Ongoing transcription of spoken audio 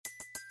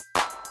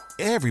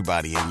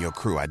Everybody in your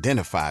crew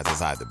identifies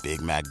as either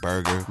Big Mac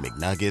Burger,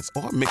 McNuggets,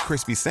 or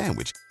McCrispy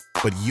Sandwich.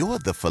 But you're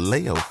the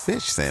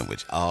Filet-O-Fish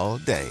Sandwich all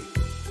day.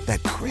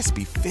 That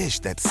crispy fish,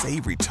 that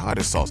savory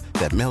tartar sauce,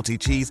 that melty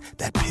cheese,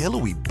 that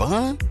pillowy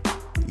bun.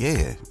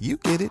 Yeah, you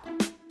get it.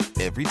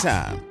 Every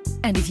time.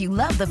 And if you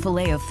love the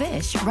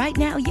Filet-O-Fish, right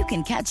now you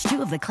can catch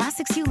two of the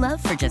classics you love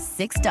for just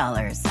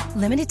 $6.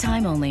 Limited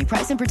time only.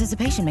 Price and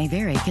participation may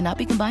vary. Cannot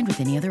be combined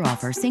with any other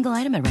offer. Single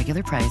item at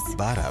regular price.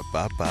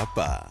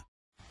 Ba-da-ba-ba-ba.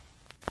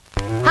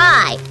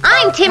 Hi,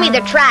 I'm Timmy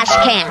the Trash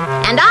Can,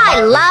 and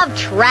I love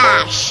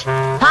trash.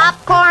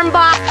 Popcorn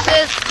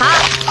boxes,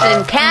 cups,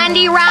 and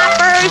candy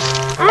wrappers.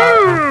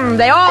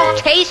 They all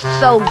taste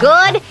so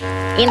good.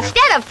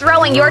 Instead of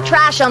throwing your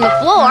trash on the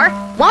floor,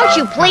 won't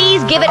you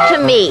please give it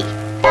to me?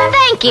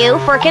 Thank you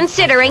for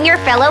considering your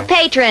fellow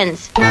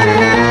patrons.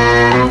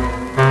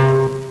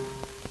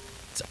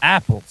 It's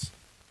apples.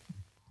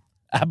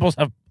 Apples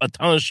have a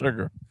ton of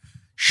sugar.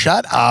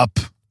 Shut up.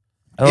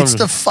 It's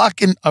the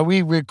fucking... Are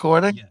we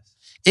recording? Yes.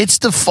 It's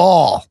the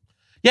fall.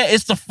 Yeah,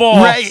 it's the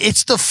fall. Right,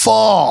 it's the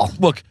fall.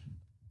 Look,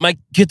 my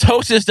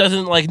ketosis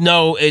doesn't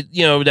know it.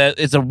 You know that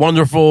it's a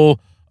wonderful.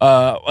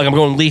 I'm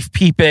going leaf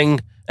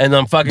peeping, and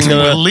I'm fucking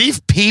gonna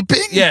leaf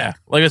peeping. Yeah,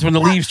 it's when the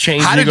leaves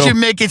change. How did you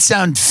make it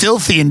sound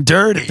filthy and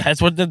dirty?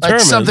 That's what the term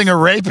like is. Something a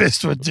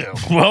rapist would do.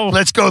 Well,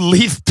 let's go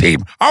leaf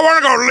peep. I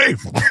want to go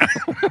leaf.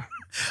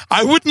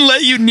 I wouldn't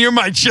let you near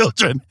my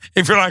children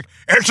if you're like,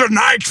 it's a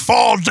nice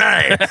fall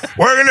day.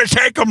 We're gonna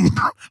take them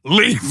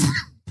leaf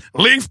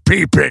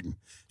peeping.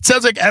 It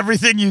sounds like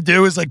everything you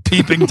do is like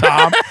peeping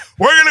Tom.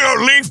 We're going to go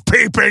leaf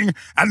peeping,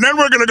 and then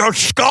we're going to go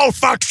skull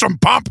fuck some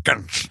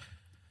pumpkins.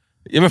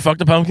 You ever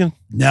fucked a pumpkin?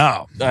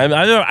 No. I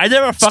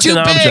never fucked an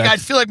object. It's too big. I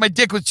feel like my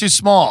dick was too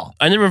small.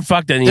 I never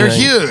fucked anything. They're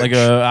huge. Like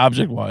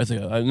object-wise.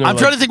 I'm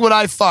trying to think what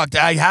I fucked.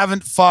 I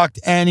haven't fucked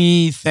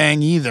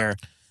anything either.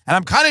 And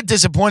I'm kind of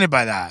disappointed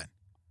by that.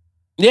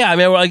 Yeah, I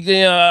mean,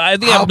 I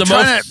think the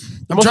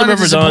most I've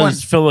ever done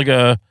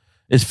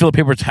is fill a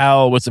paper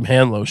towel with some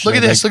hand lotion. Look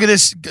at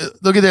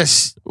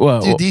this.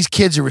 Whoa. Dude, these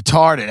kids are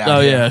retarded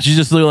out here. Yeah. She's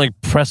just literally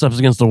press ups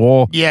against the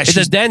wall. Yeah. It's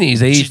at Denny's.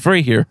 They eat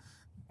free here.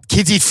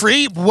 Kids eat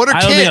free? What are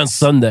kids? I only on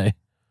Sunday.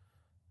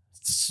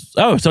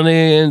 Oh,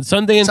 Sunday and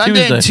Tuesday.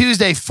 Sunday and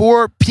Tuesday,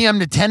 4 p.m.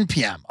 to 10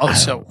 p.m. Oh,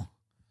 so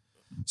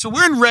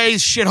we're in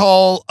Ray's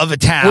shithole of a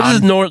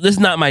town. Well, this is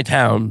not my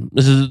town.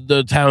 This is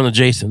the town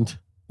adjacent.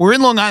 We're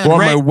in Long Island.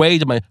 We're on my way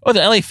to the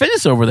LA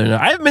Fitness over there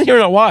now. I haven't been here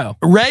in a while.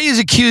 Ray has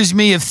accused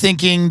me of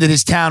thinking that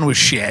his town was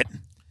shit.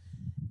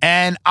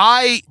 And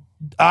I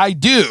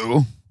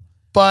do,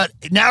 but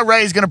now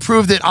Ray is going to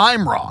prove that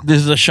I'm wrong.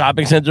 This is a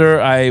shopping center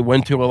I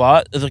went to a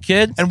lot as a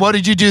kid. And what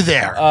did you do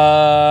there?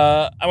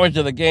 I went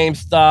to the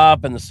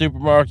GameStop and the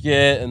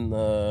supermarket and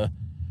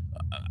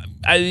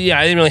I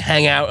didn't really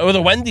hang out. There was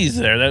a Wendy's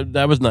there.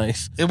 That was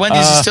nice. The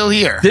Wendy's is still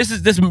here.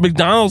 This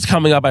McDonald's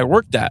coming up I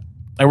worked at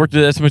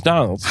this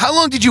McDonald's. How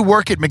long did you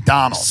work at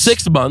McDonald's?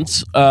 6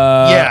 months.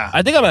 Yeah.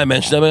 I think I might have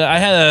mentioned it.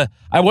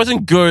 I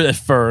wasn't good at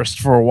first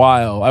for a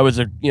while. I was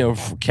a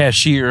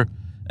cashier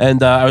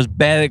and I was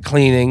bad at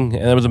cleaning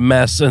and it was a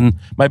mess. And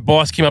my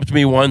boss came up to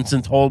me once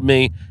and told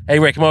me, "Hey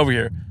Ray, come over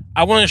here.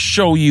 I want to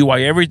show you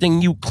why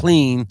everything you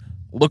clean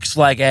looks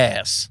like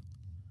ass."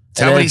 Is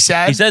that what he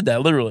said? He said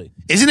that literally.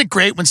 Isn't it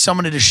great when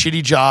someone at a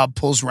shitty job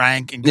pulls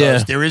rank and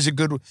goes,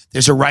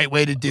 there's a right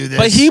way to do this?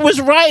 But he was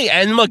right.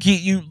 And look,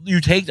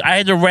 I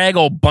had the rag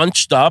all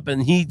bunched up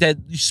and you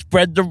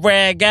spread the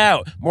rag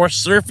out, more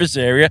surface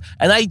area.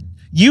 And I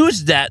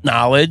used that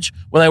knowledge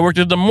when I worked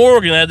at the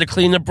morgue and I had to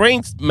clean the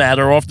brain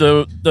matter off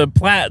the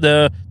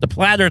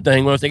platter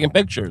thing when I was taking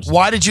pictures.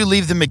 Why did you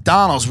leave the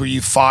McDonald's? Were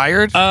you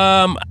fired?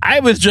 I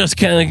was just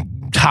kind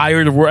of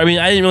tired of work. I mean,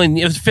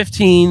 it was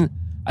 15.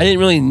 I didn't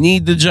really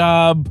need the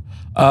job.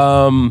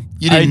 I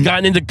had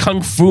gotten into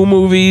kung fu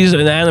movies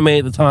and anime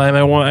at the time.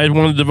 I wanted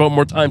to devote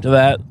more time to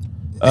that.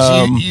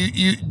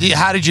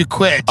 How did you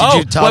quit? Did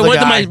you tell I the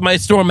went guy? to my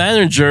store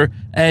manager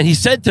and he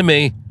said to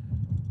me,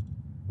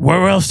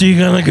 "Where else are you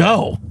gonna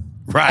go?"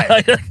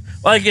 Right.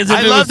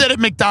 I love that at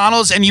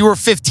McDonald's and you were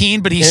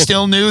 15, but he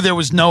still knew there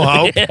was no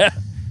hope. Yeah.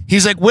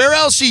 He's like, "Where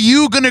else are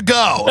you gonna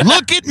go?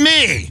 Look at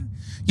me.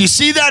 You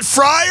see that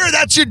fryer?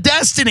 That's your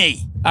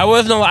destiny." I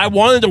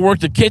wanted to work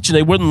the kitchen.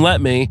 They wouldn't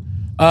let me.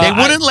 They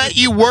wouldn't let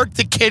you work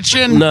the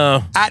kitchen?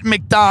 No. At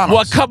McDonald's?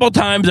 Well, a couple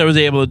times I was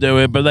able to do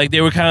it, but they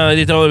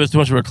thought it was too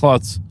much of a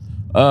klutz.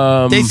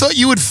 They thought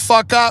you would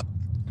fuck up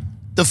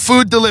the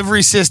food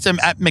delivery system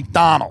at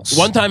McDonald's.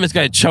 One time this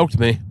guy choked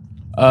me.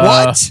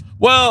 What?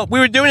 Well, we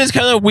were doing this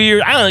kind of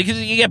weird, I don't know, because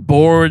you get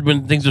bored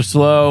when things are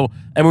slow,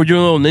 and we're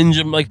doing a little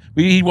ninja,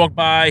 he'd walk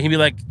by, he'd be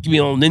like, give me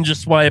a little ninja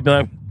swipe, and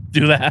I'd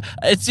do that.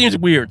 It seems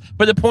weird.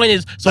 But the point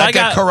is, so I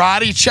got a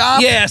karate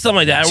chop? Yeah, something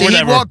like that. So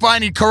he'd walk by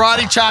and he'd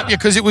karate chop you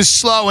because it was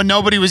slow and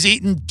nobody was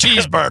eating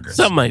cheeseburgers.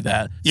 Something like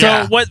that.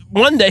 Yeah. So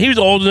one day, he was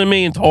older than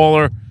me and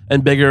taller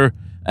and bigger.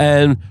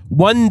 And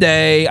one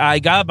day I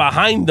got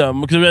behind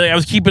them because I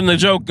was keeping the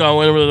joke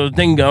going, with the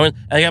thing going,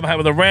 and I got behind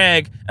with a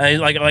rag,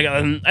 and I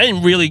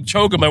didn't really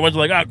choke him. I went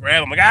to grab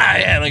him,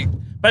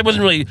 I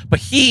wasn't really. But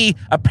he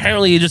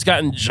apparently had just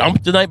gotten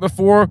jumped the night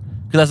before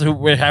because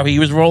that's how he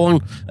was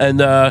rolling, and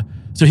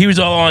so he was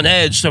all on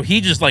edge. So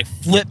he just like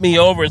flipped me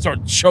over and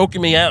started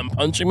choking me out and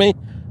punching me,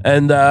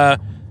 and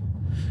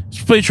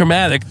it's pretty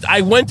traumatic.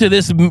 I went to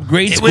this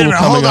grade school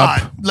coming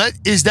up.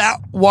 Is that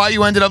why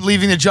you ended up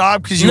leaving the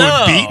job? Because you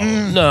were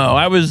beaten? No,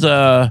 I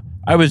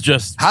was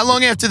just. How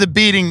long after the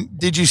beating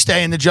did you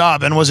stay in the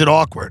job, and was it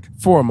awkward?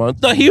 4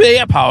 months. No, he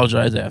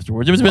apologized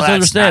afterwards. It was a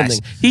misunderstanding.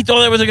 Nice. He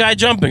thought there was a guy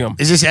jumping him.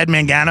 Is this Ed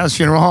Mangano's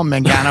funeral home?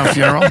 Mangano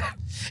funeral?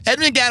 Ed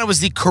Mangano was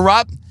the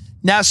corrupt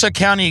Nassau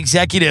County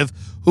executive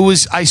who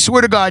was, I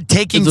swear to God,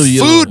 taking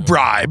food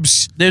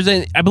bribes. There's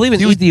I believe,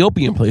 an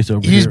Ethiopian place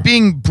over here. He was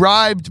being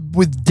bribed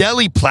with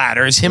deli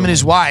platters, him and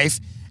his wife,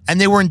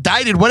 and they were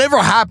indicted. Whatever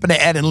happened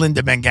to Ed and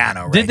Linda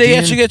Mangano, right? Did they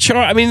actually get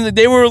charged? I mean,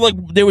 they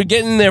were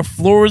getting their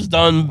floors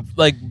done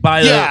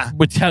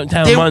with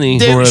town money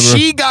or whatever.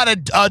 She got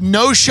a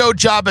no-show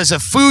job as a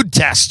food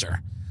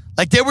tester.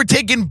 Like they were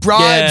taking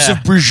bribes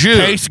of Brigitte.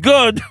 Tastes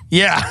good.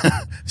 Yeah.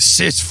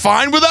 It's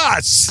fine with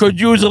us. Could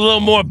use a little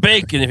more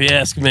bacon if you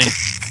ask me.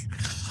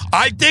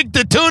 I think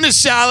the tuna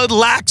salad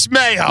lacks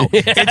mayo.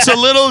 Yeah. It's a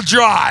little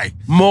dry.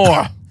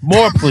 More,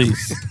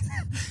 please.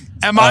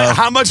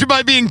 How much am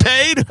I being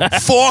paid?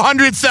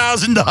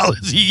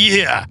 $400,000 a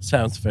year.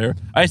 Sounds fair.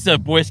 I used to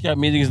have Boy Scout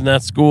meetings in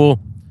that school.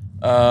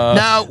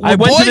 Now, I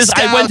went to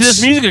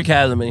this music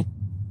academy.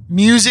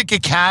 Music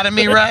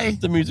Academy,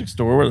 right? The music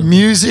store.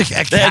 Music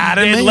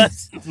Academy?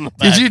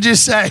 Did you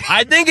just say?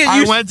 I think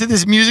I went to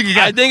this music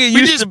academy. I think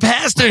we just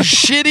passed a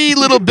shitty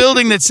little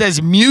building that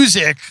says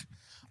music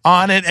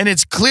on it, and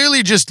it's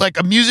clearly just like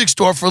a music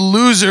store for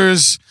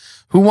losers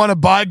who want to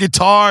buy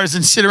guitars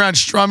and sit around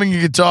strumming a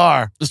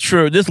guitar. It's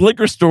true. This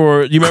liquor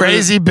store, you remember?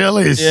 Crazy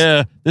Billy's.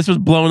 Yeah, this was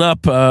blown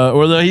up,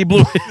 he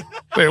blew.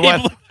 Wait,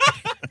 what?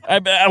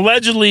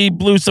 Allegedly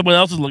blew someone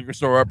else's liquor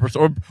store up,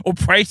 or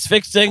price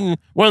fixing.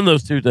 One of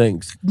those two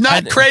things.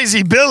 Not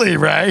Crazy Billy,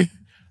 right?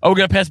 Oh, we're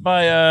gonna pass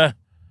by.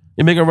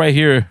 You make it right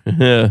here.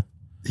 Yeah.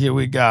 Here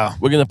we go.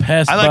 We're gonna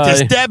pass. I like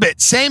this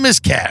debit, same as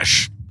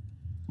cash.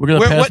 We're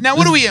gonna pass. Now,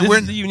 what are we in?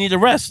 You need a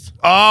rest.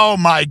 Oh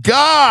my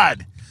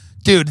God,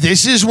 dude!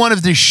 This is one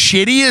of the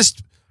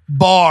shittiest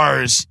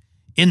bars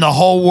in the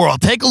whole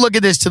world. Take a look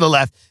at this to the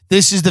left.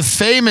 This is the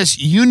famous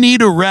 "You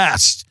Need a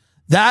Rest."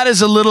 That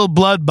is a little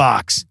blood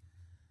box.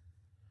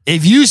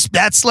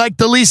 That's like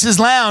the Lisa's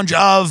Lounge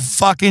of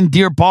fucking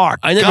Deer Park.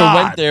 I never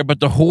went there, but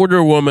the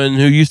hoarder woman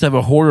who used to have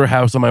a hoarder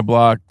house on my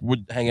block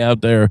would hang out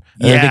there.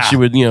 And I think she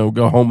would,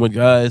 go home with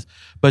guys.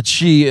 But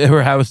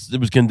her house, it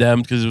was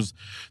condemned because it was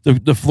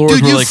the floors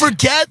Dude, were you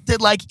forget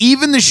that like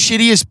even the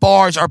shittiest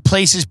bars are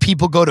places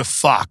people go to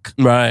fuck.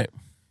 Right.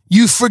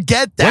 You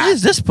forget that. What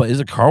is this place? Is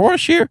it a car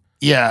wash here?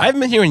 Yeah. I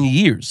haven't been here in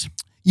years.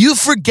 You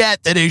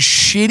forget that as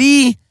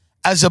shitty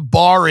as a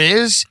bar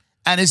is,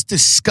 and as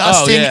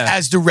disgusting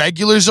as the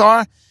regulars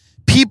are,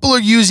 people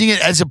are using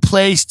it as a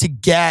place to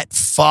get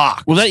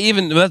fucked. Was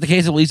that the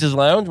case at Lisa's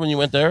Lounge when you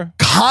went there?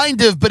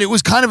 Kind of, but it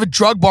was kind of a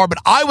drug bar, but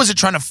I wasn't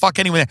trying to fuck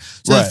anyone there.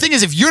 So the thing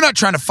is, if you're not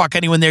trying to fuck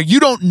anyone there, you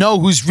don't know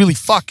who's really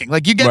fucking.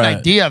 Like, you get an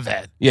idea of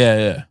it.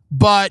 Yeah.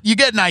 But you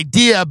get an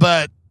idea,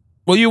 but...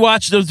 Well, you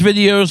watch those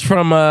videos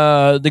from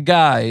the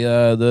guy,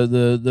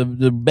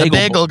 the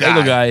bagel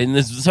guy,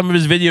 and some of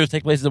his videos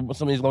take place at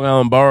some of these Long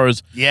Island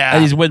bars. Yeah,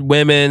 and he's with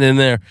women in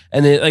there,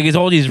 and it's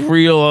all these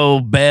real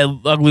old bad,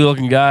 ugly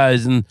looking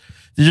guys, and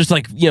they're just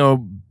like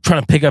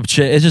trying to pick up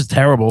shit. It's just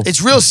terrible.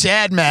 It's real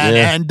sad, man.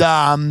 Yeah.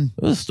 And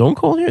was it Stone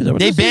Cold here?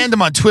 They banned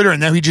him on Twitter,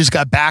 and then he just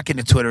got back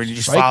into Twitter, and he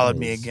just followed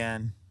me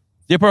again.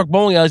 Deer Park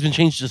Bowling Alley has been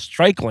changed to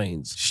strike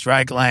lanes.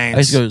 Strike lanes. I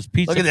used to go to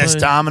pizza. Look at this,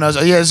 Domino's.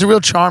 Oh, yeah, it's a real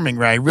charming,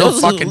 right? Real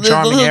fucking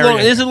charming area.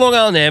 This is Long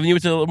Island Avenue.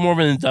 It's more of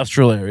an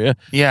industrial area.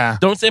 Yeah.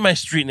 Don't say my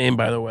street name,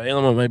 by the way. I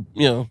don't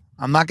know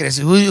I'm not gonna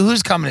say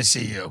who's coming to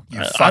see you.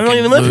 I don't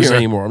even live here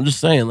anymore. I'm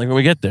just saying, like when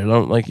we get there,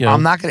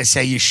 I'm not gonna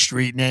say your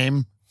street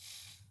name.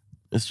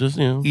 It's just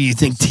You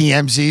think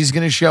TMZ is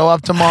gonna show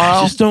up tomorrow?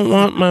 I just don't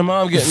want my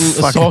mom getting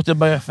assaulted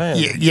by a fan.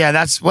 Yeah,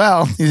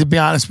 to be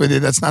honest with you,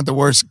 that's not the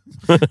worst.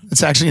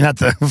 It's actually not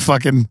the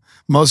fucking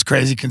most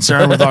crazy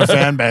concern with our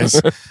fan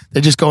base. They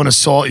just go and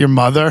assault your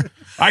mother.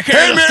 I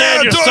can't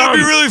understand your son. I thought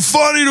it'd be really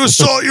funny to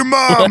assault your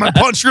mom. I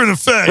punch her in the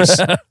face.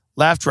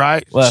 Left,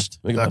 right? Left.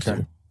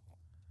 Okay.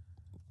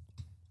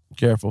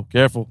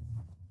 Careful.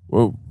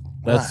 Whoa.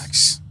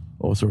 Relax.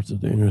 All sorts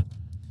of danger.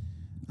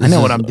 I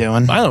know what I'm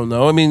doing. I don't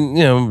know. I mean,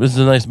 this is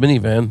a nice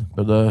minivan,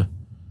 but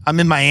I'm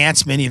in my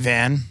aunt's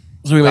minivan.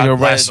 So we make a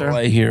right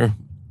away here.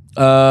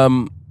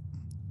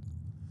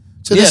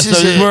 So this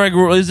is where I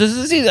grew.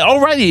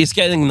 Already it's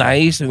getting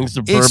nice and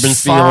suburban feeling.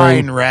 It's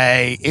fine,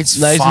 Ray. It's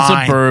nice fine.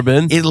 And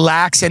suburban. It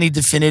lacks any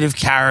definitive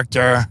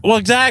character. Well,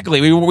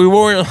 exactly. We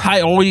weren't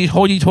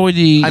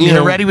hoity-toity. I mean,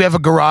 already we have a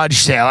garage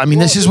sale. I mean,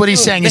 this is what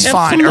he's saying is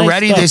fine.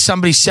 Already there's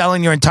somebody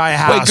selling your entire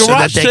house. Wait,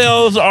 garage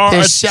sales are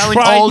they're selling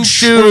old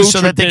shoes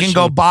so that they can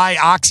go buy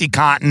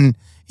OxyContin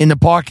in the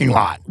parking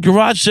lot.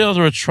 Garage sales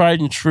are a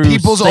tried and true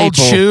People's staple. old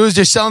shoes.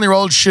 They're selling their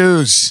old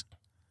shoes.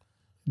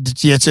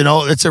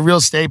 It's a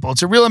real staple.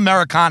 It's a real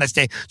Americana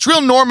staple. It's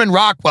real Norman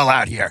Rockwell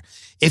out here.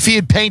 If he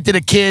had painted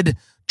a kid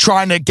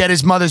trying to get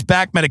his mother's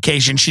back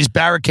medication, she's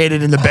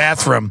barricaded in the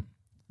bathroom.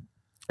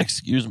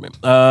 Excuse me.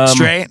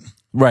 Straight?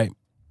 Right.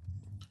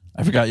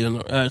 I forgot you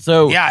know.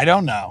 So Yeah, I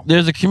don't know.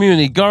 there's a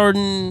community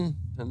garden,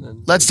 and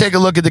then Let's take a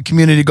look at the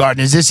community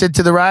garden. Is this it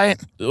to the right?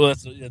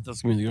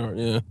 that's community garden.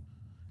 Yeah,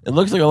 it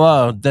looks like a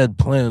lot of dead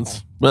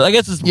plants, but I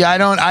guess it's Yeah,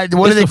 what are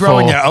It's they the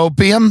growing fall. there?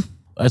 Opium?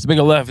 Let's make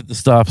a left at the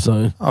stop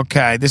sign.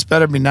 Okay, this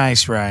better be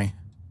nice, Ray.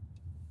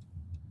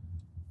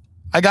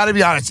 I got to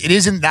be honest, it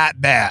isn't that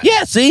bad.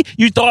 Yeah, see,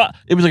 you thought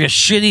it was like a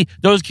shitty.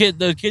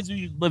 The kids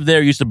who lived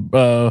there used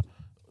to.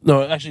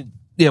 No, actually,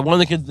 yeah, one of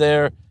the kids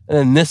there, and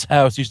then this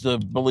house used to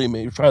bully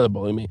me. Try to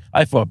bully me.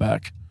 I fought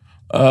back.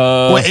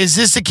 Wait, is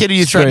this the kid who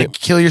you tried to straight.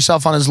 kill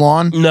yourself on his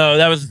lawn? No,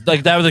 that was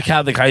a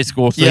Catholic high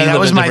school. So Yeah, he that lived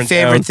was in a my different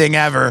favorite town. thing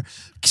ever.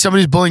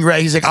 Somebody's bullying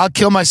Ray. He's like, I'll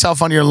kill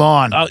myself on your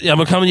lawn. Yeah, I'm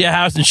gonna come to your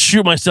house and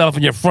shoot myself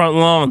in your front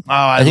lawn. Oh,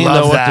 I and he didn't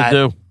love know that. what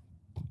to do.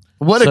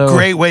 What a So-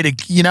 great way to,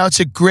 it's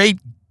a great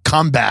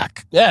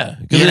comeback. Yeah,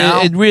 because You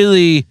know? it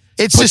really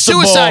It's the puts the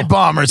suicide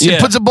ball- bombers. Yeah.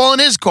 It puts a ball in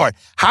his court.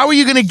 How are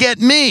you going to get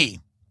me?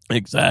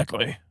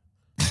 exactly.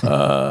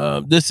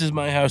 This is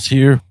my house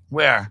here,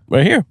 Where?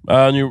 right here.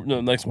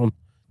 The next one.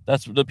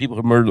 That's the people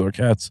who murdered our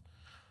cats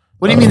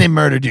What do you mean they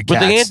murdered your with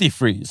cats? the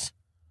antifreeze.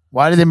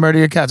 Why did they murder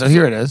your cats? Oh,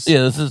 here it is.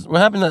 Yeah, this is what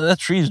happened. That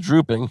tree's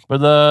drooping,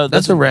 but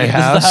That's a Ray This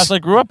house. is the house I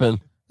grew up in.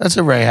 That's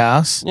a Ray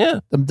house. Yeah,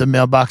 The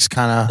mailbox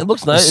kind it of.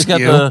 looks nice. It's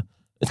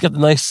got the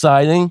nice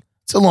siding.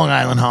 It's a Long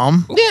Island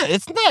home. Yeah,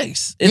 it's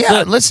nice. It's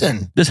Yeah,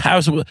 listen. This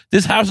house in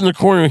the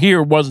corner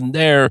here wasn't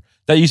there.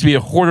 That used to be a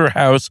hoarder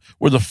house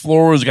where the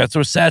floors got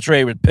so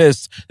saturated with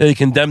piss that they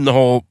condemned the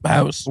whole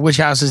house. Which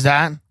house is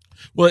that?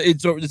 Well,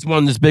 it's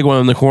this big one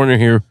in the corner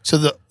here.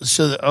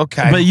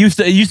 Okay. But it used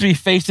to be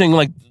facing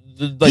like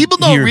People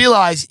don't here.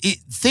 realize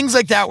things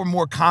like that were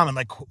more common.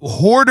 Like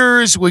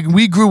hoarders, when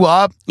we grew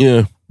up,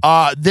 Yeah.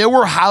 there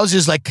were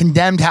houses, like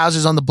condemned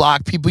houses on the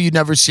block, people you'd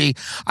never see.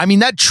 I mean,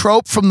 that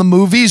trope from the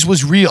movies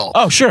was real.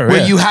 Oh, sure. Where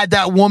yeah. you had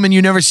that woman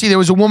you never see. There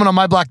was a woman on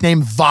my block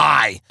named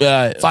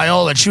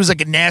Viola, and she was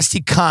like a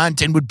nasty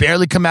cunt and would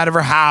barely come out of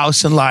her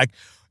house. And like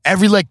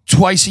every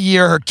twice a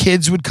year, her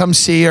kids would come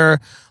see her.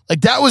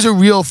 Like that was a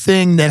real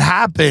thing that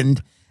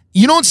happened.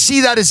 You don't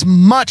see that as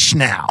much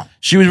now.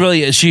 She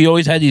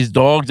always had these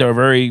dogs that were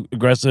very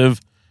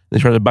aggressive. They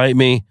tried to bite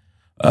me.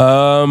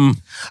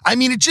 I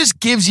mean, it just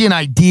gives you an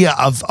idea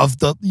of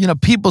the,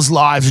 people's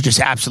lives are just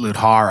absolute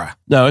horror.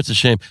 No, it's a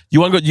shame.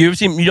 You ever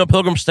seen,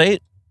 Pilgrim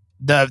State?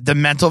 The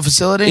mental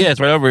facility? Yeah, it's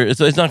right over here.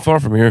 It's not far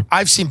from here.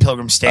 I've seen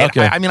Pilgrim State.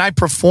 Okay. I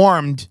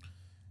performed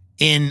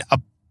in a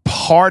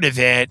part of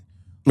it.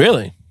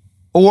 Really?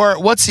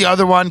 Or what's the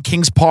other one?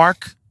 Kings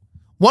Park?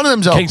 One of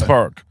them's open. Kings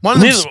Park. One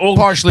of them's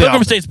partially Pilgrim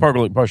open. State's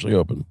partially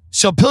open.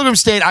 So Pilgrim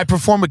State, I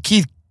performed with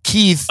Keith,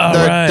 Oh,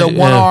 right, the yeah.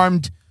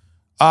 one-armed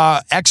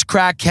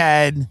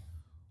ex-crackhead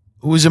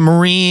who was a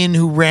Marine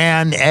who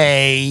ran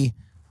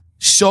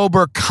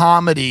sober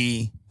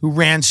comedy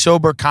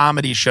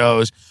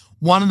shows.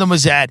 One of them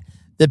was at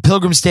the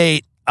Pilgrim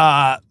State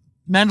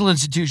Mental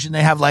Institution.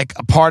 They have like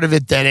a part of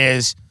it that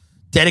is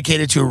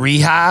dedicated to a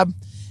rehab.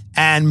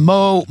 And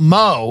Mo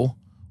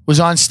was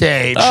on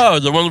stage. Oh,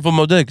 the wonderful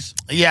Mo Diggs.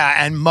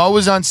 Yeah, and Mo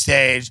was on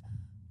stage,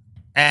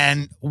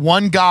 and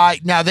one guy.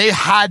 Now they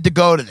had to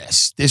go to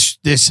this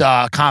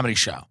comedy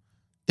show.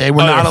 They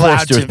were not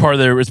allowed to. It's part of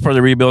their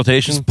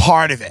rehabilitation. It's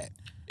part of it.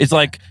 It's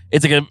like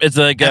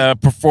a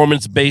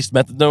performance-based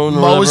methadone.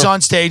 Mo was on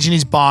stage and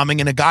he's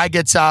bombing, and a guy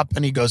gets up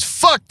and he goes,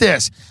 "Fuck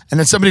this!" And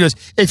then somebody goes,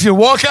 "If you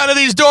walk out of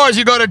these doors,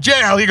 you go to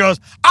jail." He goes,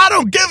 "I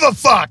don't give a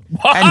fuck,"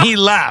 and he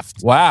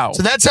left. Wow.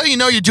 So that's how you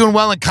know you're doing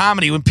well in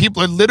comedy, when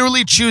people are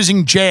literally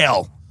choosing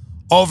jail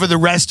over the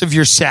rest of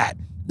your set.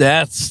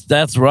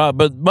 That's rough.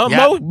 But Mo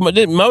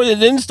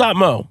didn't stop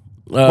Mo.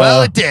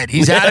 Well, it did.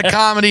 He's out of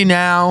comedy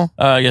now,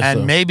 I guess and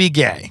so. maybe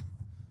gay.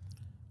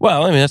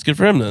 Well, I mean, that's good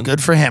for him then.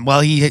 Good for him. Well,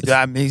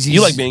 he's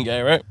You like being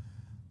gay, right?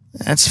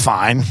 That's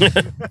fine.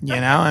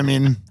 I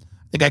mean,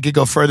 I think I could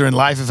go further in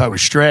life if I was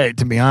straight,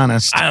 to be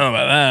honest. I don't know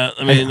about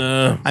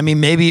that. I mean,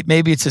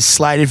 maybe it's a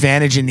slight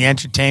advantage in the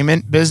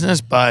entertainment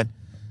business, but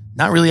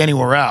not really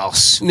anywhere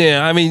else.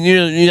 Yeah, I mean,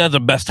 you're not the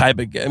best type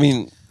of gay. I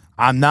mean,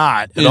 I'm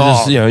not at you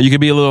all. you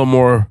could be a little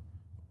more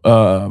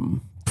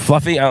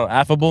fluffy,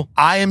 affable.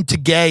 I am to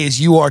gay as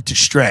you are to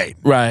straight.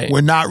 Right.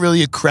 We're not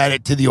really a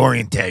credit to the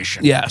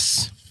orientation.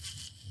 Yes.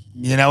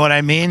 You know what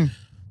I mean?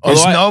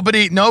 Although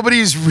There's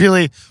nobody's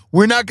really.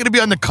 We're not going to be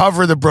on the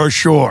cover of the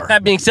brochure.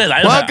 That being said,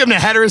 Welcome to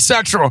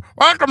heterosexual.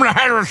 Welcome to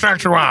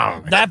heterosexual.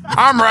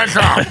 I'm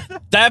Rachel.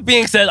 That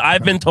being said,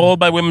 I've been told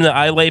by women that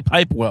I lay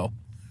pipe well.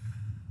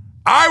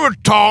 I was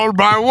told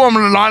by a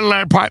woman that I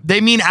lay pipe.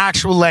 They mean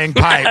actual laying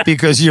pipe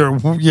because you're,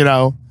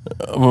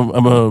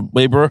 I'm a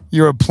laborer.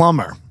 you're a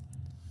plumber.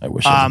 I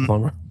wish I was a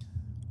plumber.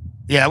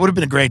 Yeah, it would have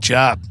been a great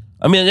job.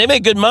 I mean, they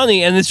make good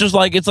money, and it's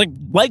like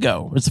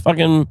Lego.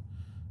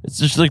 It's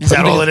just like Is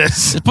that all it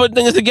is? It's putting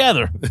things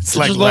together. It's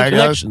like just Legos.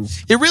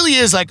 connections. It really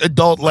is like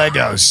adult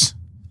Legos.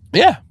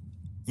 Yeah,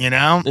 You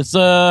know? it's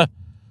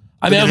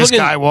I mean, this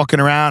guy walking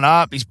around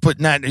up. He's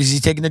putting that. Is he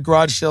taking the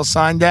garage sale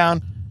sign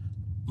down?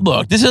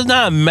 Look, this is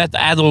not a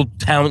meth-addled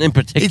town in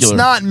particular. It's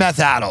not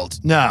meth-addled.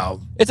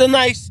 No. It's a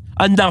nice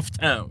enough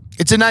town.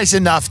 It's a nice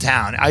enough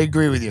town. I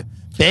agree with you.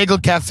 Bagel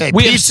Cafe,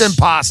 pizza and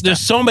pasta. There's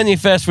so many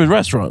fast food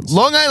restaurants.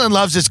 Long Island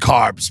loves its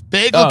carbs.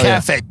 Bagel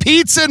Cafe,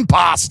 pizza and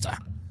pasta.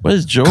 What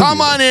is Joe?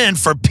 Come on in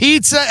for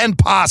pizza and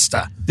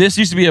pasta. This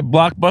used to be a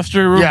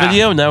Blockbuster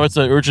video. Now it's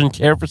an urgent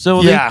care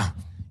facility. Yeah.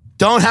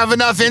 Don't have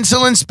enough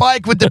insulin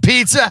spike with the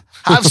pizza?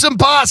 Have some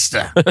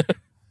pasta.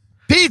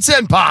 Pizza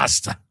and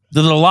pasta.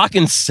 There's a lock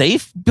and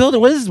safe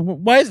building. Because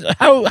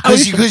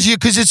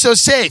it's so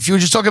safe. You were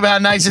just talking about how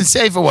nice and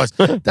safe it was.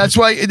 That's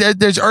why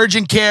there's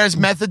urgent cares,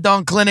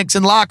 methadone clinics,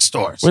 and lock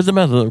stores. Where's the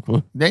methadone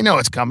clinic? They know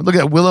it's coming. Look at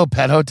that Willow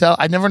Pet Hotel.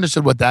 I never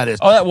understood what that is.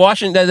 Oh, that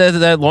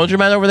that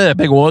laundromat over there, that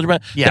big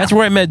laundromat. Yeah. That's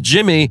where I met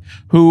Jimmy,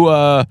 who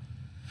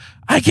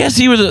I guess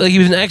he was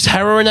an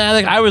ex-heroin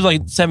addict. I was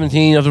like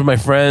 17. I was with my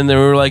friend. They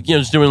were like,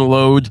 just doing a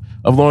load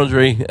of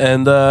laundry,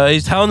 and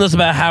he's telling us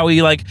about how he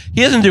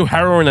doesn't do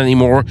heroin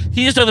anymore.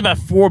 He just does about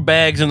 4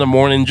 bags in the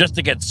morning just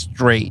to get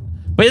straight,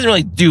 but he doesn't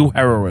really do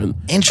heroin.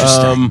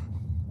 Interesting.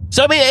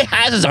 So I mean, he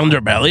has his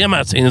underbelly. I'm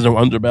not saying there's no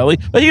underbelly,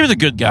 but he was a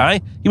good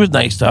guy. He was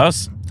nice to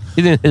us.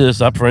 He didn't hit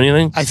us up for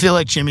anything. I feel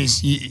like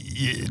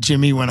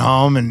Jimmy went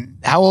home, and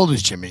how old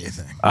was Jimmy, you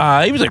think?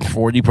 He was like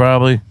 40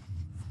 probably.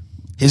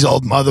 His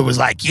old mother was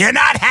like, "You're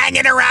not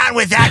hanging around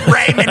with that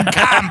Raymond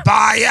Comp,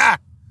 are ya?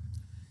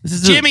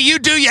 Jimmy, you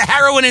do your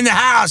heroin in the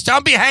house.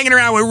 Don't be hanging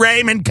around with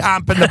Raymond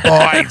Comp and the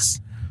boys."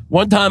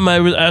 One time I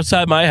was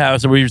outside my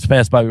house, and we just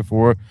passed by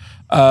before.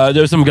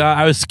 There was some guy.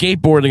 I was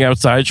skateboarding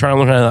outside, trying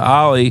to look at an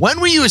ollie. When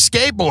were you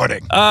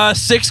skateboarding?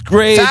 6th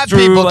grade. Fat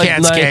through, people like,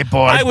 can't 9th.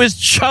 skateboard. I was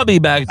chubby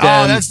back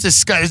then. Oh, that's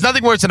disgusting. There's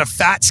nothing worse than a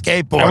fat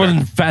skateboarder. I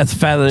wasn't fat.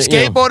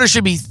 Skateboarders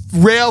should be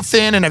rail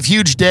thin and have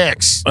huge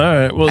dicks. All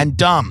right. Well, and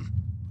dumb.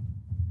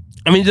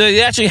 I mean, do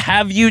they actually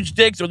have huge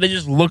dicks, or they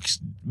just look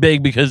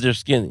big because they're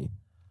skinny?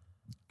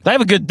 I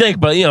have a good dick,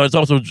 but it's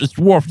also just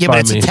dwarfed by me. Yeah, but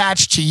it's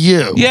attached to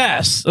you.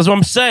 Yes, that's what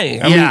I'm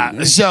saying. I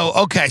mean, so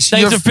okay, so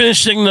thanks for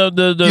finishing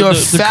the you're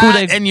the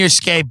fat and you're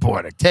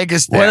skateboarding. Take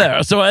us there.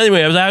 Whatever. So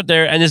anyway, I was out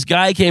there, and this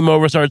guy came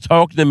over, started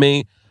talking to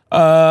me.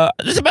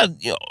 Just about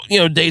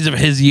days of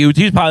his youth.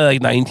 He was probably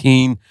like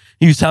 19.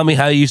 He was telling me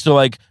how he used to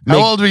like. How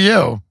old were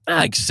you?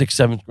 Like 6th,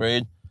 7th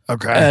grade.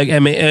 Okay.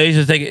 He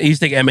used to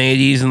take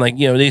M80s and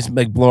they used to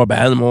like blow up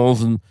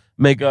animals and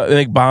make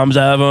bombs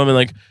out of them, and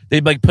like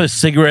they'd like put a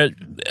cigarette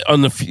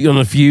on the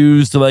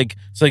fuse to like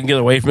so they can get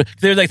away from it.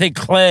 They would like take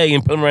clay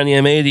and put them around the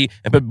M80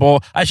 and put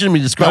ball. I shouldn't be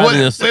describing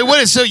this. Wait, what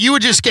is so? You were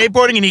just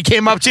skateboarding and he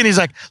came up to you and he's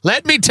like,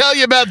 "Let me tell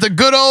you about the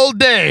good old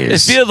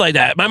days." It feels like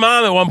that. My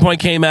mom at one point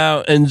came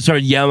out and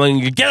started yelling,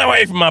 "Get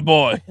away from my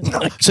boy!"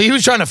 So he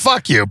was trying to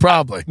fuck you,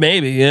 probably.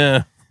 Maybe,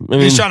 yeah. I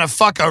mean, he's trying to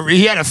fuck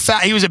he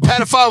was a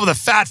pedophile with a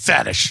fat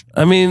fetish.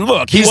 I mean,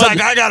 look. He's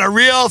like, "I got a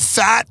real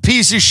fat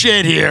piece of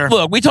shit here."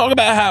 Look, we talk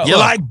about how... You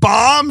like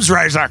bombs?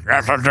 Right? He's like,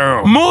 "Yes, I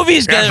do."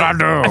 Movies get Yes, I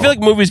do. I feel like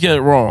movies get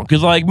it wrong.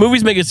 Because, like,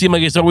 movies make it seem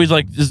like it's always,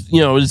 like, this,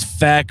 this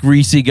fat,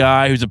 greasy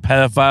guy who's a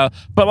pedophile.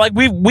 But, like,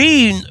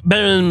 we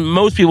better than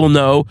most people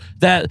know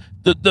that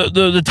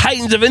the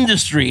titans of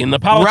industry and the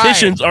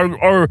politicians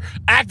are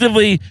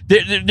actively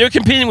they're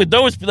competing with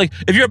those. Like,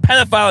 if you're a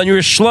pedophile and you're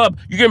a schlub,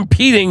 you're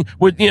competing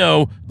with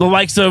the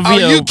likes of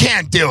you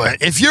can't do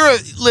it if you're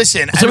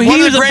listen. So and one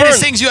of the greatest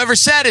things you ever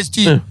said is,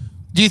 do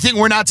you think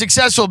we're not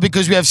successful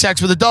because we have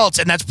sex with adults?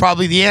 And that's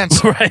probably the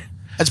answer. Right.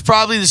 That's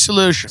probably the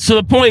solution. So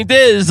the point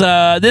is,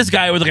 this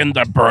guy was like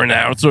a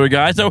burnout sort of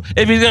guy. So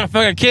if he's gonna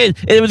fuck a kid,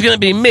 it was gonna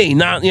be me,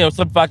 not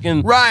some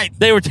fucking right.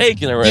 They were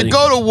taken already. You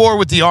go to war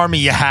with the army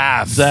you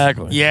have.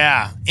 Exactly.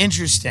 Yeah.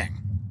 Interesting.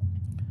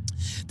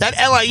 That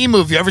LIE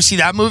movie, you ever see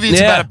that movie?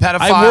 It's about a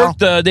pedophile. I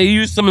worked. They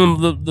used some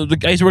of the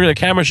guys who work at a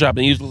camera shop.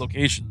 They used the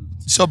location.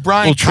 So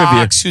Brian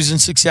Cox, who's in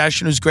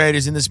Succession, who's great,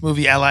 is in this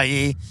movie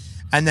LIE,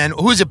 and then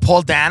who is it?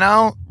 Paul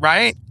Dano,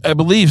 right? I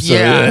believe so.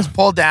 Yeah. It's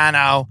Paul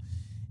Dano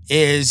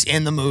is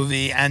in the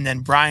movie, and then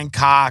Brian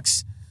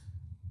Cox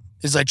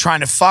is like trying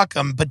to fuck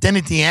him, but then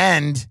at the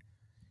end,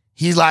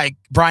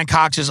 Brian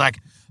Cox is like,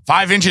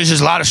 5 inches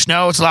is a lot of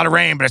snow, it's a lot of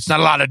rain, but it's not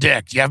a lot of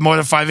dick. Do you have more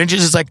than 5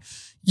 inches? It's like,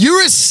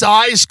 you're a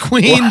size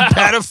queen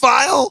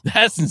pedophile?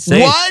 That's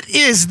insane. What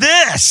is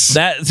this?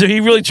 So he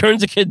really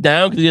turns the kid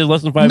down because he has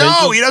less than 5 inches?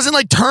 No, he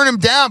doesn't turn him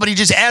down, but he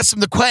just asks him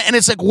the question. And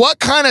it's like, what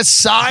kind of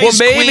size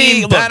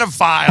queen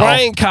pedophile?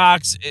 Brian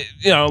Cox,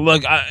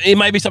 look, it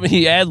might be something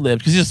he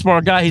ad-libbed because he's a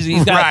smart guy. He's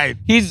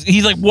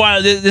like,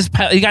 wow,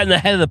 he got in the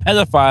head of the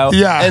pedophile.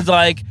 Yeah. And it's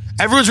like...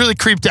 Everyone's really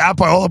creeped out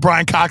by all of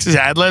Brian Cox's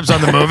ad-libs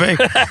on the movie.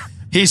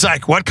 He's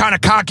like, "What kind of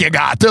cock you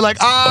got?" They're like,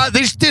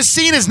 this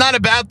scene is not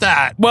about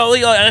that. Well,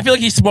 I feel like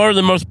he's smarter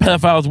than most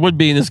pedophiles would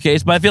be in this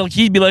case, but I feel like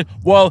he'd be like,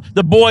 well,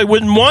 the boy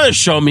wouldn't want to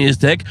show me his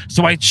dick,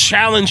 so I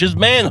challenge his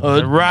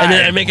manhood, right. And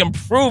then I make him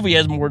prove he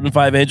has more than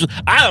 5 inches.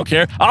 I don't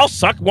care. I'll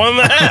suck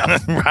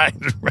 1.5. right.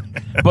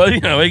 But,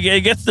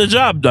 it gets the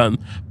job done.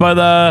 But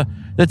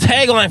the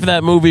tagline for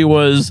that movie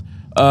was...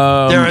 there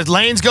are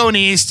lanes going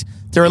east,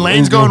 there are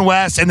lanes going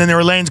west, and then there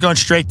are lanes going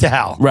straight to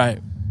hell. Right.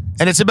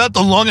 and it's about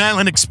the Long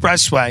Island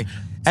Expressway.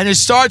 And it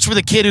starts with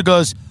a kid who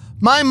goes,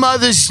 my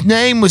mother's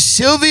name was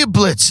Sylvia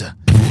Blitzer,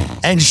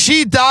 and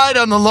she died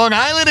on the Long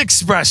Island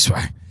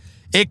Expressway.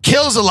 It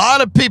kills a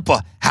lot of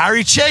people.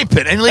 Harry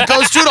Chapin. And it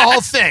goes through the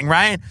whole thing,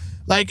 right?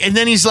 Like, and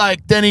then he's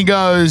like, then he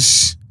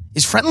goes,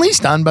 is Friendly's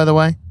done, by the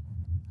way?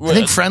 I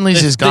think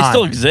Friendly's is gone. They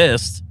still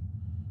exist.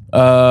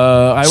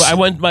 I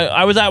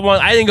was at one.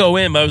 I didn't go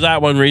in, but I was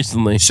at one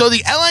recently. So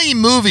the LA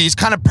movie is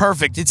kind of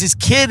perfect. It's this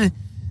kid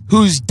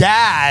whose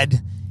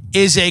dad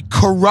is a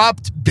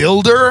corrupt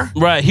builder.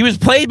 Right. He was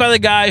played by the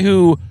guy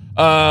who,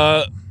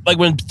 like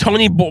when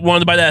Tony wanted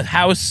to buy that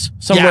house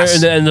somewhere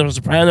in the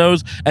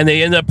Sopranos, and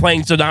they ended up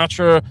playing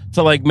Sinatra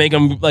to like make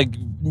him like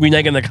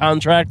reneging the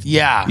contract.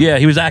 Yeah. Yeah,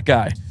 he was that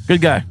guy.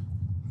 Good guy.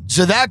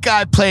 So that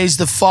guy plays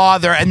the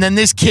father, and then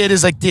this kid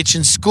is like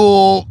ditching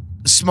school,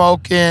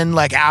 smoking,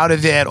 like out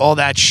of it, all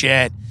that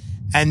shit.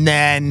 And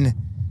then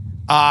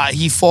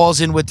he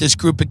falls in with this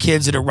group of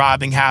kids that are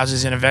robbing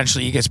houses, and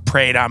eventually he gets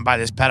preyed on by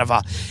this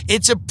pedophile.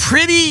 It's a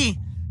pretty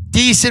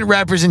decent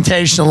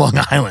representation of Long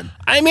Island.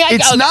 I mean,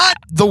 it's not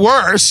the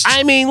worst.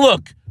 I mean,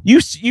 look,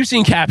 you've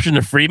seen Capture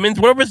the Freedmen.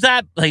 Where was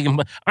that? Like,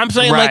 I'm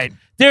saying, Right. like,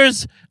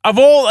 there's of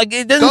all, like,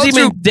 it doesn't Go seem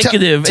through-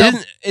 indicative.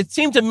 It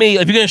seemed to me,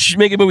 if you're gonna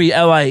make a movie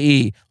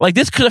LIE, like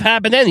this could have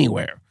happened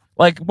anywhere.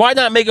 Like, why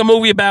not make a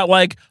movie about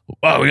like,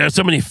 oh, we got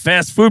so many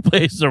fast food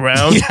places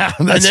around? Yeah,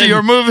 that's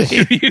your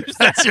movie.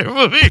 That's your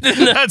movie.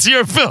 That's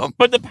your film.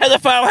 But the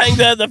pedophile hangs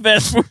out at the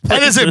fast food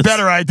places. That is a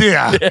better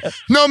idea. Yeah.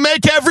 No,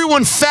 make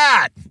everyone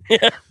fat.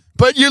 Yeah.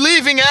 But you're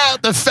leaving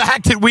out the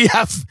fact that we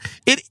have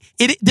it.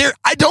 There,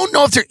 I don't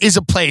know if there is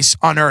a place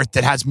on earth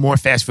that has more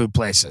fast food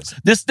places.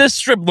 This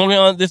strip, Long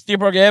Island, this Deer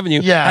Park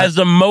Avenue, has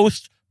the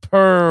most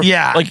per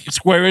like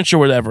square inch or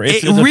whatever.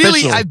 It's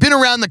really, official. I've been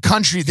around the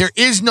country. There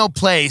is no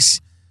place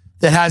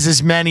that has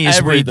as many as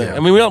Everything. we do. I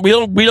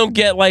mean, we don't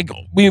get like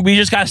we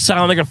just got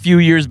Sonic a few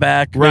years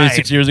back, maybe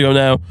 6 years ago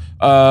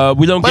now.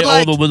 We don't get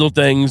all the little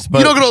things. But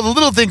you don't get all the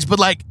little things, but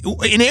like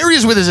in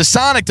areas where there's a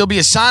Sonic, there'll be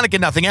a Sonic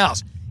and nothing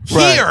else.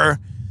 Right. Here,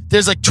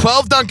 there's like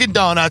 12 Dunkin'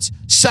 Donuts,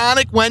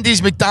 Sonic,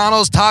 Wendy's,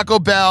 McDonald's, Taco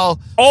Bell,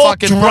 all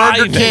fucking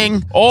driving. Burger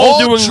King, all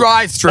doing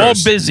drive-thrus, all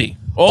busy,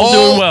 all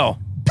doing well,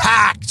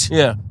 packed.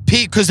 Yeah,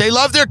 because they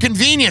love their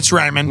convenience,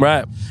 Raymond.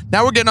 Right.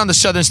 Now we're getting on the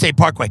Southern State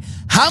Parkway.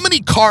 How many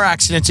car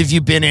accidents have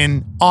you been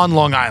in on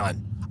Long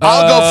Island?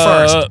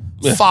 I'll go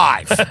first.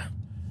 5.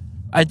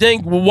 I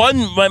think one.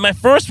 My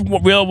first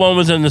real one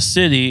was in the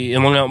city,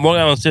 in Long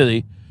Island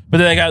City, but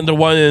then I got into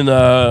one in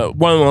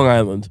Long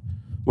Island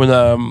when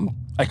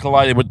I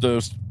collided with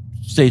the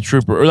state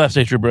trooper, or not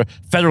state trooper,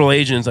 federal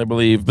agents, I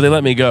believe, but they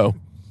let me go.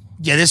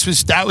 Yeah,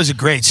 that was a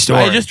great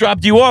story. I just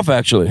dropped you off,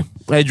 actually.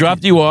 I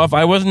dropped you off.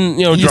 I wasn't,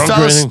 drunk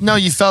or anything. No,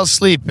 you fell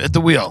asleep at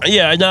the wheel.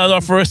 Yeah, no,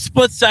 for a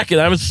split second.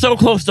 I was so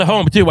close to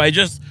home, too. I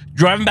just,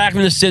 driving back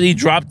from the city,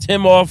 dropped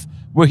him off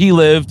where he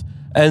lived,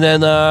 and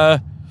then I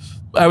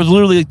was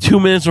literally like 2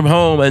 minutes from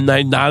home, and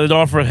I nodded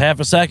off for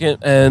half a second,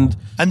 and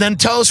then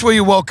tell us where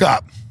you woke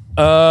up.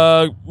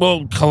 In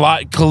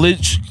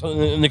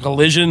the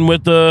collision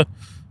with the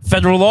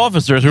federal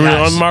officers who were in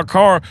an unmarked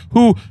car,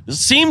 who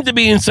seemed to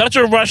be in such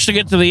a rush to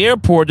get to the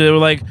airport that they were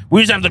like, we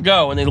just have to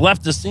go, and they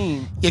left the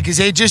scene. Yeah, because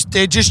they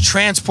just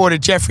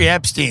transported Jeffrey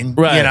Epstein,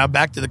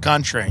 back to the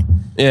country.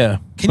 Yeah.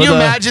 Can you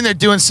imagine they're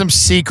doing some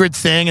secret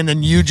thing and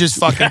then you just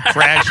fucking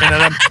crash into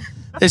them?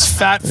 This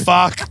fat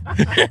fuck.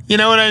 You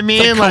know what I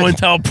mean? It's like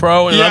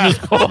COINTELPRO, and I'm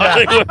just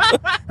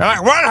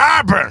like, what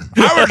happened?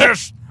 I was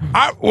just...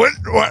 what?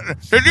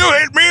 Did you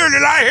hit me or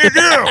did I hit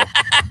you?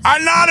 I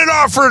nodded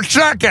off for a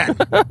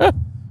second.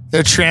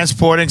 They're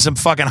transporting some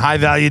fucking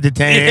high-value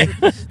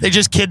detainee. They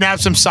just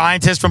kidnapped some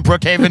scientists from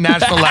Brookhaven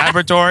National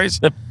Laboratories.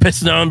 They're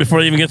pissing on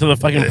before they even get to the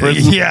fucking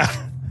prison. Yeah.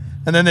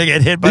 And then they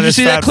get hit by Did this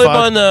you see fat that clip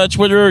fuck. on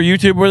Twitter or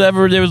YouTube or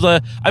whatever? There was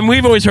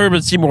we've always heard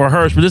about Seymour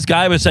Hersh, but this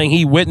guy was saying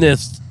he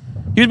witnessed.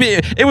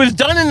 It was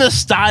done in the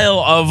style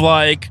of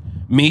like,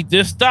 meet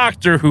this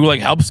doctor who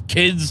like helps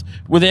kids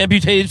with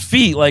amputated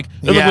feet. Like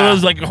it was one of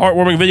those like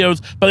heartwarming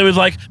videos, but it was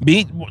like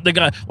meet the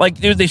guy. Like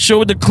they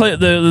showed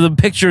the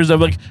pictures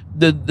of like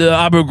the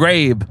Abu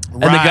Ghraib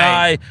and the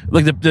guy,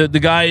 like the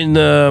guy in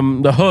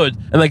the hood,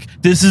 and like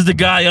this is the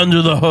guy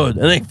under the hood,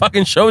 and they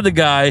fucking showed the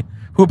guy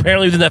who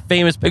apparently was in that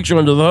famous picture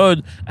under the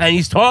hood, and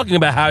he's talking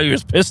about how he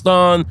was pissed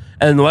on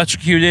and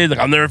electrocuted. Like,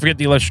 I'll never forget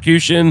the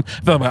electrocution.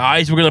 I felt like my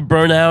eyes were going to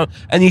burn out.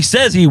 And he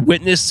says he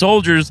witnessed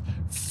soldiers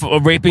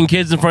raping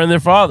kids in front of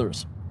their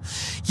fathers.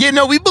 Yeah,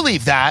 no, we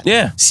believe that.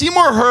 Yeah.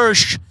 Seymour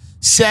Hersh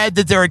said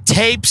that there are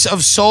tapes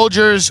of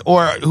soldiers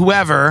or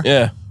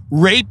whoever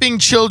raping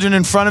children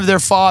in front of their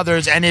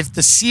fathers, and if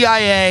the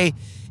CIA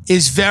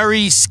is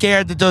very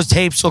scared that those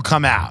tapes will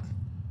come out.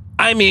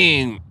 I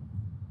mean...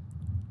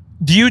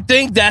 Do you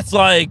think that's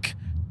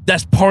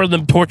part of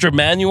the torture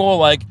manual?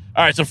 Like,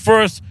 all right, so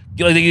first,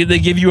 like, they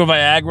give you a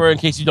Viagra in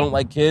case you don't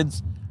like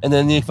kids, and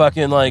then you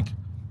fucking like,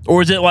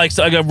 or is it like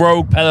a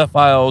rogue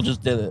pedophile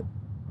just did it?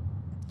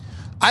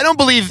 I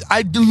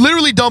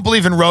literally don't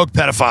believe in rogue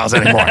pedophiles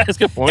anymore. That's a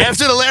good point.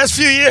 After the last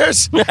few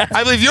years,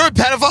 I believe you're a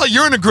pedophile,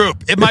 you're in a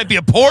group. It might be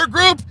a poor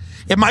group.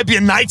 It might be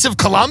a Knights of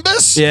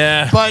Columbus.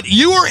 Yeah. But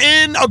you are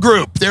in a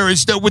group. There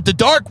is with the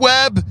dark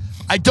web.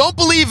 I don't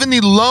believe in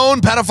the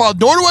lone pedophile,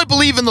 nor do I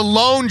believe in the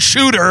lone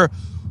shooter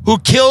who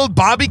killed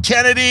Bobby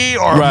Kennedy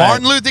or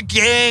Martin Luther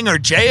King or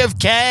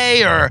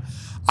JFK, or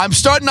I'm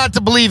starting not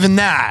to believe in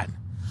that.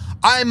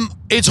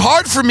 It's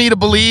hard for me to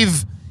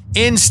believe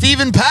in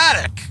Stephen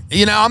Paddock.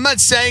 You know, I'm not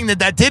saying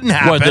that didn't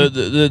happen. What,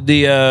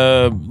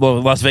 the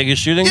Las Vegas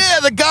shooting? Yeah,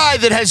 the guy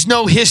that has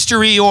no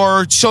history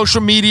or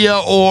social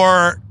media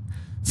or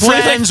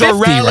friends like 50,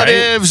 or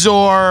relatives,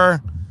 right?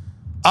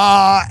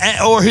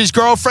 or his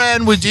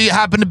girlfriend would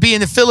happen to be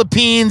in the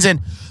Philippines,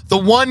 and the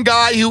one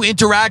guy who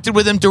interacted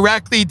with him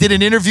directly did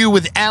an interview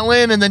with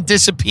Ellen and then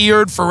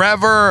disappeared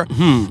forever.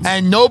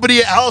 And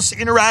nobody else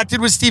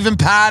interacted with Stephen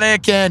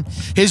Paddock. And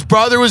his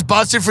brother was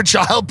busted for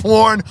child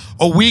porn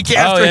a week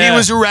after he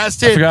was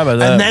arrested. I forgot about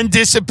that. And then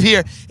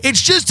disappeared.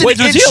 It's just Wait,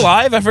 was he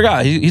alive? I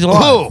forgot. He's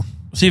alive. Who?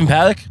 Stephen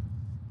Paddock?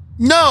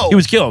 No. He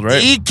was killed,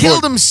 right? He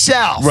killed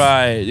himself.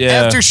 Right,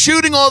 yeah. After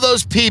shooting all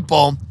those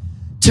people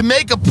to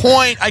make a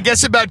point, I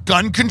guess, about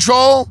gun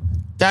control.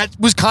 That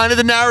was kind of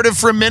the narrative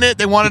for a minute.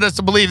 They wanted us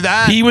to believe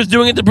that. He was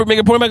doing it to make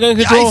a point about gun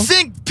control? I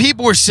think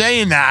people were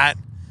saying that.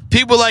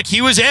 People were like, he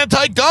was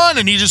anti-gun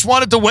and he just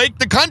wanted to wake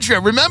the country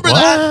up. Remember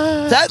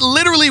that? That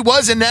literally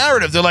was a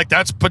narrative. They're like,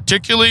 that's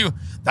potentially.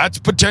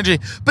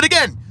 But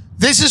again,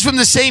 this is from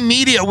the same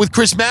media with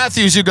Chris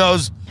Matthews, who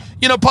goes,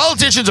 you know,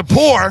 politicians are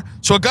poor,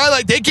 so a guy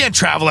like, they can't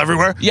travel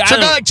everywhere. Yeah, so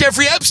a guy like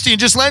Jeffrey Epstein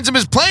just lends him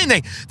his plane.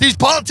 These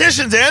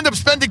politicians, they end up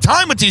spending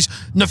time with these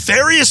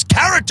nefarious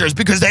characters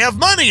because they have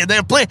money and they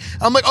have plane.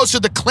 I'm like, oh, so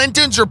the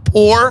Clintons are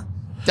poor?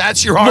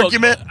 That's your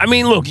argument? I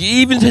mean, look,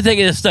 even to take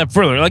it a step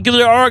further, like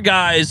there are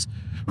guys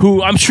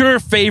who I'm sure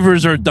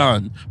favors are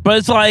done, but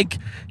it's like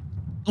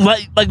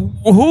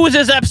who is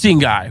this Epstein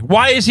guy?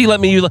 Why is he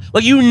letting me use,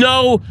 like, you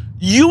know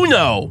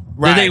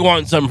that they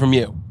want something from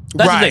you.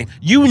 That's the thing.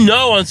 You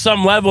know, on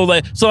some level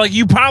that, so like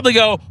you probably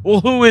go,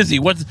 well, who is he?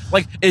 What's,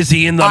 like, is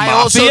he in the mafia? I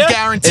also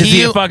guarantee is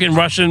he you, a fucking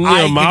Russian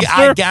mobster?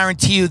 I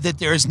guarantee you that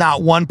there is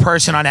not one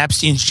person on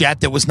Epstein's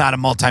jet that was not a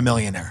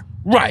multimillionaire.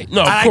 Right.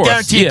 No, of and course. I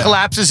guarantee it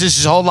collapses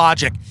his whole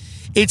logic.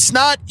 It's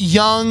not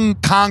young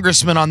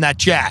congressmen on that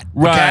jet.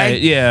 Okay?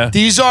 Right. Yeah.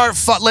 These are.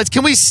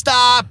 Can we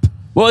stop?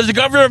 Well, is the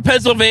governor of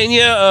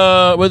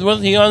Pennsylvania?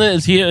 Wasn't he on it?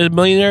 Is he a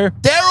millionaire?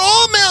 They're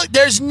all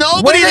There's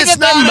nobody that's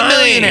not a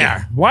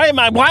millionaire. Why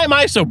am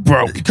I so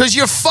broke? Because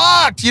you're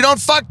fucked. You don't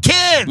fuck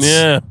kids.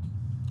 Yeah.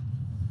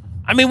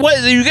 I mean,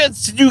 what you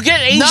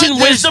get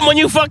ancient wisdom when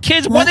you fuck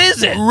kids? What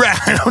is it?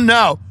 I don't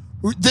know.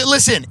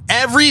 Listen,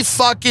 every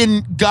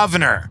fucking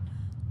governor,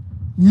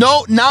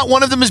 no, not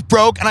one of them is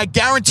broke, and I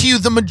guarantee you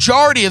the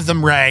majority of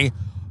them, Ray,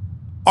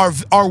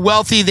 are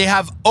wealthy. They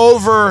have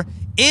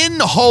in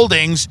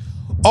holdings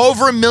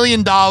over $1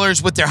 million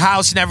with their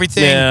house and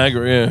everything. Yeah, I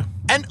agree. Yeah.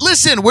 And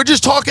listen, we're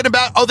just talking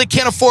about, they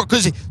can't afford,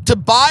 because to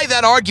buy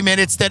that argument,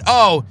 it's that,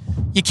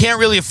 you can't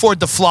really afford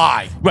to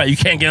fly. Right, you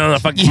can't get on a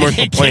fucking commercial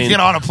plane. You can't get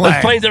on a plane.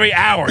 There's planes every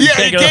hour.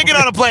 Yeah, you can't get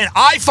on a plane.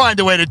 I find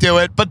a way to do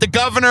it, but the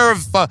governor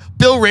of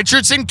Bill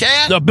Richardson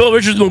can't. No, Bill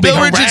Richardson will be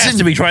harassed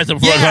if he tries to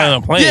fly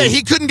on a plane. Yeah,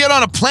 he couldn't get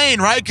on a plane,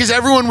 right? Because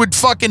everyone would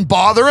fucking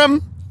bother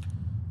him.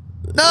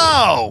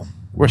 No.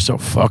 We're so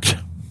fucked.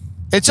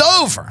 It's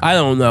over. I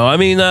don't know. I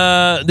mean,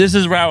 the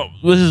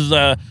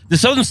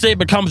Southern State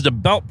becomes the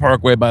Belt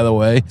Parkway, by the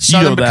way.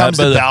 Southern becomes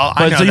the Belt.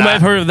 I know so you might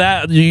have heard of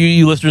that,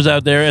 you listeners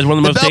out there, as one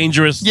of the most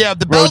dangerous. Yeah,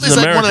 the Belt is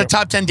like America. one of the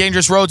top 10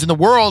 dangerous roads in the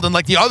world, and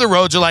like the other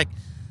roads are like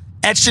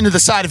etched into the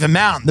side of a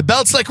mountain. The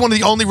Belt's like one of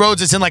the only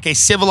roads that's in like a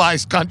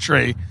civilized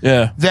country.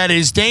 Yeah. That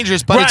is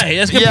dangerous. But right,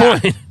 that's a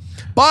good point.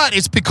 But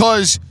it's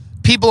because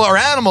people are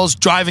animals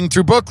driving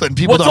through Brooklyn.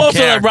 People don't care. It's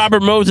also that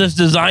Robert Moses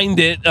designed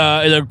it in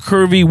a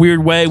curvy,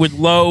 weird way with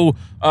low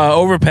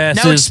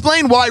overpasses. Now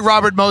explain why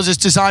Robert Moses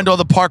designed all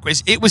the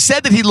parkways. It was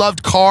said that he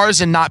loved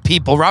cars and not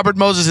people. Robert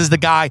Moses is the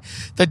guy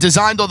that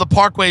designed all the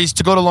parkways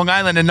to go to Long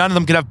Island, and none of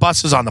them could have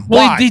buses on them.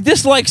 Well, why? He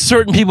dislikes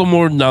certain people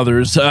more than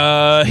others.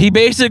 He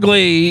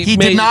basically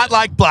did not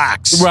like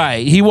blacks.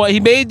 Right. He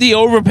made the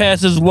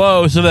overpasses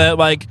low so that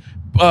like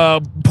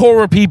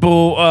poorer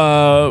people,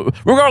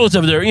 regardless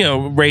of their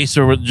race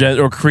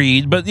or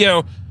creed, but he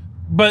was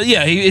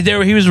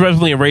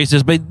definitely a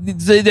racist. But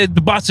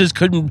the buses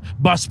couldn't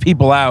bust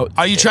people out.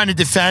 Are you trying to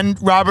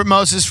defend Robert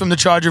Moses from the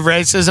charge of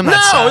racism?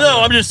 No.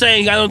 I'm just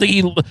saying I don't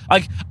think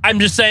I'm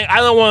just saying I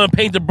don't want to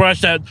paint the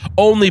brush that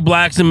only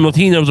blacks and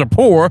Latinos are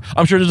poor.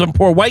 I'm sure there's some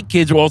poor white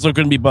kids who also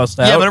couldn't be bused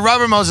out. Yeah, but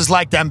Robert Moses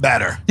liked them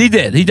better. He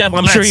did. He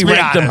definitely. I'm sure he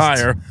ranked them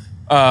higher.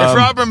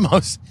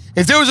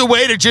 If there was a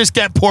way to just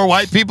get poor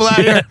white people out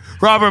here,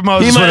 Robert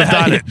Moses would have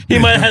done it. He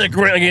might have had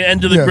an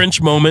end of the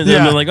Grinch moment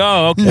and been like,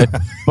 oh, okay.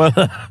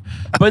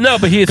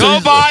 But he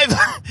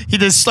he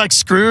just like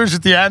Scrooge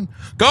at the end.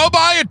 Go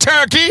buy a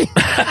turkey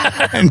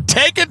and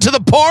take it to the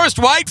poorest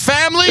white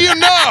family you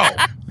know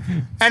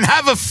and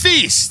have a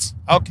feast.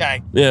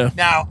 Okay. Yeah.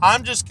 Now,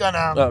 I'm just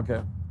gonna.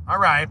 Okay. All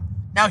right.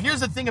 Now,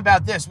 here's the thing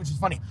about this, which is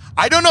funny.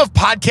 I don't know if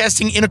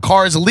podcasting in a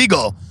car is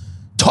illegal.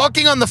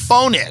 talking on the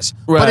phone is.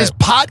 Right. But is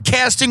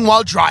podcasting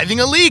while driving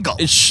illegal?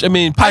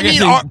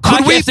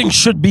 Podcasting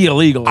should be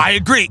illegal. I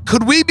agree.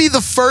 Could we be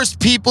the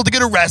first people to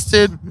get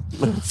arrested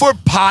for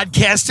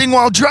podcasting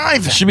while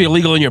driving? It should be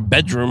illegal in your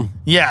bedroom.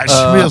 Yeah, it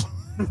should be.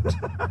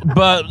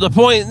 But the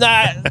point,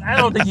 I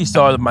don't think he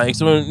saw the mics.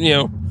 So,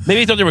 maybe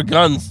he thought they were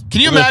guns.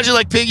 Can you imagine,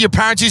 like, your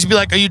parents used to be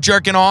like, are you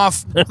jerking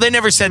off? They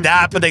never said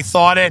that, but they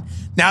thought it.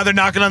 Now they're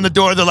knocking on the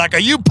door. They're like, are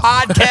you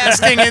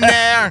podcasting in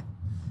there?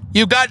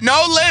 You got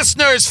no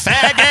listeners,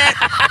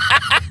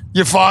 faggot.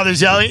 Your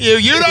father's yelling at you.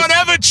 You don't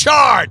ever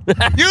chart.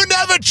 You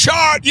never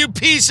chart, you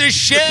piece of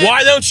shit.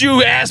 Why don't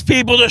you ask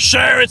people to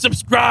share and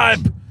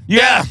subscribe? You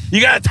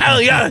gotta tell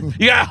them.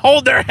 You gotta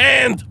hold their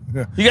hand.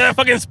 You gotta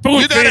fucking spoon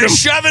You feed gotta them.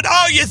 shove it.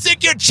 Oh, you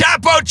think you're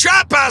Chapo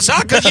Trap House,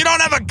 huh? Because you don't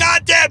have a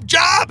goddamn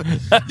job.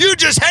 You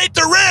just hate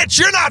the rich.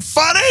 You're not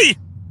funny.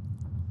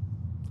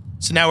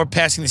 So now we're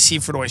passing the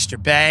Seaford Oyster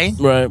Bay.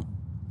 Right.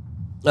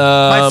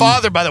 My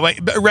father, by the way,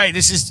 right,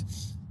 this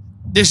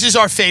is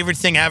our favorite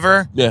thing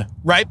ever. Yeah.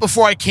 Right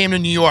before I came to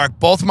New York,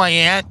 both my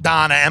Aunt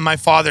Donna and my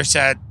father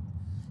said,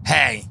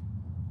 hey,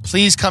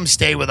 please come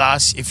stay with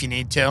us if you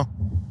need to.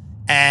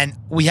 And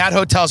we had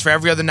hotels for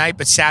every other night,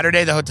 but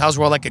Saturday the hotels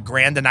were like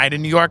 $1,000 a night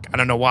in New York. I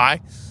don't know why,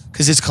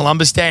 because it's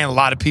Columbus Day and a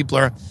lot of people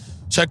are.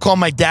 So I called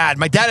my dad.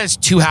 My dad has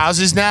 2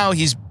 houses now.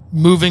 He's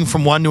moving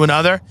from one to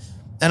another.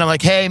 And I'm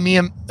like, hey,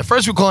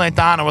 first we call Aunt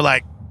Donna. We're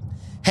like,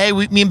 hey,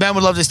 me and Ben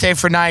would love to stay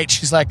for a night.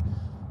 She's like,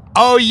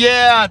 oh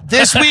yeah,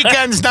 this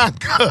weekend's not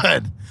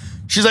good.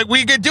 She's like,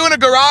 we're doing a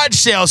garage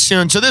sale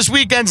soon, so this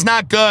weekend's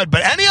not good,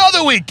 but any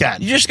other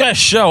weekend. You just gotta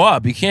show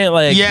up. You can't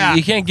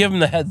you can't give them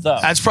the heads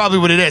up. That's probably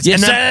what it is. You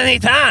and said any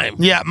time.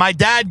 Yeah, my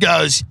dad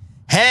goes,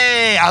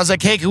 hey, I was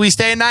like, hey, can we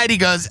stay a night? He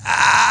goes,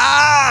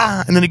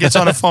 and then he gets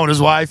on the phone, his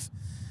wife.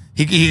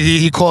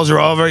 He calls her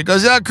over. He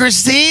goes,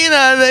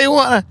 Christina, they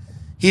want to.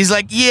 He's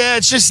like, yeah,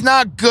 it's just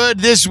not good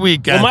this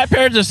weekend. Well, my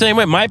parents are the same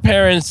way. My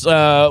parents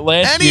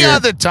last year. Any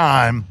other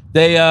time.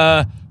 They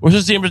were supposed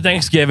to see him for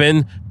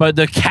Thanksgiving, but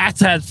the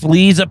cats had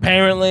fleas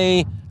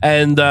apparently,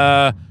 and because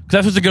I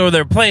was supposed to go to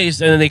their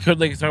place, and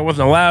then so I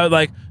wasn't allowed.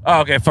 Like,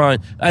 oh, okay, fine.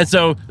 And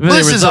so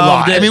this is a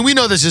lie. I mean, we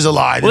know this is a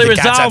lie. Well, they the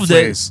cats have resolved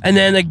it, fleas. and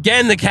then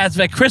again, the cats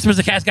at Christmas,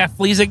 the cats got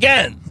fleas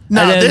again.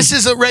 No, then, this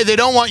is Ray. They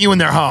don't want you in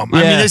their home. Yeah.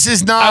 I mean, this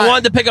is not. I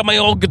wanted to pick up my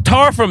old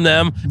guitar from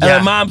them, and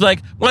my mom's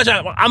like,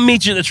 I'll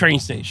meet you at the train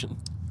station.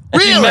 And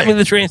Really? She met me at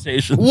the train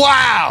station.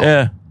 Wow.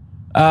 Yeah.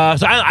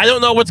 So I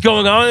don't know what's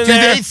going on in Do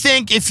there. they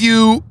think if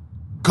you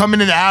come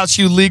into the house,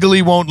 you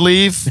legally won't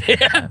leave?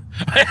 Yeah.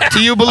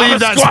 Do you believe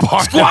that's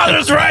part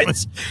squatters'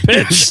 rights?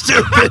 Bitch.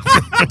 Stupid.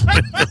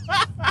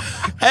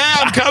 Hey,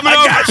 I'm coming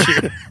over. I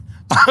got you.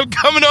 I'm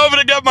coming over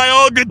to get my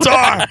old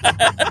guitar.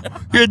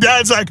 Your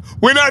dad's like,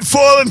 we're not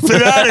falling for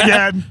that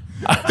again.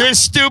 This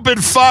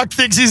stupid fuck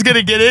thinks he's going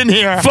to get in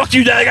here. Fuck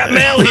you, Dad. I got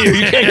mail here.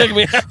 You can't take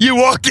me out. You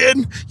walk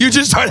in, you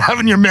just start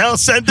having your mail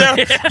sent there.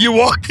 Yeah. You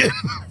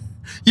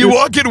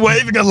walk in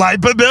waving a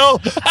LIPA bill.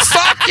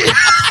 Fuck you.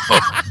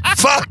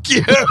 Fuck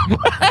you.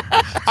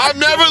 I'm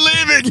never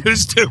leaving, you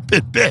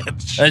stupid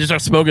bitch. I just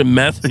start smoking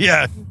meth.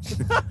 Yeah.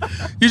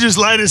 You just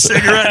light a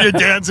cigarette, you're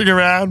dancing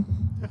around.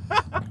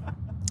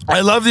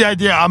 I love the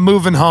idea. I'm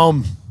moving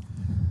home.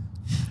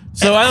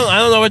 So I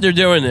don't know what they're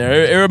doing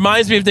there. It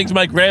reminds me of things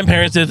my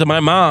grandparents did to my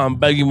mom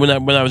back when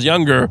I was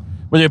younger.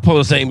 When they pull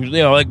the same,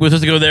 like we're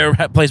supposed to go to their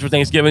place for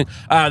Thanksgiving.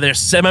 They're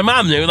sick. My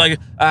mom knew,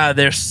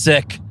 they're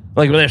sick.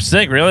 Like, well, they're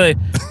sick, really?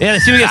 Yeah, they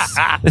seem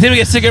to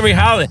get sick every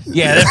holiday.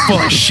 Yeah, they're full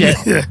of shit.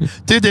 Yeah.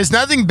 Dude, there's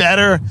nothing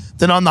better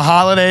than on the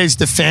holidays,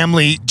 the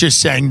family just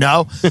saying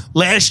no.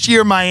 Last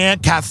year, my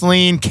Aunt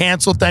Kathleen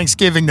canceled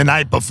Thanksgiving the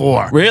night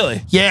before.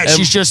 Really? Yeah,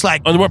 she's just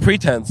like, under what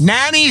pretense?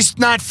 Nanny's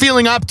not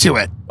feeling up to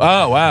it.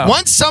 Oh, wow.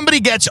 Once somebody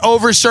gets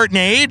over a certain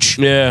age,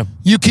 yeah,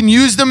 you can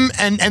use them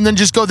and then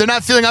just go, they're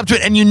not feeling up to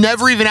it, and you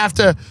never even have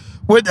to.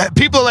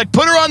 People are like,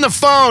 put her on the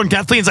phone.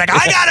 Kathleen's like,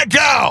 I gotta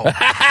go.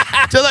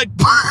 They're like,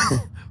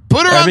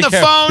 put her on the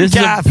phone, This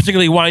Kath. is a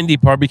particularly windy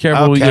part. Be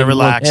careful. Okay, You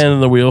relax. Hand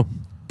on the wheel.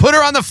 Put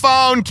her on the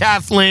phone,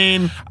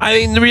 Kathleen. I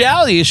mean, the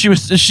reality is,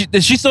 is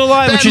she still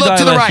alive? Ben, Or she look died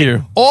to the last right.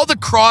 year? All the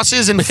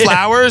crosses and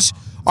flowers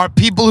are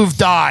people who've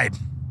died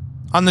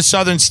on the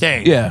southern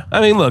state. Yeah,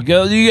 I mean, look, you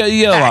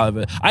get a lot of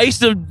it. I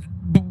used to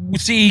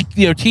see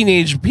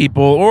teenage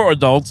people or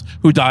adults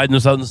who died in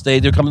the southern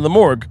state. They come to the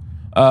morgue.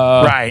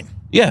 Right.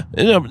 Yeah,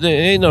 it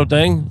ain't no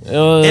thing. It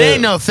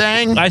ain't no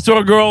thing. I saw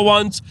a girl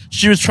once.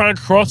 She was trying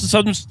to cross the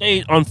southern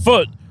state on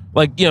foot.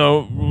 Like, I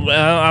don't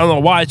know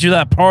why. She was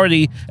at a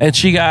party, and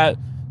she got,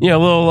 a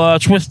little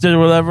twisted or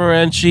whatever,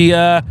 and she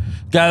got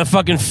a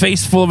fucking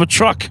face full of a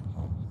truck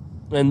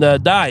and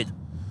died.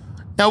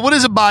 Now, what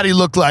does a body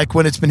look like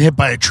when it's been hit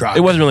by a truck?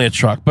 It wasn't really a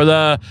truck, but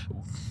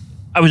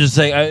I was just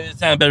saying, it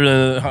sounded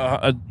better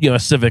than a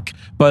Civic.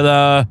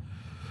 But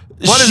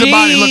what does a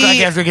body look like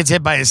after it gets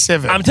hit by a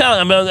Civic? I'm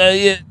telling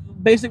you,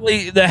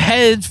 basically, the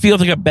head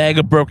feels like a bag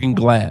of broken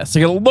glass.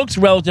 Like, it looks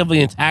relatively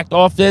intact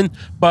often,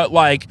 but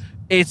like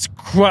it's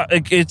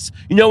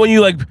when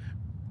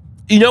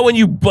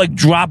you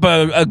drop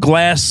a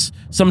glass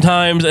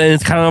sometimes, and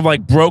it's kind of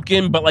like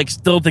broken, but like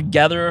still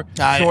together,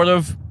 sort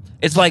of.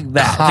 It's like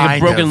that. It's like a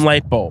broken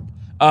light bulb.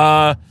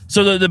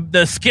 So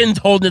the skin's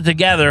holding it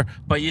together,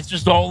 but it's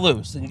just all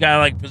loose, and you gotta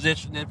like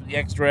position it for the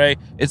X-ray.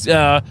 It's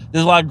there's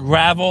a lot of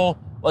gravel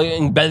like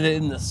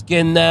embedded in the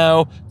skin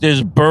now.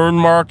 There's burn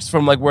marks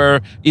from like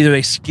where either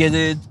they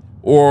skidded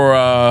or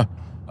or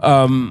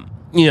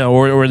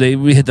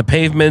we hit the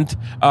pavement.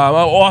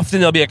 Often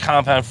there'll be a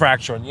compound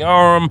fracture in the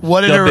arm.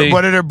 What did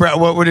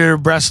her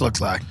breasts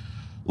look like?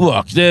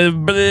 Look,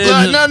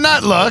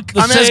 not look.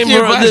 I'm asking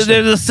you a question.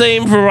 They're the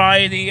same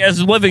variety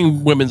as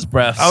living women's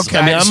breasts. Okay,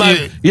 I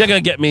mean, you're not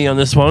gonna get me on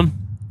this one.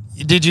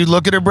 Did you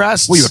look at her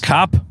breasts? Were you a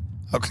cop?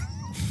 Okay.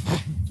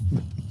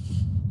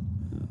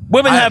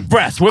 Women have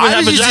breasts. Women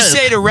have vaginas. I used to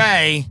say to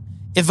Ray,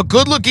 if a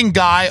good-looking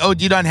guy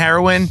OD'd on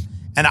heroin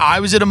and I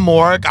was at a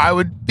morgue, I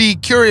would be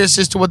curious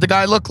as to what the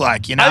guy looked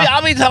like. You know,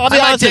 I'll be I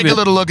might take a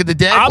little look at the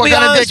dick. What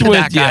kind of dick did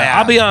that guy have?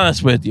 I'll be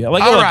honest with you.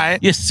 Like, all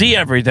right, you see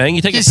everything.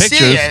 You take pictures.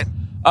 See it.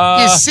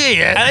 You see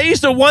it. And I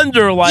used to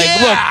wonder, like,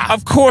 look,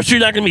 of course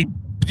you're not going to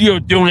be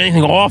doing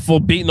anything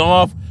awful, beating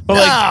off. But,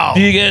 like,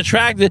 do you get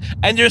attracted?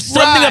 And there's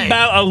something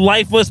about a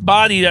lifeless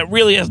body that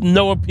really has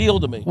no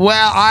appeal to me.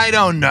 Well, I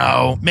don't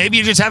know. Maybe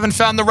you just haven't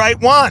found the right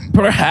one.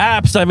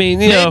 Perhaps. I mean,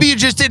 maybe you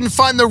just didn't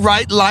find the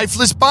right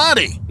lifeless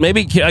body.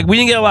 Maybe like, we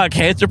didn't get a lot of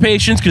cancer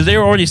patients because they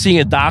were already seeing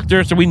a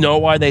doctor, so we know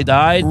why they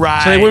died.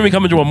 Right. So they wouldn't be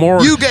coming to a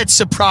morgue. You get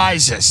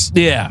surprises.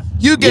 Yeah.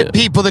 You get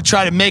people that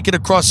try to make it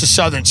across the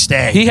southern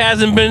state. He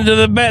hasn't been to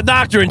the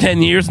doctor in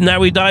 10 years, and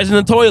now he dies in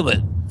the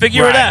toilet.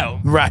 Figure it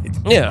out. Right.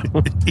 Yeah.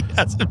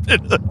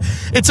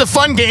 It's a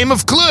fun game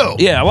of Clue.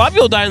 Yeah, a lot of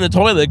people die in the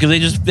toilet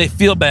because they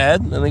feel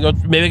bad and they go,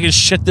 maybe I can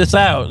shit this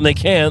out, and they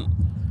can't.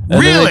 And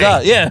really? They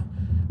die. Yeah.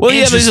 Well,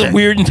 you have these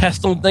weird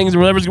intestinal things or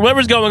whatever's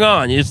going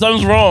on.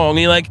 Something's wrong. And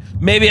you're like,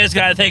 maybe I just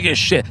got to take a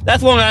shit.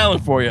 That's Long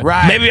Island for you.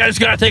 Right. Maybe I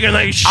just got to take a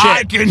nice shit.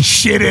 I can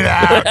shit it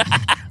out.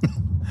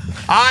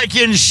 I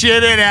can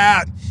shit it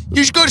out.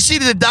 You should go see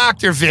the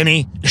doctor,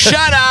 Vinny.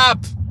 Shut up.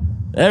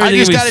 Everything I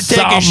just got to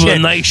take a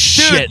shit. Nice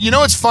Dude, shit. you know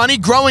what's funny?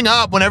 Growing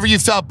up, whenever you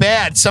felt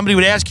bad, somebody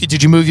would ask you,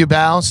 did you move your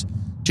bowels?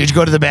 Did you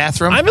go to the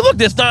bathroom? I mean, look,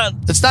 that's not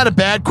a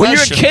bad question.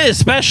 When you're a kid,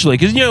 especially,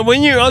 because,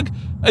 when you're like,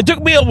 it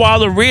took me a while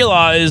to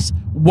realize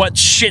what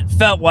shit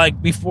felt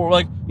like before.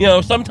 Like,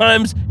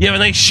 sometimes you have a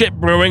nice shit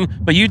brewing,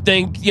 but you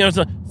think,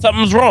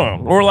 something's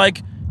wrong. Or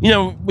like,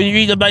 when you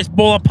eat a nice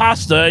bowl of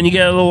pasta and you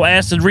get a little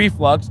acid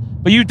reflux,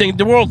 but you think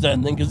the world's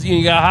ending because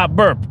you got a hot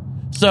burp.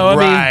 So,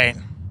 I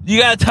mean, you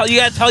gotta tell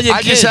your kids.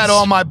 I just had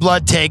all my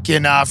blood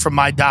taken from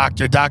my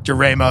doctor, Dr.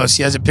 Ramos.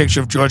 He has a picture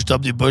of George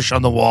W. Bush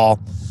on the wall.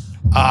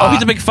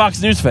 He's a big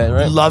Fox News fan,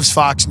 right? Loves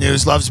Fox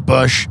News, loves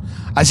Bush.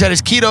 I said,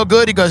 is keto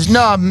good? He goes,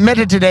 no,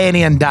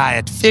 Mediterranean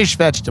diet, fish,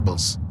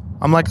 vegetables.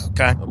 I'm like,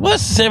 okay. Well,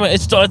 it's the same.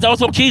 It's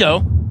also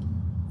keto.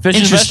 Fish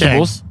and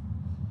vegetables.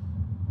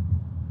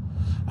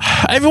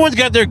 Everyone's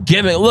got their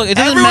gimmick. Look, it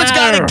doesn't Everyone's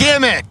matter. got a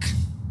gimmick.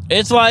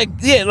 It's like,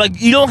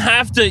 you don't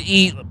have to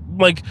eat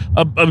like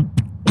a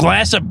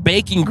glass of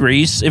bacon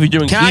grease if you're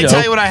doing keto. Can I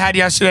tell you what I had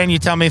yesterday and you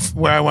tell me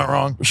where I went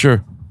wrong?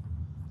 Sure.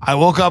 I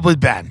woke up with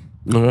Ben.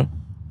 Okay.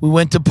 We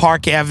went to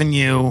Park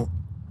Avenue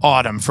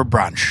Autumn for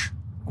brunch.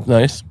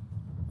 Nice.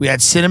 We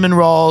had cinnamon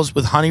rolls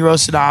with honey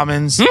roasted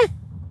almonds.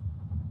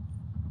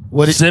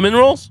 Cinnamon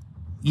rolls?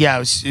 Yeah, it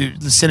was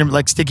the cinnamon,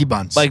 like sticky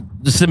buns. Like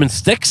the cinnamon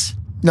sticks?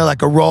 No,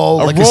 like a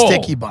roll, a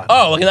sticky bun.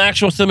 Oh, like an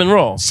actual cinnamon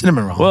roll.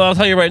 Cinnamon roll. Well, I'll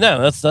tell you right now,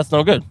 that's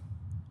no good.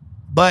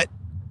 But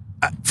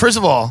first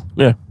of all,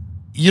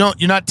 you're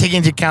not taking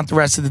into account the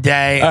rest of the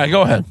day. All right,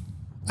 go ahead.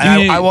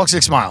 And I walk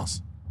 6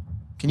 miles.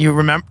 Can you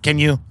remember?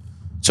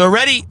 So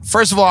already,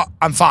 first of all,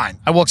 I'm fine.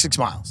 I walk 6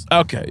 miles.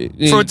 Okay.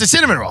 For the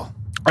cinnamon roll.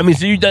 I mean,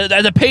 so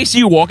at the pace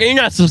you walk, and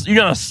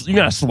you're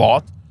not a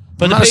sloth,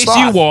 but the pace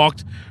you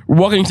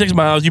walking 6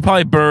 miles, you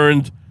probably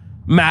burned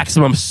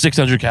maximum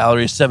 600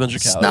 calories,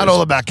 700 calories. It's not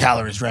all about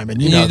calories,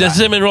 Raymond. You know the that.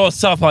 cinnamon roll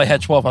itself probably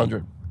had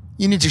 1,200.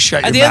 You need to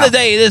shut your mouth. At the end of the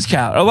day, it is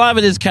calories. A lot of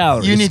it is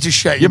calories. You need to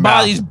shut your mouth. Your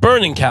mouth. body's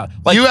burning calories.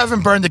 Like, you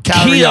haven't burned a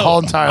calorie your whole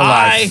entire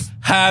life.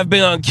 I have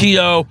been on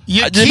keto.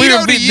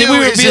 Keto to you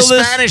is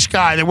a Spanish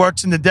guy that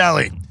works in the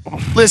deli.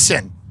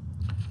 Listen,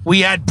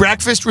 we had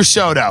breakfast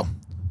risotto,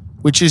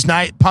 which is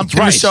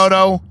pumpkin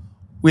risotto.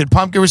 We had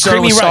pumpkin risotto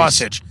Creamy with rice.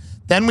 sausage.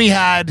 Then we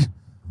had,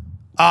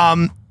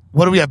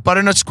 what do we have?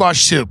 Butternut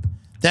squash soup.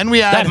 Then we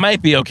had... That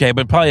might be okay,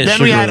 but probably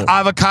Then we had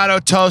avocado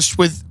toast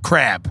with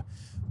crab.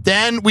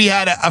 Then we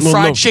had a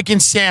fried chicken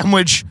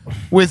sandwich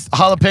with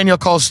jalapeno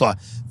coleslaw.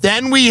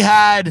 Then we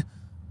had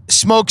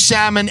smoked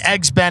salmon,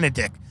 eggs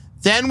Benedict.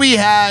 Then we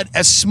had a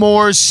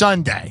s'mores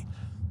sundae.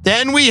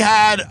 Then we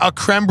had a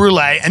creme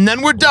brulee. And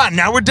then we're done.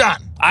 Now we're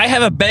done. I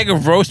have a bag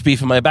of roast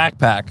beef in my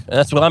backpack. And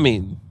that's what I'm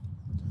eating.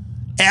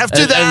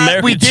 After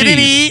that, we didn't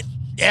eat.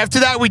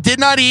 After that, we did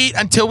not eat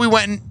until we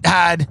went and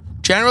had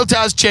General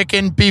Tso's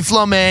chicken, beef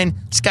lo mein,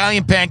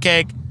 scallion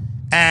pancake,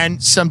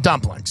 and some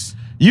dumplings.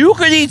 You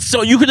could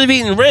have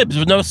eaten ribs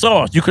with no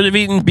sauce. You could have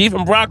eaten beef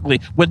and broccoli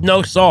with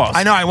no sauce.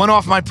 I know. I went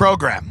off my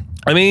program.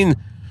 I mean,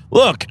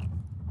 look,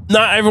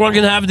 not everyone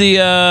can have the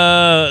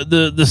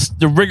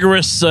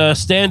rigorous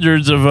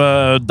standards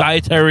of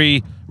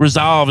dietary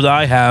resolve that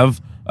I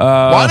have.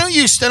 Why don't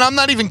you? And I'm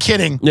not even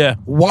kidding. Yeah.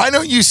 Why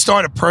don't you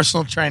start a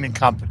personal training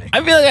company?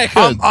 I feel like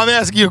I could. I'm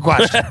asking you a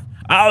question.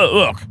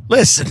 Look,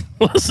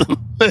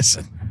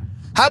 Listen.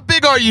 How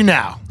big are you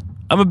now?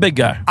 I'm a big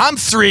guy. I'm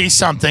 3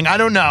 something. I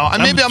don't know.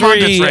 Maybe I'm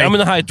three, under 3. I'm in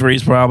the high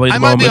 3s probably. At I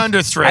the might be moment.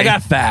 under 3. I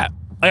got fat.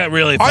 I got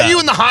really fat. Are you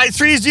in the high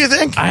 3s, do you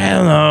think? I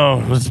don't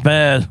know. It's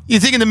bad. You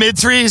think in the mid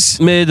 3s?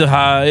 Mid to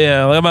high,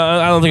 yeah. Like,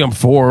 I don't think I'm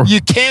 4.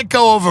 You can't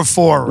go over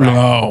 4, right?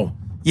 No.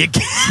 You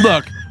can't.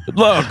 Look.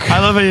 I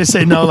love how you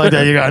say no like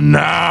that. You go,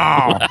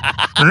 no.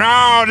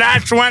 No,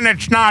 that's when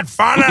it's not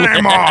fun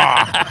anymore.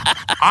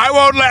 I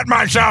won't let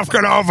myself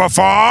get over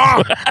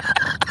 4.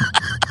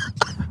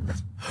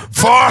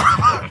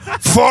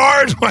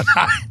 4 is when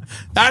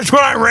that's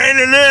when I rein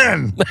it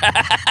in.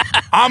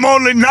 I'm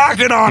only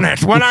knocking on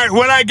it. When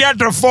I get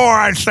to 4,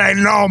 I say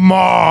no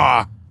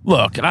more.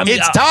 Look,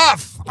 It's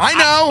tough. I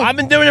know. I've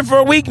been doing it for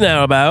a week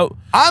now.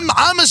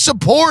 I'm a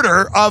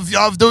supporter of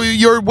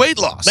your weight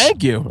loss.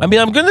 Thank you. I mean,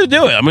 I'm going to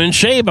do it. I'm in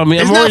shape. I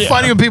mean, Isn't that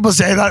funny when people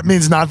say that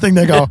means nothing?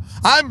 They go,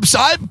 I'm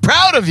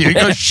proud of you. You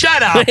go,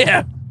 shut up.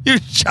 Yeah. You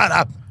shut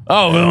up.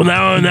 Oh, well,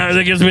 now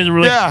that gives me the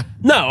relief. Yeah.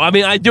 No, I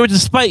mean, I do it to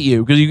spite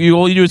you because you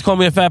all you do is call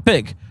me a fat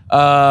pig.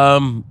 I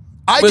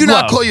do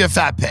not love. call you a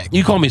fat pig.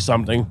 You call me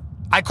something.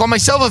 I call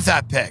myself a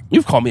fat pig.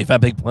 You've called me a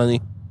fat pig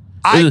plenty.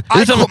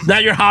 Now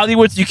you're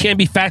Hollywood, so you can't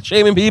be fat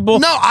shaming people.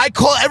 No, I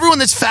call everyone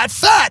that's fat.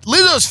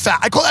 Lizzo's fat.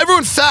 I call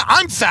everyone fat.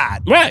 I'm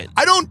fat. Right.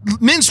 I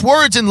don't mince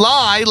words and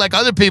lie like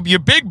other people. You're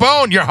big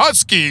bone. You're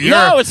husky.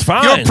 No, it's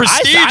fine. You're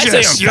prestigious.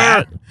 I say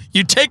I'm fat.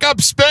 You take up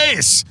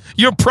space.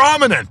 You're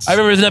prominent. I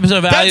remember there's an episode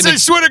of That's, I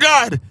swear to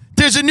God,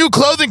 there's a new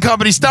clothing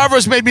company.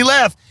 Stavros made me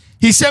laugh.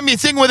 He sent me a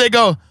thing where they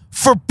go,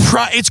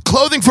 it's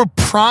clothing for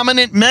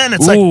prominent men.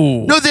 It's like,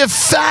 no, they're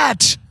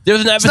fat. There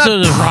was an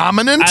episode of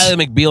prominent.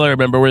 Ally McBeal, I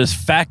remember, where this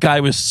fat guy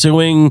was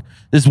suing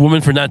this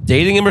woman for not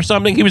dating him or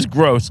something. He was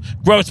gross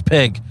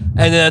pig.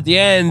 And then at the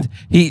end,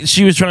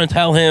 she was trying to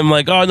tell him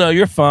like, "Oh no,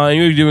 you're fine.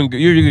 You're a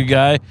good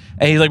guy."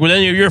 And he's like, "Well,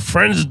 then your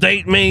friends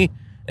date me."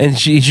 And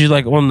she's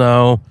like, "Oh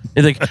no."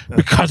 He's like,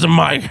 "Because of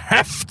my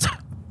heft."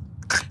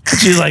 And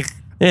she's like,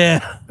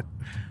 "Yeah."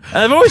 And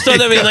I've always thought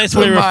that'd be a nice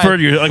way to refer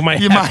to you, like my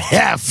heft. My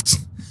heft.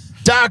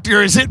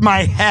 Doctor, is it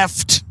my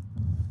heft?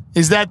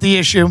 Is that the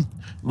issue?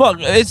 Look,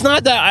 it's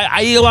not that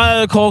I eat a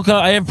lot of cold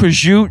cut. I have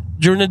prosciutto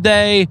during the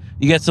day.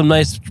 You get some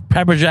nice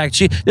pepper jack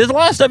cheese. There's a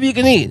lot of stuff you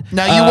can eat.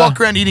 Now, you walk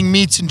around eating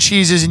meats and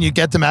cheeses and you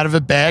get them out of a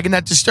bag, and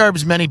that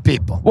disturbs many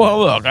people.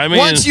 Well, look, I mean...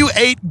 Once you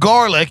ate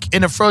garlic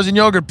in a frozen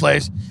yogurt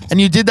place, and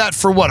you did that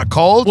for what, a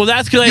cold? Well,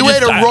 that's because you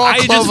ate a raw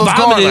clove of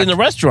garlic. In the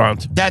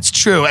restaurant. That's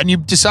true, and you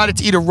decided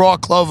to eat a raw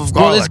clove of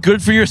garlic. Well, it's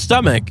good for your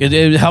stomach.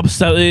 It helps...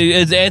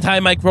 It's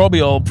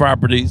antimicrobial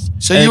properties.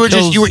 So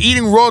you were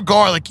eating raw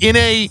garlic in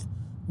a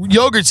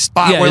yogurt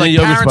spot where like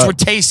parents were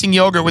tasting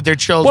yogurt with their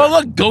children. Well,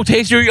 look, go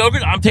taste your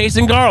yogurt. I'm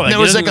tasting garlic. And there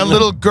was like a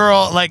little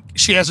girl, like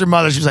she asked her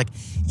mother, she was like,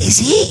 "Is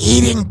he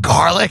eating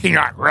garlic?" And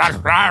you're like,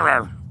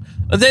 "Rah."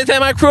 It's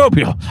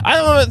antimicrobial. I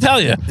don't know what to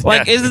tell you.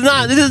 Like, this is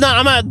not,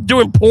 I'm not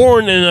doing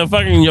porn in a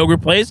fucking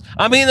yogurt place.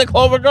 I'm eating a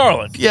clove of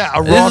garlic. Yeah,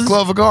 a raw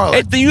clove of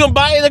garlic. You don't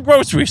buy it in the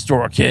grocery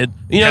store, kid.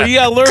 You know, you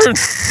gotta learn.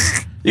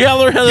 You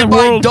gotta learn how the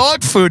world... buy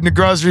dog food in the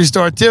grocery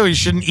store, too. You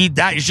shouldn't eat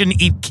that. You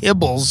shouldn't eat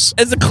kibbles.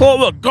 It's a clove.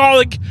 Look,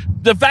 garlic,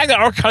 the fact that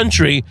our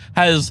country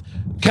has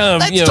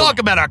kind of, Let's talk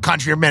about our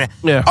country a minute.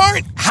 Yeah.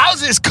 How's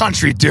this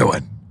country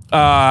doing?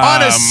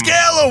 On a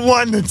scale of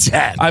 1 to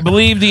 10. I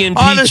believe the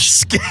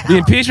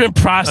impeachment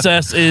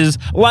process is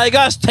like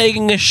us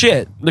taking a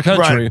shit, the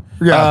country.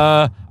 Right.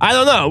 Yeah. I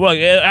don't know. Look,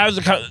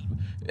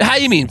 how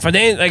do you mean?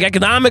 Like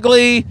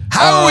economically?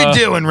 How are we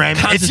doing,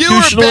 Raymond? If you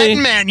were a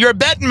betting man, you're a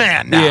betting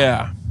man now.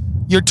 Yeah.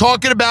 You're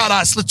talking about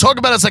us. Let's talk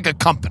about us like a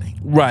company.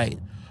 Right.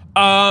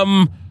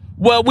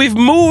 Well, we've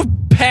moved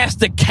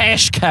past the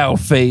cash cow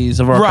phase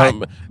of our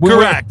company.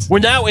 Correct. We're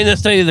now in a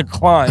state of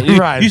decline.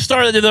 Right. You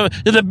started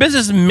there's a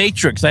business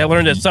matrix I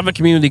learned at Suffolk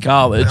Community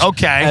College.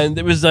 Okay. And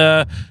there was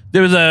a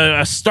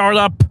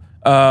startup,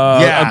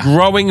 a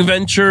growing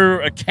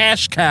venture, a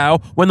cash cow,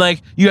 when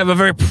like you have a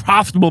very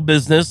profitable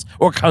business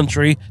or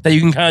country that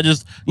you can kind of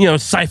just,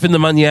 siphon the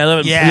money out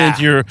of and put it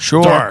into your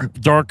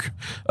dark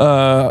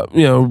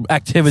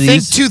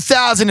activities. Think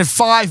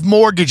 2005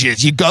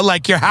 mortgages. You go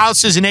like your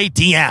house is an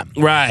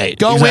ATM. Right.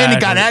 Go in, you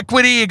got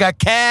equity, you got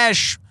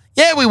cash.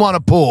 Yeah, we want a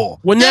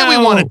pool. Well, yeah,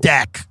 we want a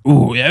deck.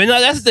 Ooh, I mean,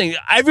 that's the thing.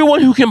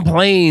 Everyone who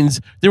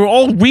complains, they were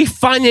all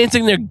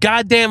refinancing their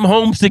goddamn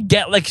homes to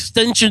get like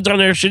extensions on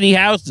their shitty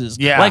houses.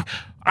 Yeah. Like,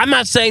 I'm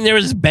not saying they're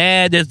as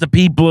bad as the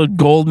people at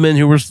Goldman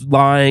who were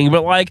lying,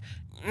 but like,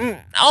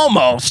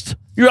 almost.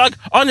 You're like,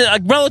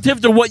 relative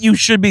to what you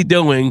should be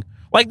doing.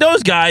 Like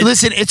those guys.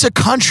 Listen, it's a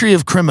country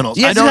of criminals.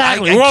 Yeah,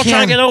 exactly. We're all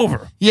trying to get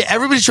over. Yeah,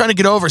 everybody's trying to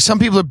get over. Some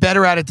people are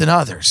better at it than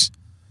others.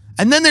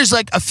 And then there's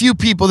like a few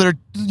people that are,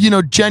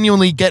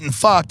 genuinely getting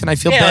fucked, and I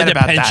feel bad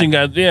about that.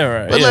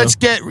 Right. But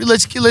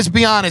let's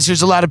be honest.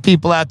 There's a lot of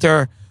people out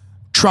there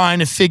trying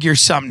to figure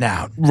something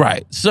out.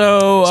 Right.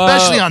 So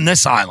especially on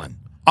this island.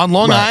 On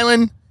Long Right.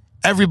 Island,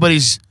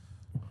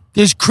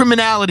 there's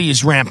criminality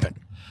is rampant.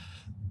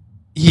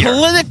 Here.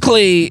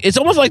 Politically, it's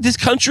almost like this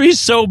country is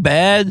so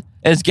bad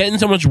and it's getting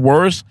so much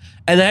worse,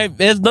 and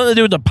it has nothing to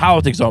do with the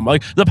politics.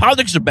 Like the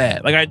politics are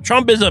bad. Like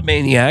Trump is a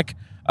maniac.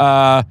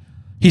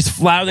 He's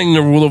flouting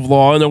the rule of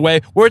law in a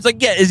way where it's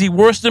like, yeah, is he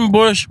worse than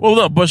Bush? Well,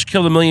 no, Bush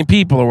killed 1 million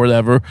people or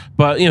whatever,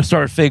 but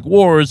started fake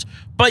wars.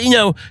 But he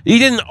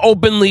didn't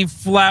openly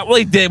flout. Well,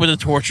 he did with the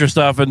torture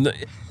stuff, and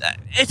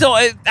it's all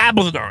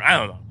apples and oranges. I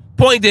don't know.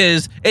 Point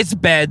is, it's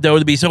bad though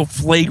to be so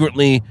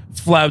flagrantly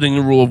flouting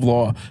the rule of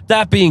law.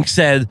 That being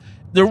said,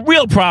 the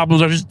real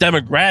problems are just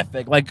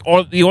demographic, like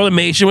the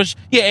automation, which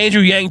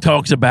Andrew Yang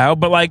talks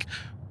about, but like,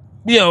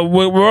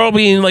 we're all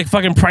being like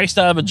fucking priced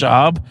out of a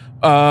job.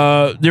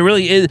 There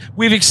really is.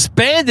 We've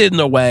expanded in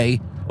a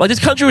way. Like this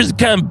country was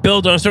kind of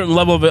built on a certain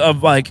level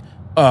of like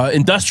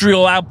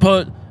industrial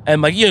output,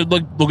 and like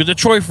look at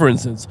Detroit for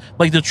instance.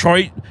 Like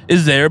Detroit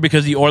is there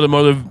because the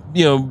automotive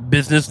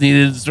business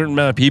needed a certain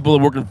amount of people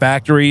to work in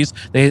factories.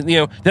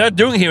 They're not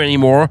doing it here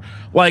anymore.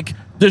 Like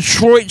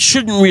Detroit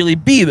shouldn't really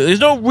be there. There's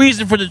no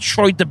reason for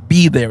Detroit to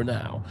be there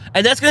now.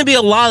 And that's going to be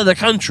a lot of the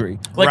country.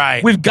 Like,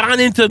 right. We've gone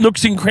into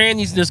nooks and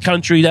crannies in this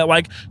country that,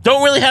 like,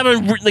 don't really have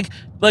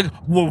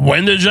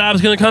when the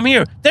job's going to come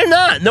here. They're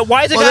not. No,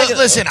 why is it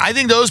listen, I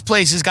think those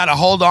places got to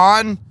hold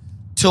on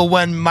till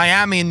when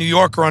Miami and New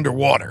York are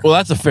underwater. Well,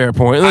 that's a fair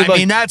point. I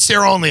mean, that's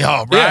their only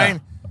hope, right? Yeah.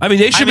 I mean,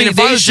 they should be. If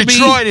I was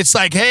Detroit, it's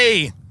like,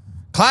 hey,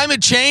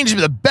 climate change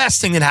is the best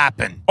thing that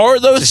happened. Are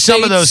those states,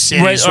 some of those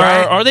cities,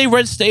 right? Are they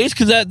red states?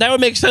 Because that would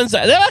make sense.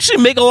 That would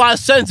actually make a lot of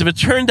sense if it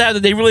turned out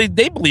that they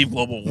believe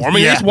global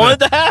warming. They just want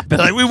it to happen.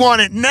 Like, we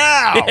want it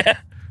now. Yeah.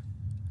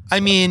 I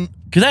mean,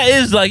 because that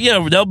is like,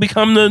 they'll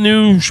become the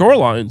new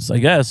shorelines, I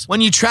guess. When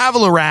you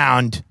travel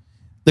around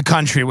the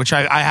country, which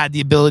I had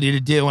the ability to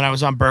do when I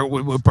was on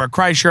with Bert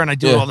Kreischer, and I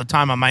do it all the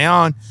time on my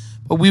own.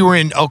 But we were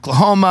in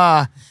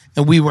Oklahoma,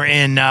 and we were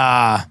in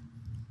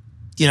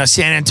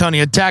San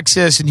Antonio,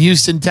 Texas, and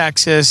Houston,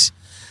 Texas.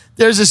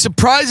 There's a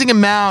surprising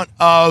amount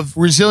of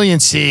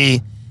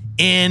resiliency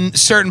in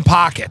certain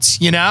pockets,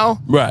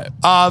 right,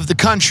 of the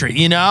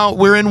country.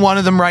 We're in one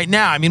of them right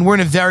now. I mean, we're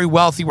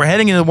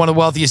heading into one of the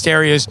wealthiest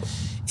areas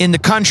in the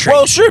country.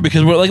 Well, sure,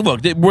 because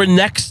we're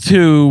next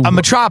to a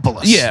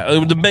metropolis.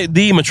 Yeah,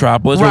 the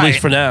metropolis, right. Or at least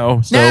for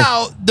now. So.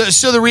 Now,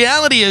 the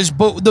reality is,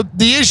 but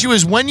the issue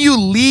is when you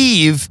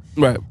leave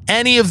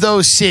any of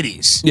those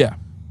cities,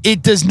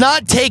 it does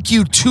not take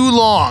you too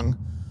long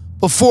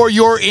before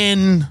you're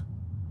in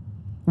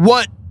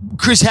what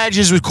Chris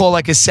Hedges would call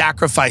like a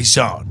sacrifice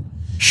zone.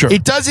 Sure.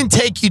 It doesn't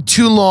take you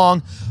too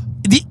long.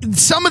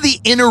 Some of the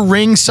inner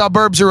ring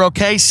suburbs are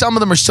okay. Some of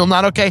them are still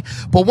not okay.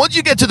 But once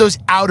you get to those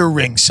outer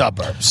ring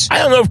suburbs. I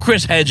don't know if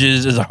Chris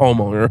Hedges is a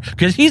homeowner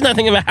because he's not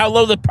thinking about how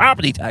low the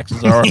property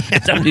taxes are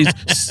in some of these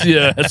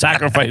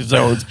sacrifice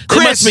zones.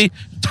 Chris, they must be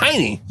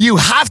tiny. You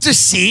have to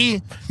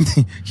see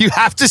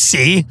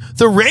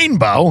the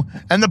rainbow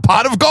and the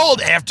pot of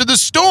gold after the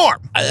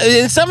storm.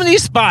 In some of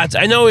these spots,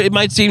 I know it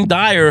might seem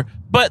dire,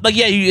 but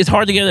it's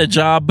hard to get a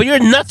job, but your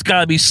nuts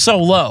got to be so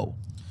low.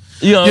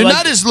 Your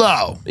nut is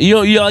low.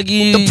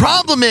 The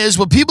problem is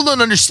what people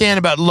don't understand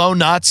about low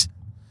nuts.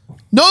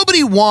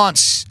 Nobody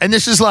wants, and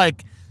this is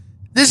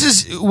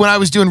when I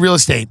was doing real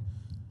estate.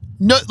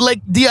 No,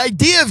 like the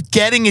idea of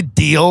getting a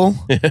deal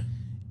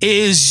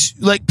is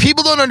like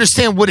people don't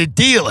understand what a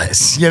deal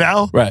is.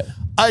 Right?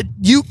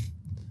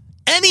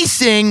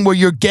 Anything where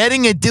you're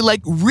getting a deal,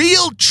 like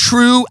real,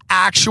 true,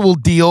 actual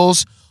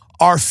deals,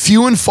 are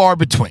few and far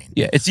between.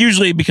 Yeah, it's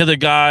usually because a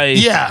guy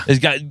has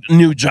got a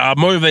new job,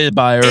 motivated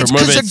buyer, it's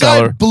motivated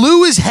seller. It's because a guy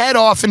blew his head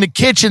off in the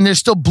kitchen. There's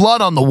still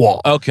blood on the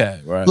wall.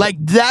 Okay, right. Like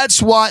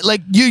that's why.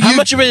 Like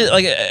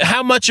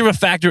how much of a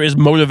factor is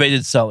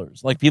motivated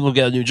sellers? Like people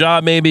get a new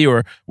job, maybe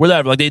or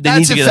whatever. Like they need to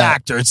get That's a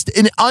factor. It's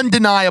an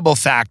undeniable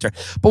factor.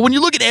 But when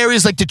you look at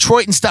areas like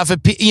Detroit and stuff, I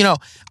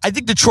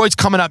think Detroit's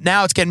coming up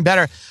now. It's getting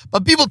better.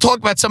 But people talk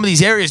about some of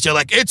these areas. They're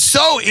like, it's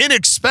so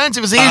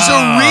inexpensive. There's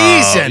a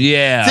reason.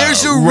 Yeah,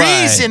 there's a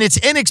reason it's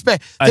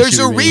inexpensive. There's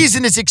a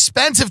reason it's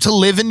expensive to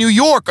live in New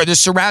York or the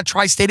surround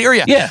tri-state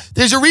area. Yeah.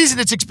 There's a reason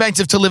it's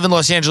expensive to live in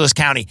Los Angeles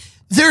County.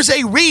 There's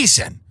a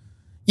reason.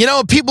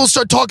 People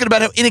start talking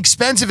about how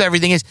inexpensive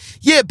everything is.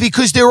 Yeah,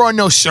 because there are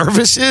no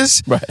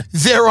services. Right.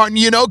 There are,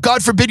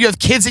 God forbid you have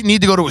kids that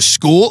need to go to a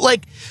school.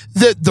 Like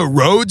the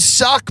roads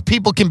suck.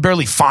 People can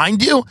barely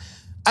find you.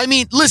 I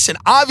mean, listen,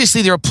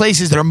 obviously there are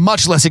places that are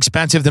much less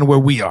expensive than where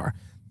we are.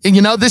 And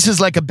this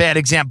is like a bad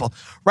example.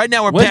 Right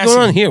now we're passing. What's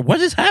going on here? What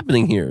is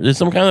happening here? There's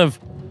some kind of...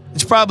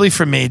 It's probably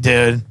for me,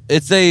 dude.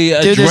 It's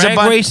a drag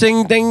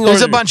racing thing?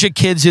 There's a bunch of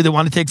kids here that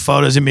want to take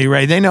photos of me,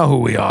 right? They know who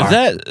we are. Is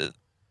that...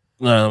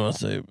 No, I don't want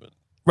to say...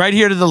 Right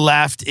here to the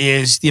left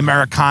is the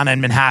Americana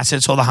in Manhasset.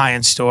 It's all the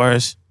high-end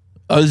stores.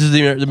 Oh, this is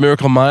the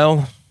Miracle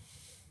Mile?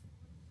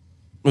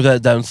 Or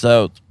that down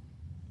south?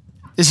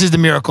 This is the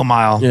Miracle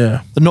Mile.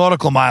 Yeah. The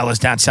Nautical Mile is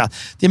down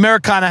south. The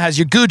Americana has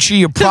your Gucci,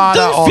 your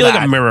Prada, all that. It doesn't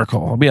feel like a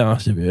miracle, I'll be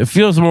honest with you. It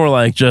feels more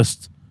like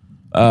just...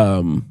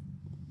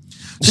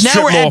 So now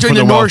strip we're mall entering for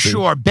the North wealthy.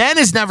 Shore. Ben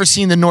has never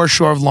seen the North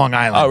Shore of Long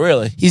Island. Oh,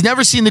 really? He's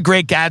never seen the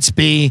Great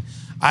Gatsby.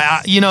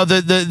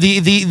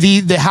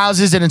 The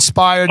houses that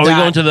inspired Are that.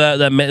 we going to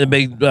the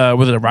big,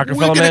 was it a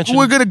Rockefeller mansion?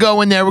 We're gonna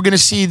go in there. We're gonna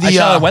see the. I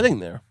saw a wedding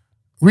there.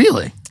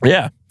 Really?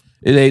 Yeah.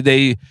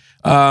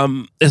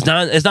 It's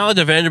not like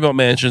the Vanderbilt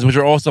mansions, which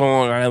are also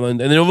on Long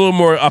Island, and they're a little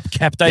more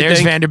upkept, I There's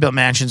think. Vanderbilt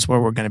mansions where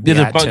we're gonna be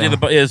There's at. Too.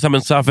 there's some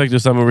in Suffolk,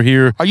 there's some over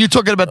here. Are you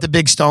talking about the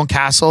big stone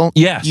castle?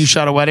 Yes. You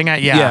shot a wedding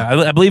at? Yeah.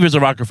 Yeah, I believe it's a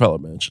Rockefeller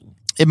mansion.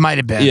 It might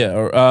have been. Yeah.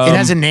 Or, it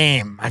has a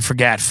name. I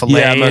forget.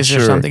 Fillets I'm not or sure.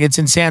 something. It's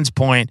in Sands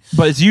Point.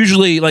 But it's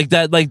usually like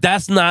that. Like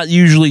that's not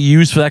usually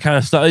used for that kind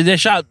of stuff. They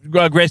shot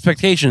Great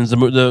Expectations,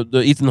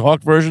 the Ethan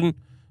Hawke version.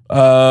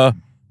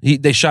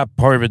 They shot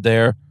part of it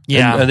there.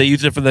 Yeah. and they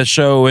used it for the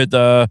show with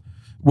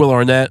Will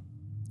Arnett,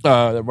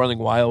 the Running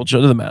Wild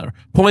show. Doesn't matter.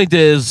 Point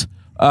is,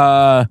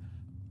 I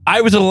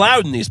was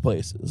allowed in these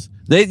places.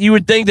 You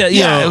would think that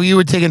you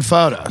were taking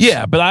photos.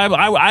 Yeah, but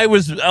I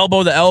was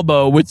elbow to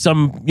elbow with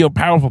some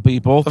powerful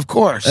people, Of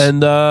course.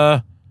 and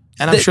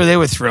I'm sure they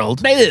were thrilled.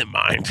 they didn't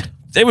mind.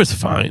 It was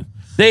fine.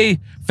 They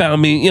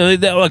found me.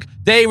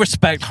 They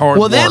respect hard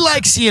Well, they work.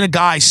 like seeing a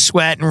guy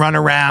sweat and run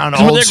around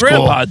That's old what their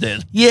school. grandpa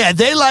did. Yeah,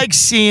 they like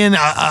seeing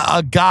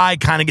a guy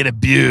kind of get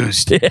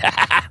abused.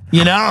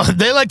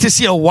 They like to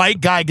see a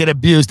white guy get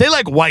abused. They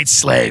like white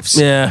slaves.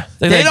 Yeah,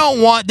 They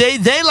don't want. They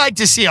like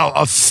to see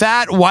a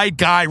fat white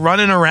guy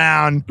running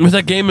around, Was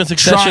that Game of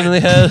Succession they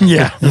had?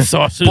 Yeah. the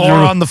sausage. born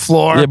on the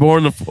floor. Yeah,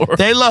 born on the floor.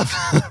 They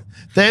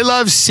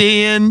love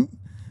seeing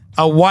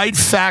a white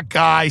fat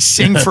guy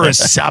sing for a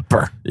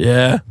supper.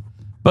 Yeah,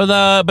 but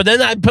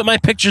then I put my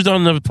pictures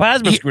on the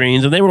plasma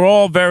screens, and they were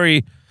all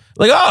very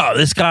like, oh,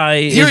 this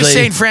guy. Here at is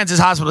St. Francis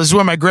Hospital, this is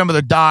where my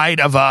grandmother died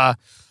of a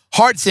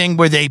heart thing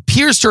where they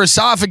pierced her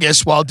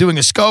esophagus while doing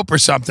a scope or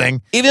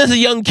something. Even as a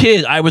young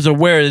kid, I was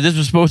aware that this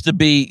was supposed to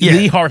be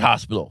the heart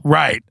hospital.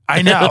 Right,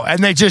 I know,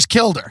 and they just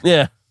killed her.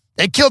 Yeah.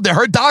 They killed her.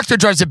 Her doctor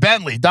drives a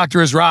Bentley, Dr.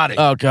 Israti.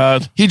 Oh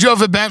God. He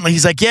drove a Bentley.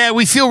 He's like, yeah,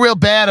 we feel real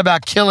bad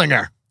about killing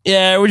her.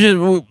 Yeah,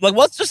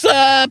 let's just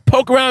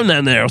poke around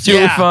down there. See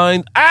what we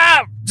find.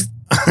 Ah,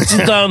 she's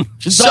done.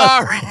 She's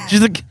Sorry. done.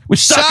 She's like, we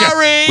stuck her.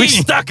 Sorry. We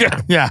stuck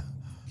her. Yeah.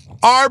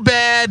 Our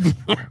bad.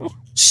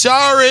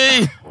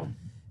 Sorry.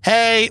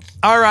 Hey,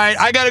 all right,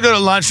 I got to go to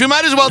lunch. We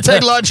might as well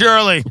take lunch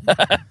early.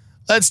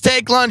 Let's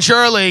take lunch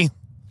early.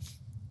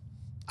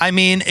 I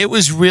mean, it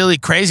was really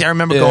crazy. I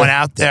remember going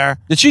out there.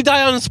 Did she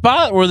die on the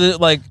spot, or was it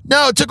like?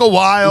 No, it took a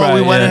while. Right,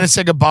 we went yeah. in and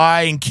said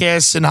goodbye and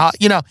kiss and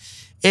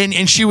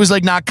and she was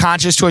like not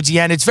conscious towards the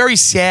end. It's very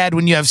sad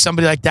when you have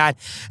somebody like that.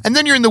 And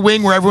then you're in the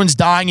wing where everyone's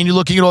dying and you're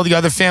looking at all the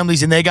other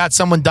families and they got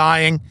someone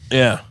dying.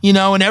 Yeah.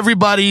 And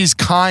everybody's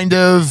kind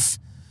of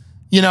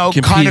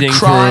Competing for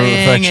crying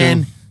affection.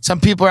 and some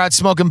people are out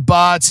smoking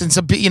butts and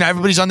some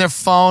everybody's on their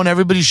phone,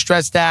 everybody's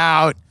stressed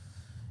out.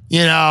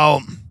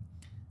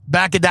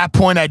 Back at that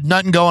point, I had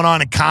nothing going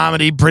on in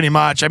comedy, pretty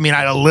much. I mean, I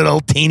had a little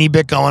teeny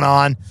bit going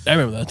on. I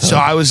remember that time. So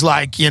I was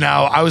like,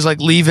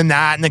 leaving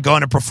that and then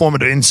going to perform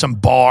it in some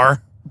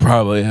bar,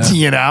 Probably,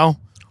 yeah.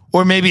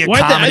 or maybe a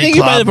comedy I think club.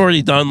 you might have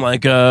already done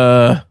like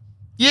Yeah,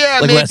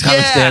 Last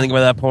Comic Standing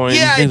by that point.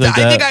 Yeah, things like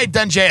I that. think I had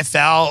done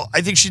JFL.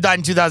 I think she died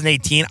in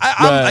 2018.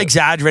 I'm Right.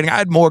 exaggerating. I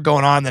had more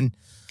going on than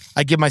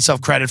I give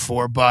myself credit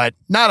for, but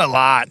not a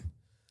lot.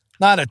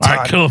 Not a ton.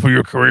 I'd kill for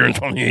your career in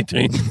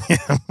 2018.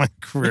 My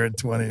career in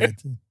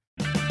 2018.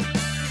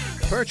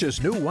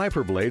 Purchase new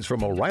wiper blades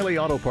from O'Reilly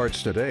Auto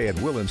Parts today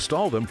and we'll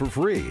install them for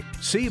free.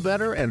 See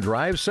better and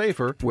drive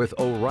safer with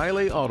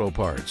O'Reilly Auto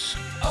Parts.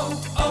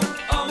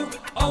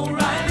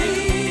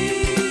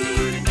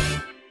 O'Reilly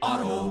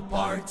Auto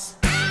Parts.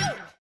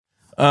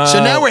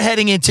 So now we're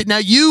heading into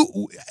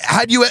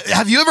have you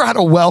ever had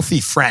a wealthy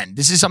friend?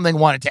 This is something I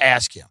wanted to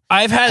ask you.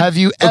 Have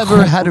you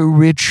ever had a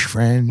rich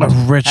friend?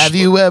 Have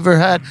you ever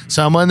had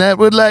someone that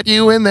would let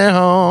you in their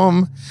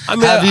home?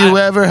 Have you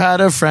ever had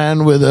a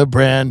friend with a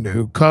brand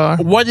new car?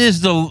 What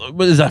is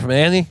that from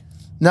Annie?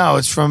 No,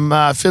 it's from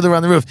Fiddler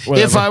on the Roof.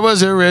 Whatever. If I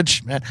was a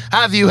rich man,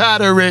 have you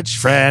had a rich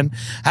friend?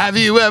 Have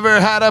you ever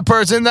had a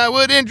person that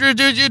would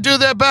introduce you to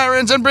their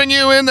parents and bring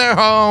you in their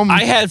home?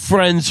 I had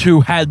friends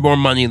who had more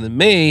money than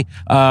me.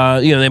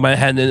 They might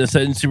have had a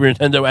Super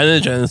Nintendo and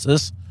a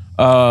Genesis.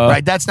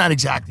 Right, that's not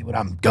exactly what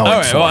I'm going All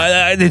right. for.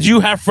 Well, did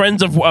you have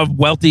friends of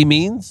wealthy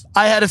means?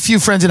 I had a few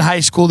friends in high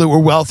school that were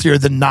wealthier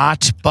than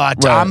not,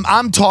 but Right.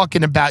 I'm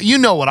talking about, you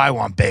know what I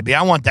want, baby.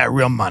 I want that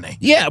real money.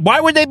 Yeah.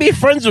 Why would they be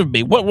friends with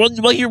me? Why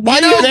do you Ray,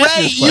 even ask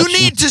this you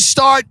question? need to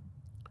start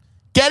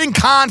getting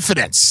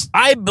confidence.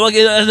 As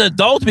an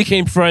adult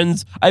became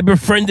friends. I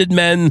befriended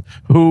men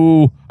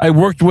who I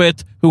worked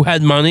with who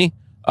had money.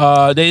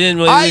 They didn't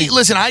really.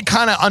 Listen, I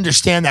kind of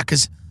understand that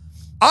because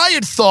I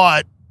had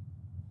thought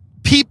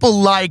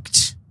people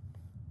liked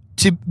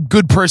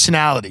good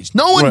personalities.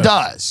 No one Right.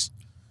 does.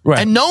 Right.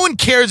 And no one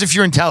cares if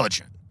you're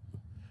intelligent.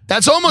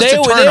 That's almost they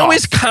a turn they off.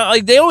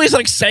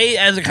 always say it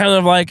as a kind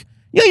of like,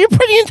 yeah, you're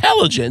pretty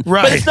intelligent,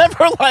 Right. But it's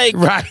never like,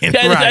 Right,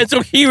 yeah, right. And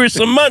so here's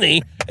some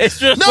money. It's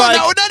just no,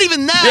 not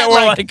even that. Yeah,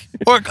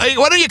 we're or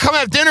why don't you come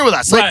have dinner with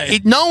us?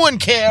 Right. No one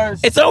cares.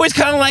 It's always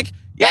kind of like,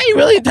 Yeah, you're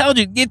really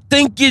intelligent. You'd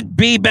think you'd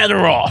be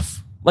better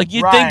off. Like,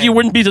 you'd think you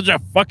wouldn't be such a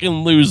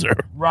fucking loser.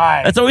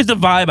 Right. That's always the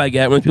vibe I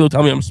get when people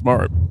tell me I'm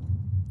smart.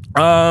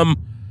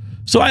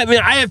 So, I mean,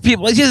 I have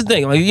people, like, here's the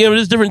thing, like, you know,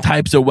 there's different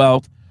types of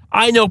wealth.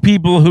 I know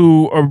people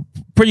who are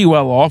pretty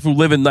well off, who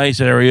live in nice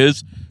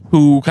areas,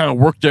 who kind of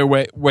work their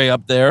way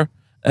up there.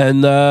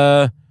 And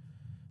I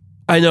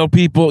know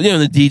people, you know,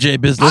 in the DJ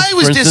business. I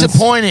was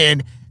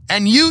disappointed,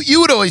 and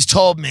you would always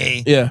told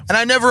me, yeah, and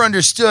I never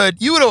understood.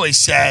 You would always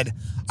said,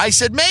 I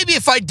said, maybe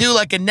if I do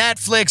like a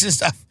Netflix and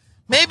stuff,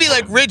 maybe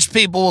like rich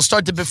people will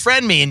start to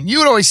befriend me. And you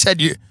would always said,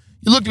 you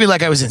looked at me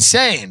like I was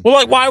insane. Well,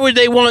 like, why would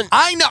they want?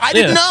 I know. I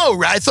didn't know.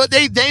 Right? I thought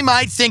they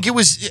might think it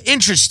was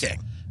interesting.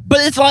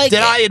 But it's like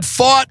that I had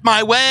fought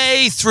my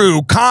way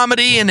through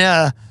comedy, and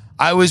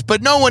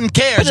but no one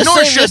cares.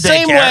 Nor should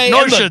they care.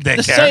 Nor should they care.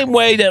 The same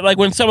way that, like,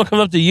 when someone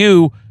comes up to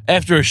you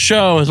after a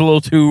show is a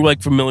little too,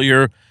 like,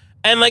 familiar,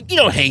 and, like, you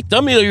don't hate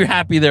them, you know, you're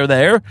happy they're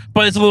there,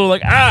 but it's a little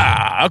like,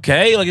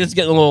 okay, like, it's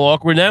getting a little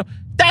awkward now.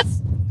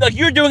 That's, like,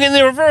 you're doing it in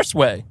the reverse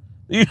way.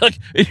 But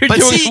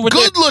see,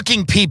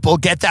 good-looking people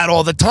get that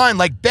all the time.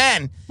 Like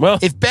Ben. Well,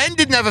 if Ben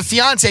didn't have a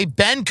fiance,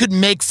 Ben could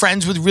make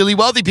friends with really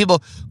wealthy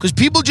people because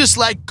people just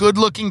like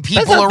good-looking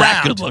people around.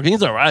 That good-looking.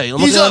 He's all right.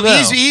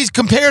 He's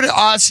compared to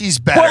us. He's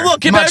better. Well,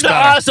 look, compared to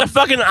us, a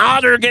fucking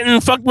otter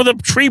getting fucked with a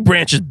tree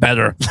branch is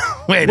better.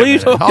 Wait a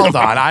minute. Hold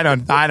on. I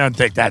don't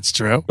think that's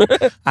true.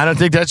 I don't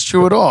think that's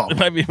true at all. It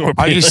might be more.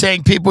 Are you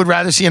saying people would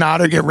rather see an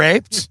otter get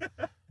raped,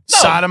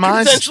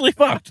 sodomized, essentially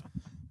fucked?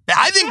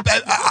 I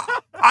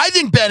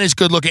think Ben is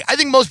good looking. I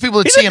think most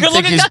people that see him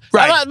think he's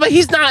right, but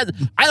he's not.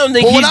 I don't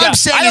think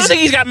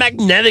he's got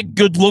magnetic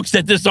good looks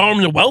that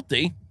disarm the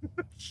wealthy.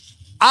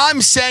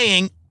 I'm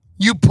saying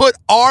you put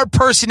our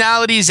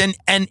personalities and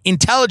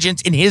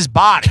intelligence in his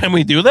body. Can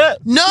we do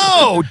that?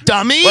 No,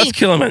 dummy. Let's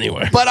kill him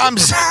anyway. But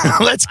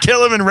let's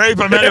kill him and rape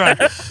him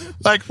anyway.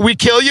 Like, we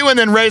kill you, and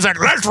then Ray's like,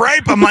 let's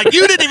rape him. Like,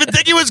 you didn't even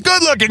think he was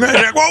good looking. Ray's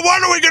like, well,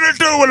 what are we gonna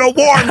do with a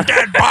warm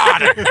dead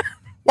body?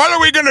 What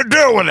are we going to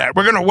do with it?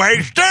 We're going to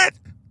waste it?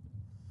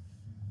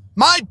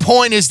 My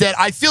point is that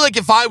I feel like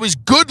if I was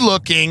good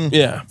looking,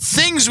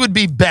 things would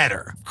be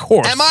better. Of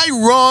course. Am I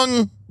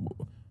wrong?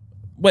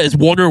 What, is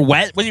water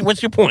wet?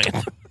 What's your point?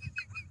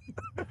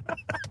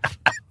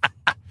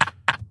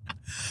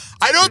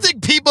 I don't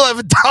think people have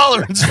a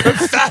tolerance for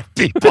fat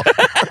people.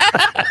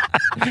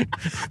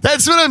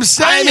 That's what I'm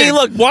saying. I mean,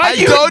 look,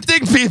 I don't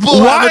think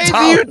people have a tolerance.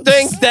 Why do you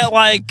think that,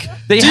 like,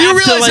 they do have you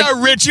realize to, like,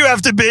 how rich you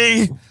have to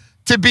be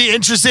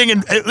interesting?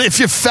 And if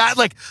you're fat,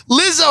 like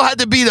Lizzo had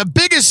to be the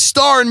biggest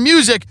star in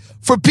music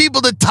for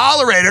people to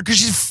tolerate her because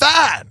she's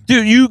fat.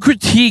 Dude, you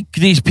critique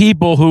these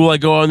people who,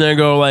 like, go on there and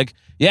go, like,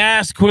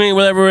 yes, queen,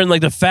 whatever, and,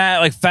 like, the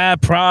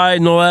fat pride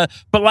and all that.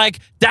 But, like,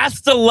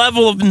 that's the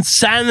level of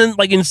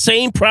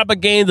insane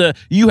propaganda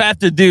you have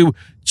to do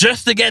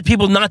just to get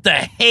people not to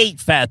hate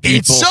fat people.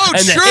 It's so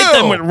and true. To hit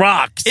them with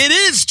rocks. It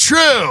is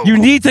true. You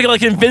need to,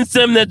 like, convince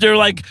them that they're,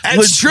 like,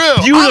 it's true.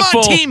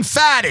 Beautiful. I'm on Team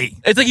Fatty.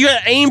 It's like you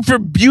gotta aim for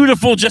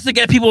beautiful just to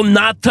get people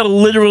not to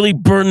literally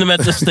burn them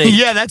at the stake.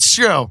 Yeah, that's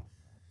true.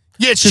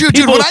 Yeah, it's true,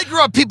 dude. When I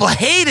grew up, people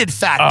hated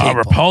fat people.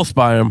 Repulsed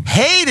by them.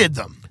 Hated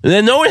them. And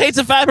then no one hates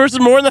a fat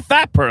person more than the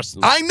fat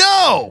person. I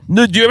know.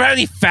 No, do you ever have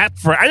any fat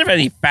friends? I never had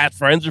any fat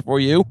friends before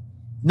you.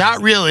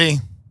 Not really.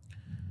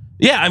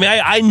 Yeah, I mean,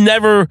 I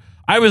never.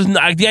 I was the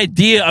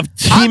idea of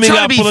teaming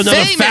up with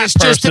another fat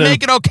person just to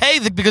make it okay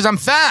because I'm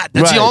fat.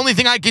 That's the only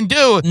thing I can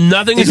do.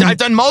 I've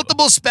done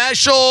multiple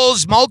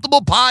specials,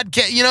 multiple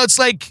podcasts. You know, it's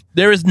like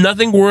there is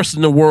nothing worse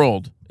in the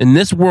world. In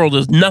this world,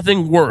 there's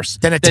nothing worse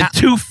than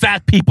two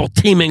fat people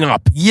teaming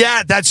up.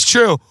 Yeah, that's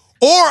true.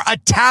 Or a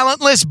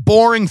talentless,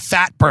 boring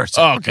fat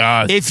person. Oh,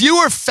 God. If you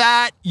are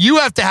fat, you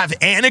have to have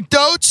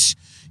anecdotes.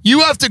 You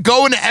have to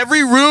go into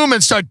every room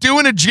and start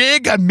doing a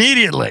jig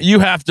immediately. You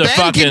have to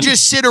Ben can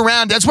just sit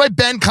around. That's why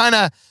Ben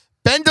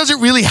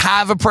doesn't really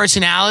have a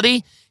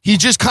personality. He's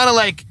just kind of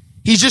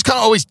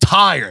always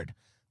tired.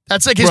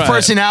 That's like his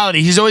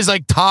personality. He's always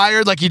like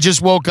tired, like he just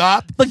woke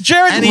up. Like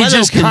Jared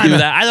Leto can do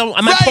that.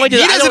 My point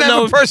is, he doesn't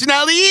have a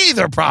personality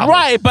either, probably.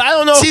 Right, but I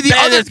don't know if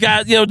Ben has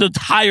got, the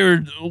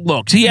tired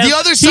looks. He has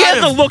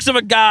the looks of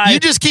a guy. You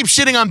just keep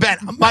shitting on Ben.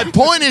 My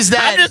point is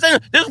that I'm just saying,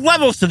 there's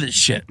levels to this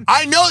shit.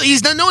 I know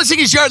no one's saying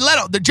he's Jared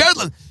Leto.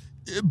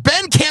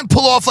 Ben can't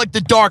pull off like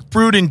the dark,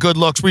 brooding good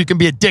looks where you can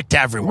be a dick to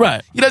everyone.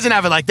 Right. He doesn't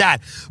have it like that.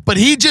 But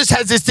he just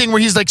has this thing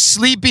where he's like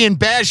sleepy and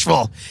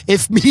bashful.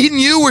 If me and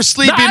you were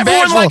sleepy and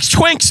bashful, everyone likes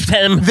twinks,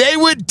 Tim. They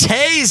would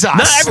tase us.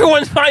 Not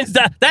everyone finds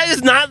that. That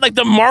is not like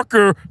the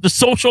marker, the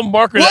social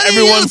marker that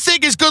everyone. What do you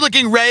think is good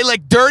looking, Ray?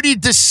 Like dirty,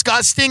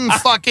 disgusting,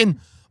 fucking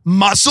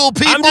muscle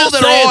people just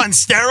that saying, are all on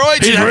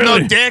steroids and have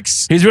no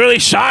dicks? He's really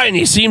shy and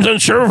he seems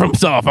unsure of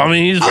himself. I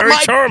mean, he's very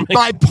charming.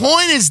 My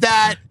point is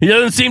that he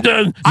doesn't seem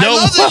to know. I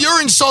love that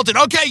you're insulted.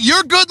 Okay,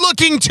 you're good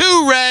looking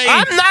too, Ray.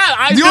 I'm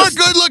not. You're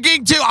good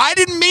looking too. I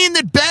didn't mean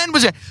that Ben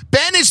was.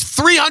 Ben is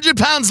 300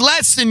 pounds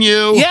less than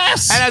you.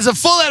 Yes. And has a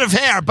full head of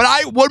hair.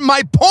 But what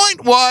my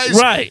point was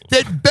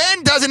that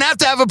Ben doesn't have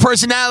to have a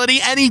personality,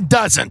 and he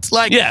doesn't.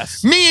 Like,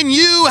 me and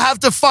you have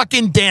to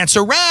fucking dance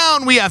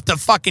around. We have to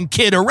fucking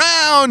kid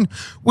around.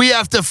 We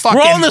have to fucking.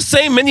 We're all in the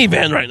same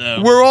minivan right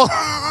now. We're all.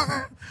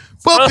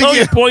 Well,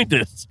 your point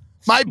is.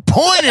 My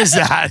point is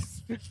that.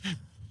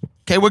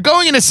 Okay, we're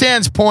going into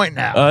Sands Point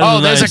now.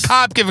 There's a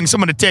cop giving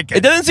someone a ticket.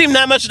 It doesn't seem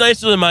that much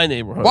nicer than my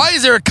neighborhood. Why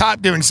is there a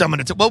cop giving someone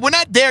a ticket? Well, we're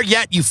not there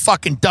yet, you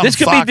fucking dumb This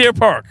could fuck. be Deer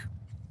Park.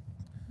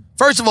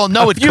 First of all,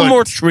 no, it couldn't. A few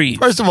more trees.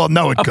 First of all,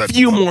 no, it couldn't. A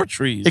few more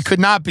trees. It could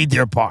not be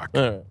Deer Park.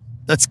 All right.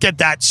 Let's get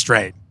that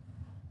straight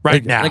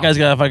right now. That guy's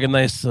got a fucking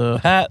nice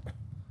hat.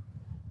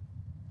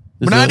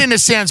 We're not into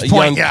Sands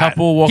Point yet.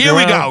 Couple walking here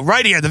we around. go,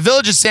 right here, the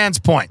village of Sands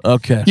Point.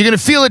 Okay. You're going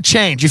to feel a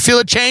change. You feel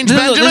a change,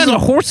 Benjamin? This is a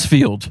horse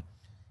field.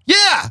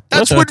 Yeah,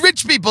 that's what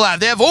rich people have.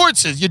 They have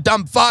horses, you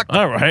dumb fuck.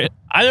 All right.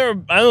 I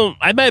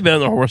might have been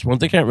on a horse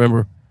once. I can't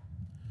remember.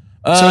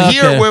 So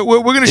here,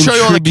 we're going to show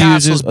you all the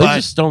castles, but...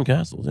 just stone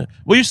castles. Yeah.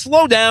 Will you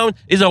slow down?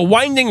 It's a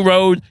winding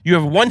road. You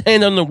have one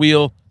hand on the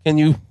wheel.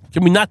 Can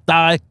we not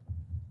die?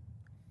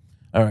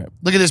 All right.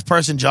 Look at this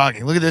person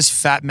jogging. Look at this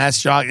fat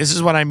mess jogging. This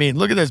is what I mean.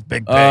 Look at this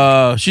big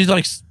pig. She's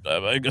like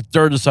a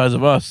third the size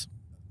of us.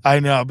 I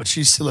know, but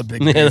she's still a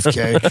big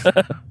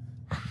beefcake.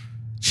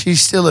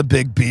 She's still a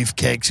big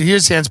beefcake. So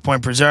here's Sands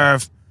Point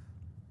Preserve.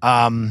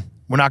 We're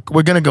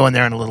going to go in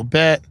there in a little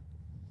bit.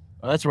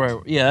 Oh, that's right.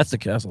 Yeah, that's the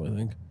castle, I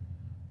think.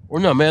 Or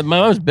no, man, my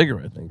mom's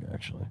bigger, I think,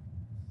 actually.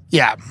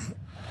 Yeah.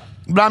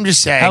 But I'm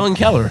just saying. Helen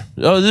Keller.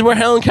 Oh, this is where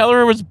Helen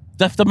Keller was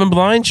deaf, dumb, and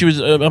blind? She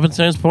was up in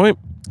Sands Point?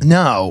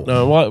 No.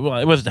 What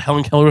was it, the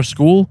Helen Keller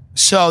School?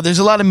 So there's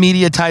a lot of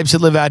media types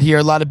that live out here,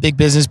 a lot of big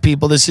business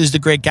people. This is the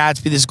Great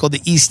Gatsby. This is called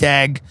the East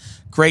Egg.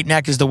 Great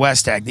Neck is the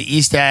West Egg. The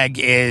East Egg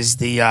is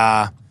the,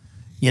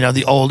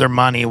 the older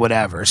money,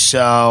 whatever.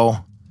 So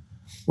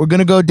we're going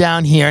to go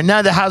down here.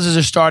 Now the houses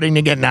are starting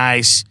to get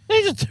nice.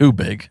 These are too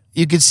big.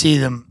 You can see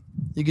them.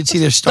 You can see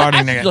they're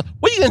starting to get...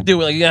 What are you going to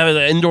do? Like, you have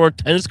an indoor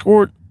tennis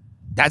court?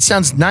 That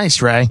sounds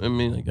nice, Ray. I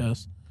mean, I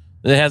guess.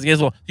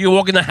 You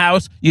walk in the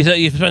house, you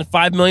spend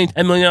 $5 million,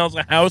 $10 million on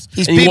a house,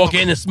 you walk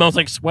in, it smells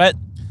like sweat.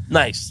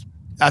 Nice.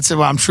 That's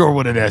I'm sure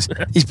what it is.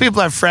 These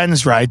people have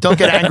friends, right? Don't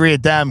get angry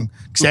at them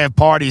because they have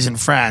parties and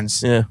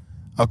friends. Yeah.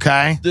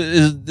 Okay?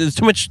 There's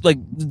too much, like,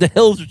 the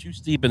hills are too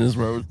steep in this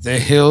road. The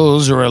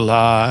hills are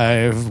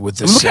alive with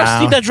the Look sound. how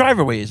steep that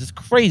driveway is. It's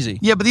crazy.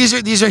 Yeah, but these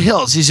are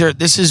hills.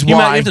 This is you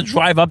why. might have to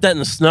drive up that in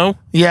the snow?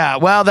 Yeah,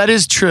 well, that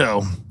is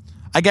true.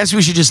 I guess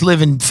we should just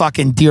live in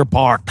fucking Deer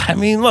Park. I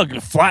mean, look,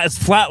 it's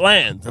flat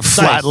land.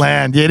 Flat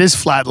land. Yeah, it is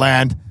flat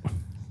land.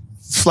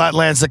 Flat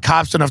lands. The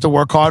cops don't have to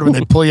work hard when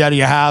they pull you out of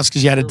your house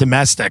because you had a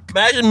domestic.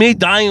 Imagine me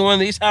dying in one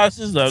of these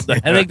houses,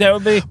 the headache that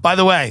would be. By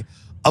the way,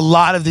 a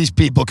lot of these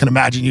people can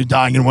imagine you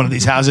dying in one of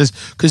these houses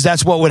because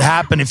that's what would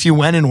happen if you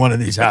went in one of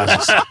these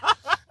houses.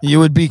 You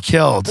would be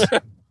killed.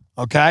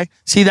 Okay?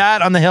 See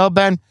that on the hill,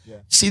 Ben? Yeah.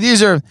 See,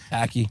 these are...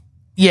 Tacky.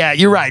 Yeah,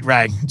 you're right,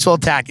 Ray. It's all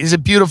tacky. It's a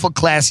beautiful,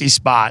 classy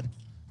spot.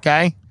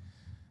 Okay?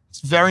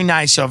 It's very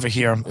nice over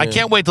here. Yeah. I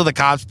can't wait till the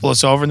cops pull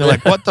us over and they're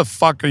like, what the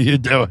fuck are you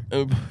doing?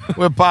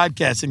 We're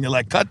podcasting. You're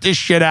like, cut this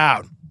shit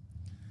out.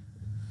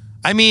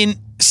 I mean,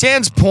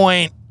 Sands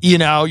Point,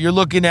 you're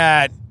looking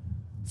at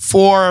 $4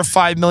 or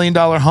 $5 million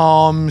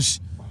homes.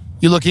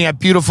 You're looking at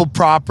beautiful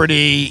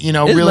property,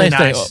 really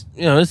nice.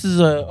 This is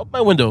open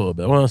my window a little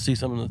bit. I want to see get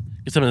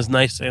some of this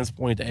nice Sands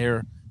Point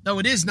air. No,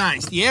 it is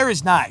nice. The air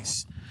is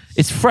nice.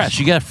 It's fresh.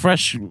 You got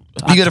fresh. You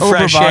get a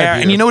fresh air,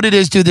 and you know what it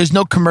is, dude. There's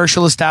no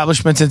commercial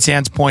establishments in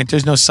Sands Point.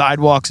 There's no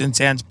sidewalks in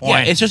Sands Point.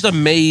 Yeah, it's just a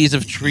maze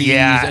of trees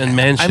and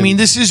mansions. I mean,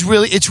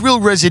 it's real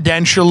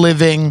residential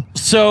living.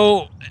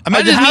 So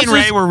imagine me and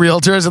Ray were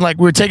realtors, and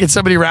we were taking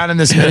somebody around in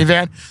this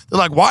minivan. They're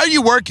like, "Why are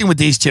you working with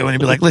these two?" And he'd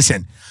be like,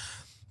 "Listen,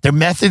 their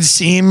methods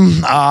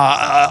seem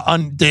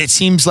it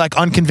seems like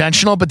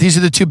unconventional, but these are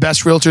the two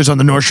best realtors on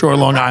the North Shore of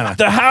Long Island."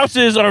 The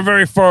houses are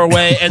very far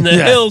away, and the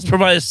hills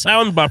provide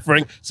sound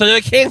buffering, so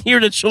they can't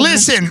hear the children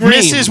Listen, scream.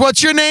 Mrs.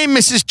 What's your name?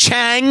 Mrs.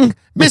 Chang.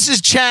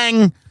 Mrs.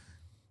 Chang.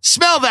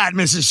 Smell that,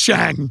 Mrs.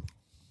 Chang.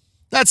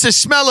 That's the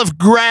smell of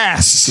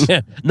grass.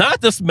 Yeah,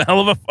 not the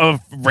smell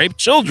of raped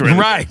children.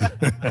 Right.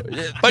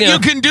 But you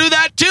can do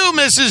that too,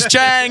 Mrs.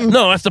 Chang.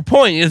 No, that's the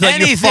point. It's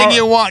like anything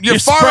you want. You're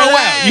far away.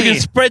 Out. You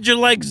can spread your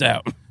legs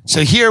out.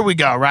 So here we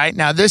go, right?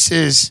 Now this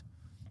is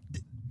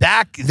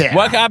back there.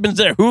 What happens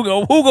there? Who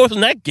goes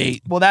in that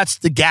gate? Well, that's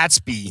the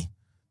Gatsby.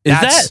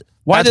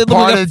 Why that's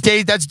part of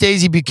that's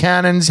Daisy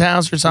Buchanan's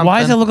house or something.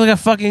 Why does it look like a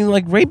fucking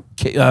rape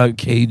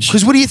cage?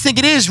 Because what do you think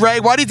it is, Ray?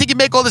 Why do you think you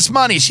make all this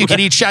money? So you can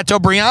eat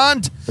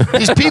Chateaubriand?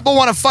 These people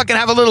want to fucking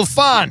have a little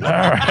fun.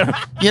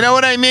 You know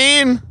what I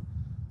mean?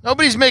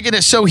 Nobody's making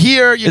it. So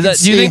here do you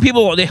think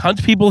they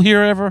hunt people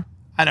here ever?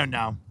 I don't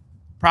know.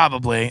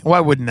 Probably. Why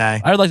wouldn't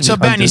they? I would like to So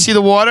Ben, you see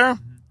the water?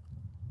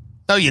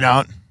 No, you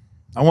don't.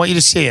 I want you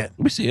to see it. Let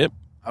me see it.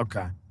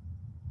 Okay.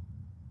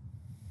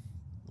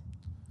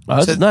 Oh,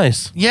 that's So-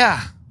 nice.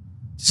 Yeah.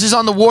 This is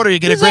on the water. You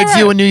get a It's great all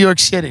view right. in New York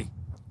City.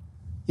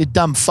 You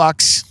dumb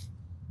fucks.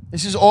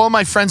 This is all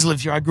my friends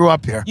live here. I grew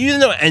up here. You didn't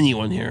know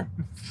anyone here.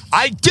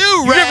 I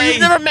do, Ray. You've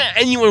never met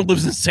anyone who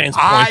lives in Sands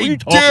Point. What are I you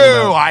do. talking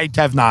about? I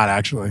have not,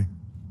 actually.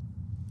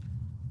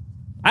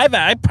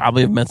 I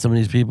probably have met some of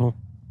these people.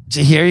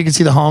 See here, you can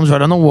see the homes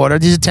right on the water.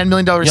 These are $10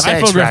 million Yeah, I estates,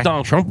 photographed Ray.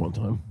 Donald Trump one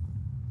time.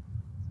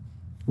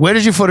 Where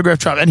did you photograph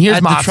Trump? And here's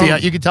At the Mafia.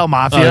 Trump- You can tell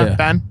Mafia, Oh, yeah.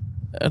 Ben.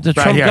 At the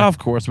Right Trump here. golf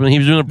course when he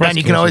was doing a press Ben,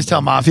 you can always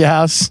tell Mafia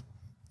House.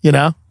 You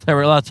know? A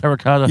lot of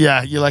terracotta.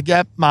 Yeah, you're like,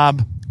 yep,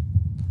 mob.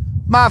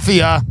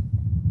 Mafia.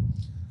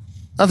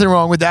 Nothing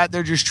wrong with that.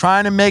 They're just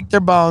trying to make their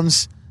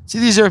bones. See,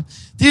 these are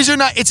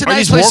not, it's a Are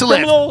nice these place to war live.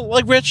 criminal,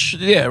 like Rich?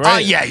 Yeah, Oh,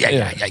 right? yeah.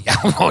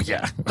 Oh,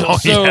 yeah. Oh,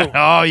 So- yeah.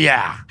 Oh,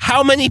 yeah.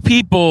 How many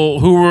people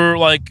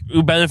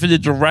who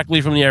benefited directly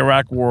from the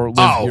Iraq War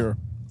live here?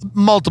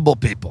 Multiple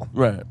people.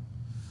 Right.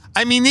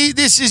 I mean,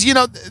 this is,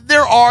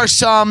 there are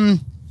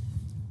some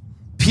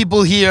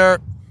people here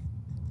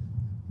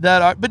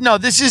that are, but no,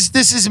 this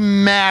is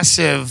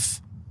massive,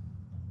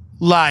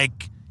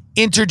 like,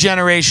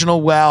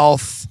 intergenerational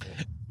wealth.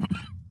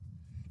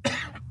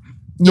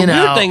 The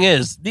weird thing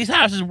is, these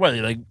houses, what are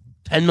they, like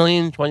 10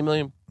 million, 20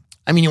 million?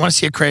 I mean, you want to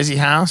see a crazy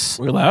house?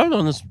 We're allowed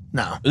on this?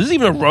 No. Is this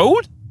even a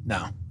road?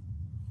 No.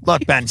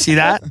 Look, Ben, see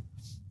that?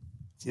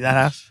 See that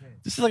house?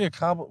 This is like a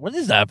cobble. What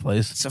is that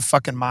place? It's a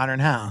fucking modern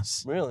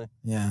house. Really?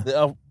 Yeah.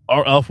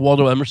 Our Alf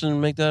Waldo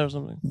Emerson make that or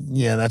something?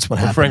 Yeah, that's what Or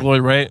happened. Frank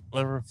Lloyd Wright,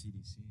 whatever.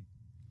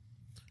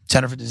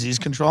 Center for Disease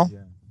Control? Yeah.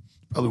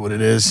 Probably what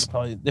it is.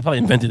 They probably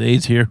invented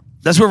AIDS here.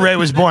 That's where Ray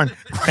was born.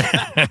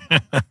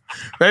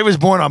 Ray was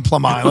born on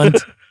Plum Island.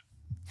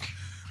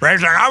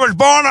 Ray's like, I was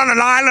born on an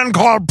island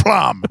called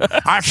Plum.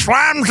 I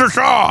slammed the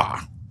saw.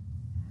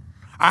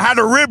 I had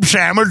a rib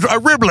sandwich, a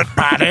riblet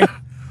patty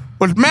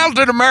with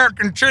melted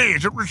American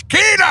cheese. It was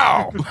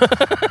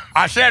keto.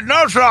 I said,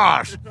 no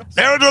sauce.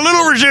 There was a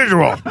little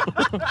residual.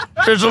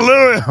 There's a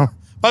little...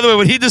 By the way,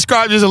 what he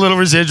describes as a little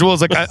residual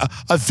is like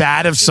a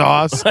vat of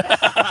sauce.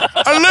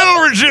 A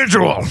little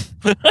residual.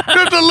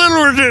 Just a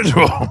little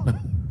residual.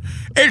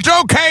 It's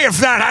okay if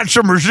that had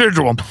some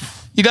residual.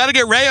 You got to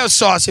get Rayo's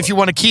sauce if you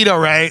want a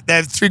keto, Ray. They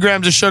have 3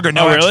 grams of sugar,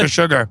 no Oh, really? extra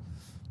sugar.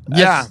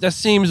 Yeah. That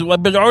seems...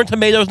 But aren't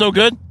tomatoes no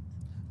good?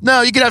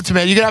 No, you can have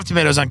tomato. You can have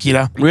tomatoes on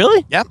keto.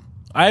 Really? Yep.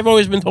 I've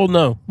always been told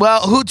no.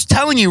 Well, who's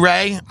telling you,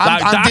 Ray?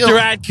 Dr.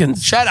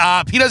 Atkins. Shut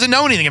up. He doesn't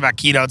know anything about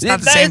keto. It's not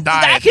the same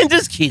diet. Atkins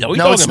is keto. What are you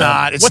No, talking it's about?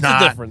 not. It's What's not.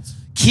 the difference?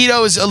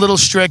 Keto is a little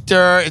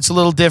stricter. It's a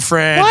little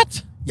different.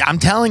 What? Yeah, I'm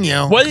telling you.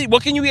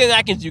 What can you eat on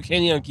Atkins you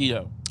can't eat on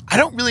keto? I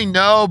don't really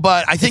know,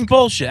 but I think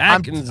bullshit.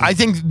 Atkins. I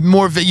think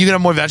more. You can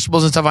have more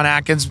vegetables and stuff on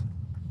Atkins.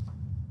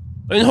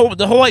 I mean,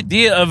 the whole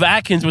idea of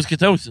Atkins was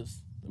ketosis.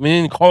 I mean,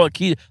 they didn't call it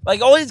keto.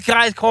 Like all these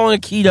guys calling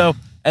it keto,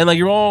 and like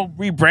you're all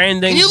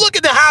rebranding. Can you look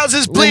at the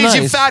houses, They're please,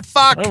 you nice. fat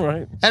fuck, All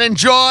right. and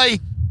enjoy?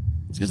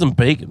 Let's get some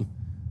bacon.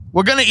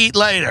 We're gonna eat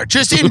later.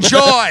 Just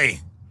enjoy.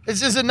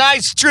 This is a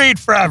nice treat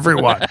for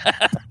everyone.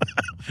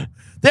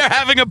 They're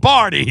having a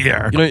party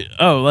here. You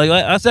know,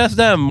 let's ask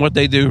them what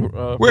they do.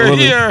 We're for a living.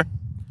 here.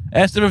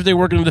 Ask them if they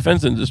work in the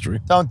defense industry.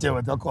 Don't do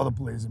it. They'll call the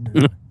police.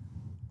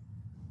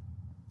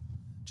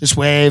 Just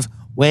wave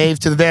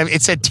to the van.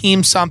 It said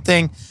team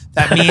something.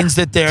 That means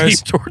that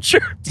there's Team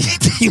torture.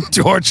 team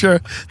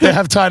torture. They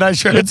have tie-dye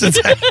shirts that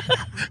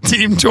say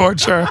team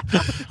torture.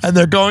 And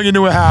they're going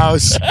into a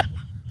house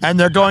and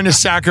they're going to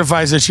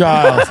sacrifice a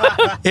child.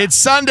 It's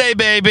Sunday,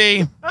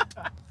 baby.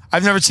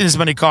 I've never seen this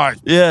many cars.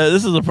 Yeah,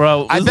 this is a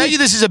problem. I bet you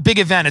this is a big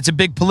event. It's a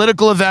big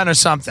political event or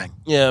something.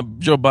 Yeah,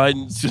 Joe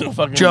Biden's gonna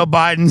fucking. Joe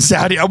Biden,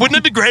 Saudi. Wouldn't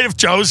it be great if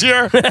Joe's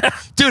here?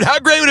 Dude, how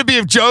great would it be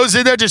if Joe's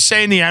in there just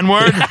saying the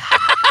N-word?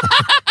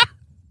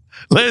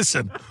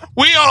 Listen,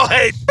 we all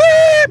hate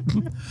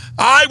beep.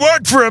 I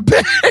work for a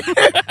pig.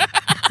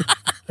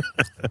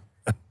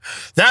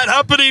 That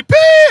uppity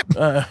beep.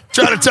 Trying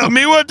to tell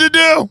me what to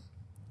do.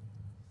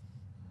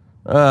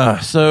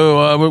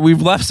 So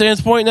we've left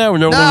Sands Point now.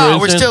 No,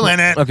 we're Sands still Point? in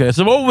it. Okay,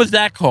 so what was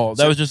that called?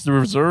 That was just the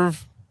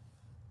reserve.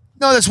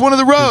 No, that's one of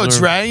the roads,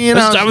 Reserve. right? You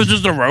know, that was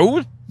just a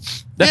road.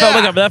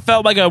 Yeah. That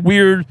felt like a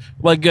weird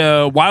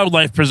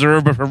wildlife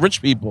preserve, but for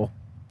rich people.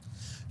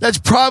 that's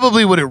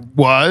probably what it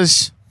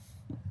was.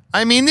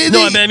 I mean,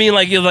 No, I mean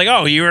like you're like,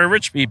 oh, you're a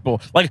rich people.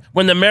 Like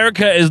when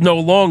America is no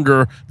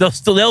longer, they'll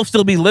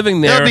still be living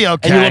there. They'll be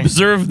okay. And you'll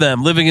observe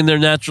them living in their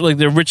natural, like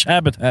their rich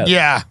habitat.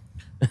 yeah.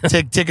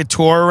 Take a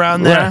tour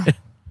around there. Right.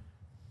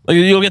 Like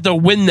you'll get to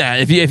win that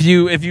if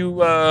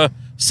you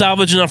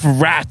salvage enough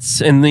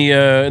rats in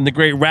the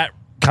great rat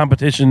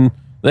competition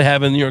they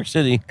have in New York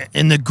City.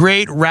 In the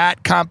great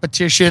rat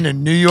competition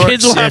in New York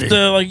Kids will City.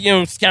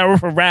 have to scour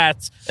for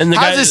rats. And the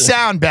How's guy, it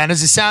sound, Ben?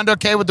 Does it sound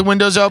okay with the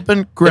windows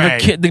open? Great.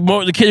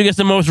 The kid who gets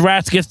the most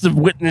rats gets to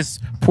witness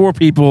poor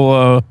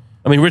people.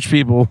 Rich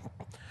people.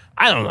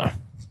 I don't know.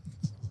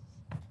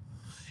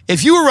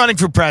 If you were running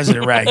for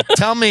president, Ray,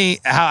 tell me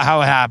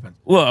how it happened.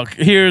 Look,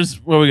 here's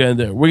what we're gonna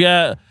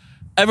do.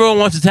 Everyone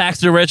wants to tax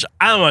the rich.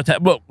 I don't want to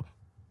tax. But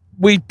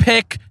we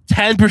pick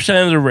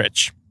 10% of the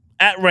rich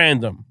at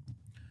random,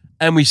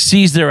 and we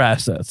seize their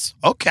assets.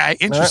 Okay,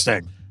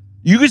 interesting.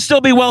 You could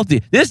still be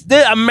wealthy. This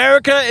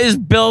America is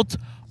built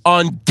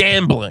on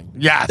gambling.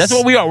 Yes. That's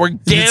what we are. We're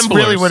gamblers. It's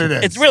really what it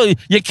is. It's really,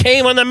 you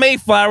came on the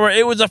Mayflower,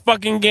 it was a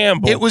fucking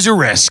gamble. It was a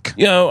risk.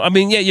 You know, I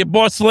mean, yeah, you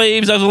bought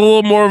slaves. That was a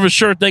little more of a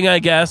sure thing, I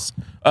guess.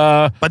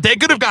 But they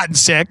could have gotten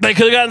sick. They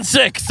could have gotten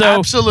sick. So,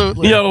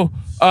 absolutely. You know,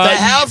 the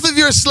health of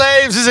your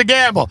slaves is a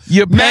gamble.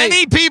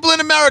 Many people in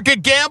America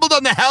gambled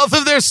on the health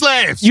of their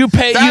slaves.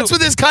 That's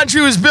what this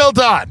country was built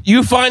on.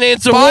 You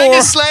finance a Buying war.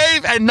 a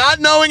slave and not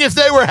knowing if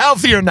they were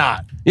healthy or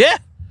not. Yeah.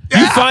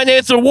 You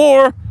finance a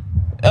war.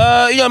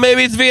 You know,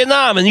 maybe it's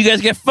Vietnam and you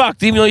guys get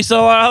fucked even though you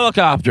sell a lot of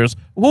helicopters.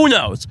 Who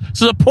knows?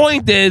 So the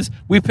point is,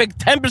 we pick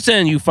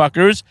 10% of you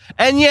fuckers,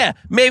 and yeah,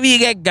 maybe you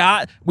get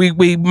got.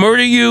 We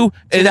murder you.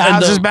 See the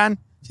houses, Ben?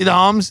 See the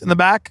homes in the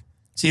back?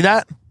 See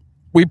that?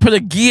 We put a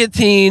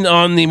guillotine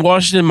on the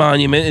Washington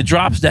Monument. It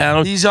drops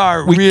down. These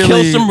are we really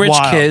kill some rich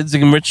wild. kids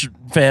and rich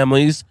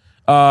families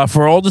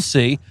for all to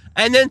see.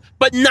 And then,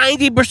 but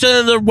 90%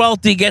 of the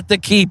wealthy get to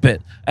keep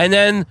it. And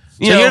then,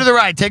 you know, here to the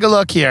right, take a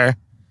look here.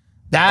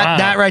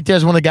 That right there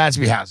is one of the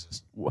Gatsby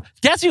houses.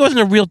 Gatsby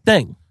wasn't a real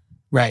thing.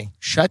 Right.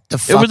 Shut the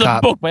fuck up. It was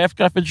up. a book by F.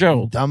 Scott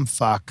Fitzgerald. Dumb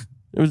fuck.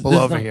 It was Pull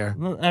over here.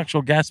 Not an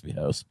actual Gatsby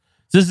house.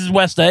 This is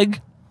West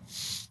Egg?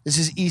 This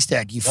is East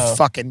Egg, you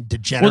fucking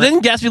degenerate. Well,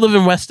 didn't Gatsby live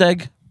in West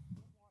Egg?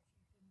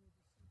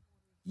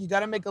 You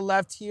got to make a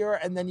left here,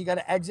 and then you got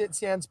to exit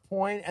Sands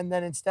Point, and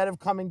then instead of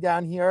coming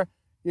down here,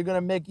 you're going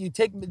to make, you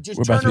take, just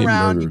We're turn about to be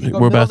around. murdered. You can go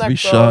We're about Middle to be Neck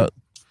shot. Road,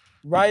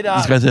 right up.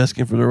 This guy's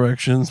asking for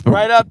directions. But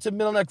right up to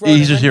Middle Neck Road.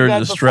 he's just here to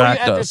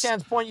distract us.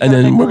 And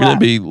then we're going to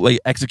be like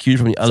executed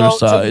from the other So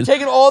side. you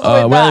take it all the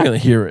way We're back. not going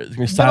to hear it. It's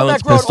going to be Middle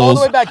silence Neck Road, all pistols.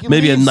 the way back. You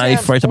Maybe a leave knife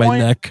Sands right to my Point.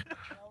 neck.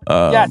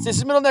 Yes, this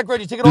is Middle Neck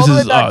Road. You take it all the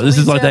way back. This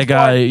is like that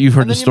guy. You've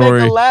heard the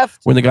story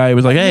when the guy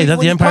was like, "Hey, is that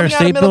the Empire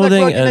State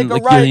Building?" And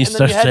like, he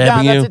starts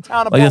stabbing you.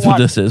 Like that's what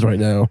this is right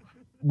now.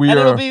 We And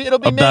are it'll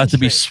be about to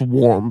be Main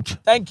swarmed.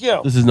 Thank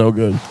you. This is no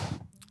good.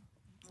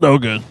 No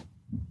good.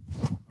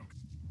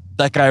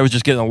 That guy was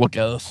just getting a look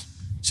at us.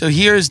 So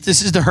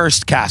this is the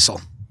Hearst Castle.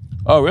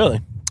 Oh,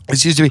 really?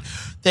 This used to be.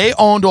 They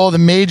owned all the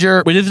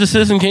major. Wait, is the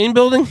Citizen Kane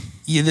building?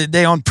 Yeah,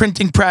 they owned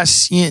printing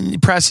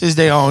presses.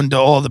 They owned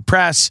all the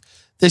press.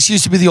 This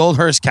used to be the old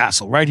Hearst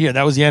Castle right here.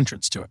 That was the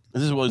entrance to it.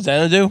 Is this what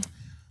Xanadu?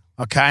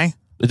 Okay.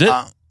 Is it?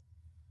 Is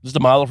this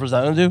the model for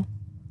Xanadu?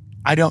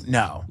 I don't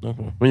know.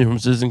 Okay. When you're from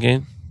Citizen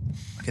Kane?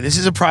 Okay, this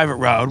is a private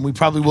road. We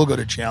probably will go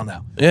to jail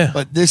now. Yeah.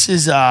 But this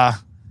is the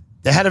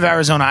head of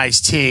Arizona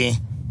Iced Tea.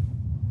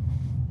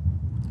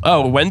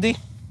 Oh, Wendy?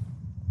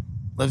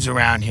 Lives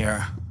around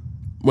here.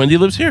 Wendy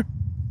lives here?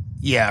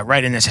 Yeah,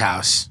 right in this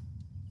house.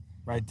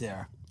 Right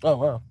there. Oh,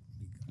 wow.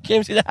 You can't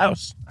even see the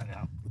house. I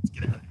know. Let's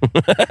get out of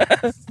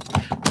here.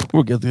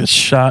 We'll get this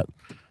shot.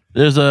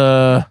 There's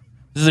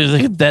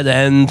like a dead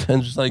end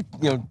and just like,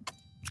 you know,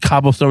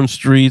 cobblestone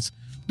streets.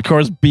 The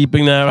car's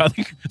beeping now. I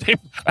think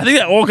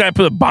that old guy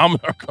put a bomb in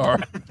our car.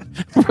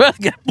 We're about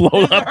to get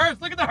blown up.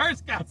 Look at the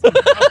Hearst Castle.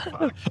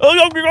 Oh,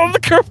 no, we're over the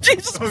curb.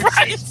 Jesus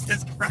Christ.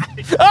 Jesus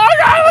Christ. Oh,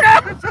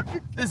 God, look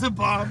out. There's a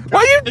bomb.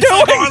 What are you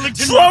doing? Like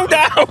Slow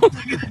down.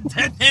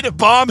 Detonate a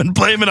bomb and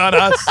blame it on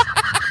us.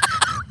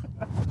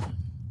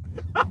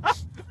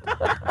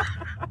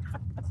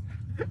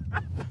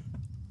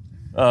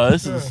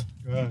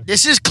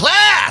 This is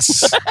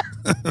class.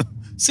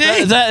 See?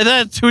 Is that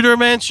a Tudor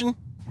mansion?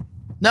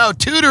 No,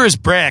 Tudor is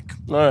brick.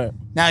 All right.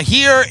 Now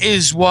here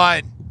is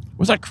what.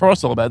 What's that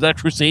cross all about? Is that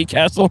Crusade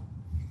Castle?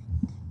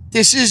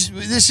 This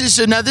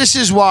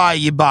is why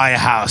you buy a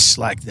house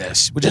like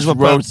this, which This is what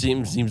road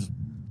seems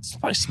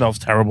probably smells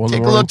terrible.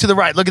 Take a look to the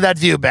right. Look at that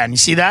view, Ben. You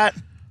see that?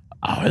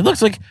 Oh, it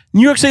looks like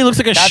New York City looks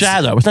like a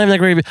shadow. It's not even that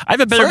great. I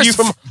have a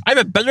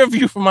better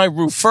view from my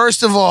roof.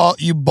 First of all,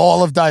 you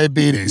ball of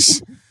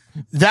diabetes.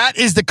 That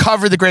is the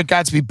cover of the Great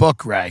Gatsby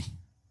book, Ray.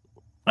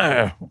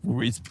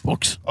 Reads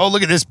books. Oh,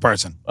 look at this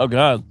person. Oh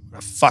God,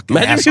 a fucking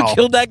imagine asshole. if you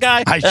killed that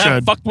guy. I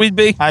should. Fucked we'd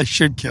be. I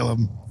should kill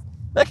him.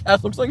 That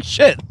house looks like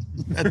shit.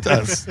 It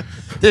does.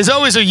 There's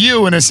always a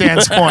you in a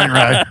Sands Point,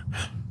 right?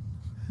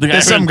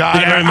 There's some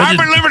guy. I've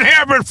been living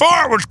here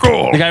before it was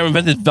cool. The guy who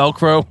invented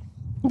Velcro.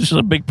 This is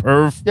a big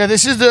perv. Yeah,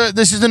 this is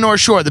the North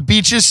Shore. The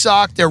beaches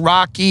suck. They're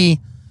rocky.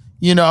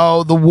 You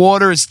know, the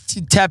water is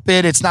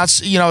tepid. It's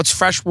not, it's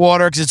fresh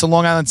water because it's a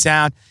Long Island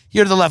Sound.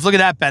 Here to the left, look at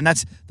that, Ben. I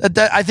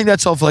think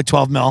that's sold for like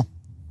 12 mil.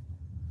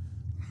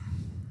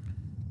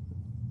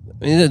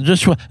 I mean,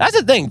 that's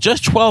the thing.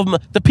 Just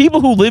 12. The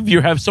people who live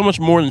here have so much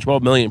more than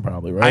 12 million,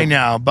 probably, right? I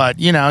know, but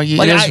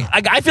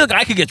I feel like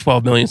I could get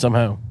 12 million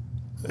somehow.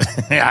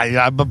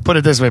 yeah, but put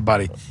it this way,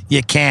 buddy,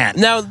 you can't.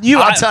 Now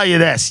I'll tell you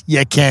this,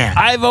 you can't.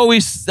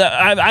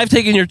 I've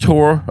taken your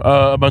tour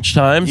a bunch of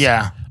times.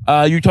 Yeah.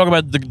 You talk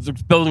about the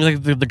buildings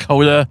like the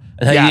Dakota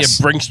and how you need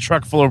a Brinks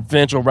truck full of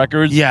financial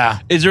records. Yeah.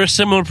 Is there a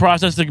similar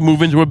process to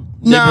move into a No,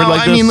 neighborhood like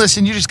this? I mean,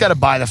 listen, you just got to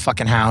buy the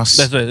fucking house.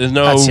 That's it. There's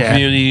no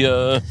community.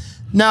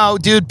 No,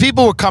 dude,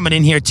 people were coming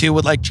in here too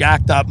with like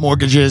jacked up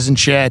mortgages and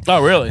shit.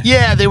 Oh, really?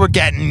 Yeah, they were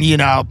getting,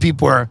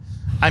 people were,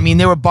 I mean,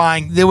 they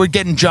were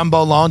getting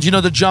jumbo loans. You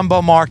know, the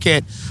jumbo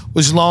market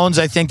was loans,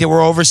 I think, that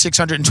were over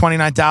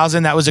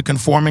 $629,000. That was a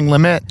conforming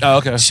limit. Oh,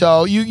 okay.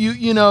 So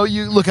you know,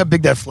 you look how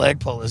big that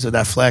flagpole is, or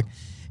that flag.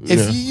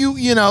 If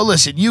you know,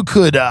 listen, you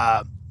could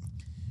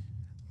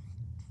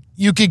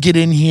get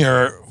in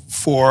here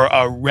for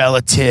a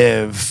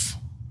relative.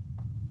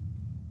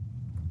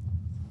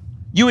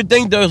 You would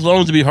think those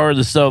loans would be harder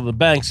to sell to the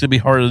banks. It'd be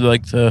harder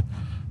to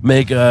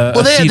make a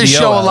Well, they had to CDO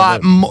show a out of lot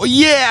it. more.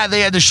 Yeah,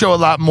 they had to show a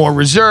lot more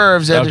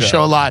reserves. They had to Okay.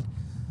 show a lot.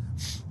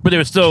 But it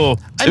was still.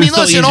 I it was mean,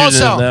 still listen, easier than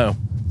also, now.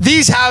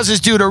 these houses,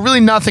 dude, are really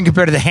nothing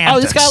compared to the Oh,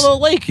 Hamptons. it's got a little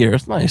lake here.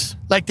 It's nice.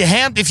 Like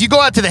if you go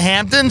out to the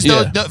Hamptons,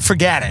 Yeah.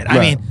 forget it.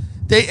 Right.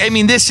 I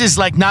mean, this is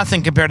like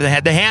nothing compared to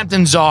the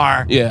Hamptons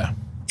are. Yeah.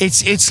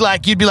 It's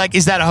like you'd be like,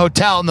 is that a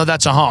hotel? No,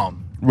 that's a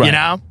home. Right. You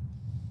know.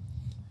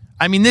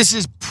 I mean, this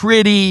is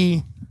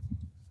pretty.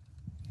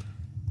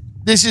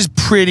 But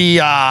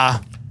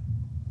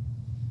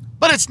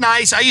it's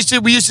nice.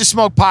 We used to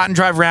smoke pot and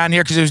drive around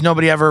here because there was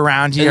nobody ever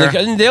around here.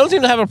 And they don't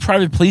seem to have a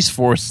private police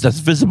force that's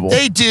visible.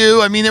 They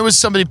do. I mean, there was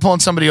somebody pulling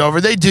somebody over.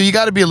 They do. You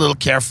got to be a little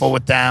careful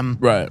with them.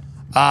 Right.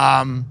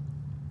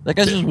 That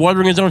guy's just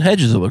watering his own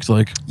hedges, it looks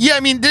like. Yeah,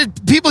 I mean,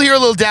 people here are a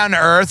little down to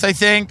earth, I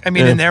think. I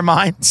mean, in their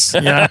minds.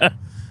 Yeah.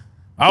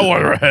 I'll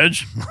water a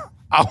hedge.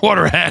 I'll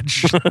water a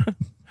hedge.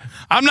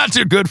 I'm not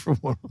too good for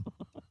one.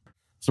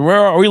 So where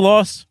are we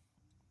lost?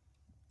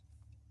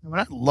 We're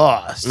not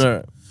lost. All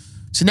right.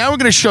 So now we're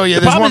going to show you.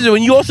 The problem is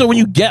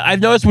I've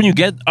noticed when you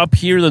get up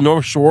here to the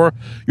North Shore,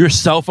 your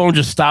cell phone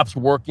just stops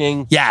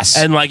working. Yes.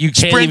 And like you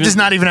can't Sprint even, does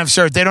not even have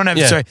service. They don't have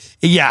Yeah. service.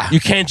 Yeah.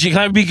 You can't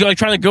be like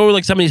trying to go to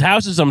like some of these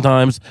houses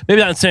sometimes. Maybe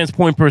not in Sands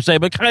Point per se,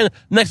 but kind of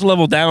next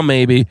level down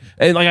maybe.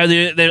 And like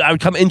I would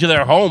come into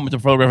their home to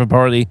photograph a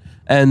party,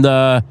 and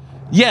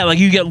yeah, like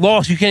you get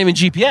lost. You can't even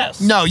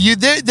GPS. No,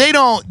 they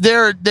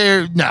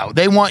don't.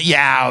 They want you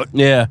out.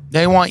 Yeah.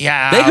 They want you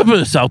out. They could put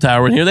a cell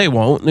tower in here. They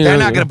won't. They're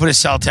not going to put a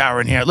cell tower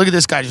in here. Look at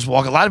this guy just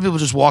walking. A lot of people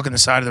just walking the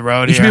side of the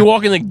road You should here. be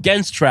walking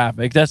against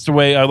traffic. That's the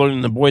way I learned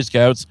in the Boy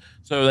Scouts,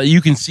 so that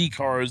you can see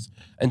cars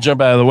and jump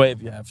out of the way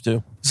if you have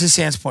to. This is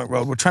Sands Point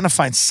Road. We're trying to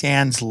find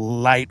Sands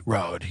Light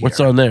Road here.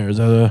 What's on there? Is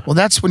that a? Well,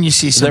 that's when you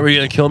see Is some. that where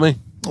you're gonna kill me?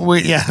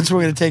 Yeah, that's where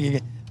we're going to take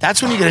you.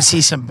 That's when you're going to see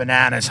some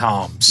bananas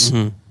homes.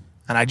 Mm-hmm.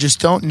 And I just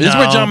don't know. This is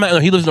where John no,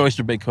 he lives in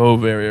Oyster Bay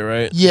Cove area,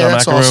 right? Yeah, John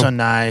that's McEnroe? also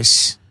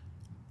nice.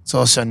 It's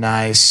also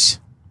nice.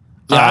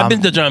 Yeah, I've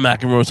been to John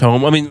McEnroe's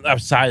home. I mean,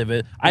 outside of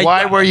it.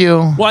 Why were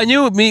you? Well,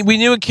 we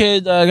knew a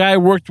kid, a guy I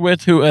worked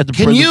with who at the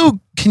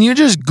prison. Can you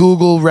just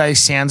Google Ray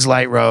Sands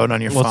Light Road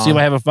on your phone? Let's see if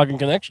I have a fucking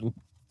connection.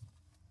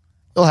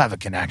 You'll have a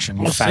connection,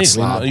 you We'll fat see.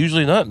 slob.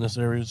 Usually not in this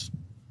area.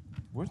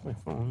 Where's my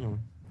phone?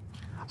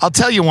 I'll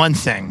tell you one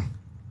thing.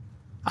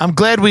 I'm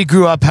glad we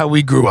grew up how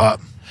we grew up.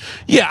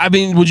 Yeah, I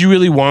mean, would you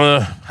really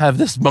want to have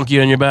this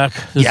monkey on your back?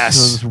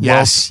 Yes.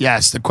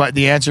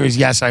 The answer is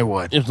yes, I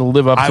would. You have to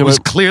live up to I was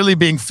it. clearly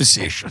being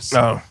facetious.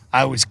 Oh.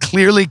 I was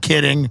clearly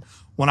kidding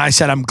when I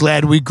said I'm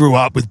glad we grew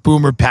up with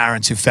boomer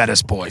parents who fed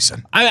us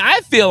poison.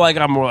 I feel like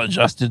I'm more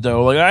adjusted,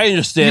 though. Like, I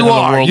understand You how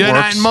the are. world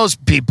works. And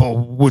most people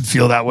would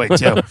feel that way,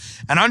 too.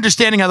 And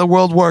understanding how the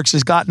world works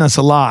has gotten us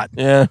a lot.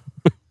 Yeah.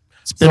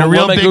 It's been So a what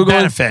real am I big Googling?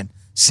 benefit.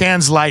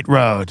 Sands Light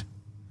Road.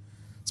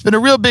 It's been a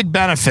real big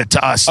benefit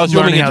to us. Oh, so you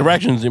want to learning get how-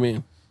 directions, you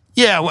mean?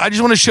 Yeah, I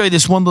just want to show you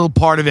this one little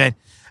part of it,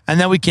 and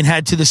then we can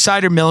head to the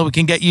cider mill and we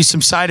can get you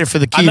some cider for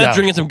the keto. I'm not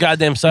drinking some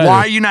goddamn cider. Why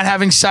are you not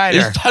having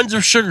cider? There's tons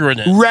of sugar in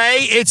it. Ray,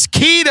 it's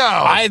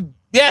keto.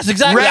 Yes,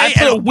 exactly. Ray, I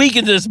put a week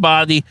into this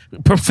body,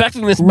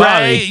 perfecting this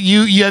body. Ray,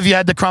 you have you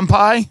had the crumb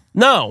pie?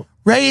 No.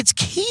 Ray, it's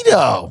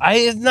keto.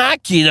 It's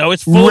not keto.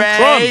 It's full of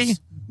crumbs.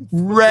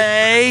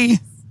 Ray,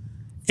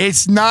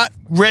 it's not.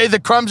 Ray, the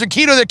crumbs are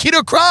keto. They're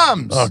keto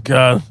crumbs. Oh,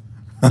 God.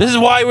 This is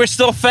why we're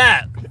still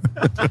fat.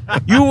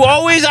 You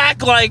always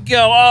act like,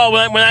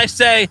 when I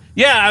say,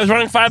 yeah, I was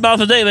running 5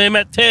 miles a day, then I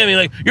met Tammy,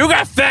 like, you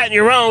got fat in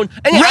your own.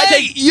 And yeah,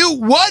 Ray,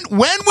 when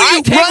were I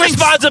you take running?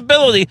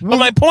 responsibility, but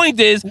my point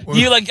is,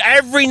 you like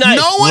every night,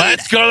 No one-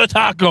 let's go to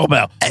Taco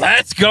Bell.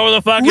 Let's go to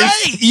the fucking... Ray,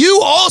 you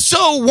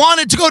also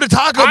wanted to go to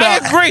Taco Bell.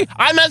 I agree.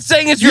 I'm not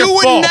saying it's your You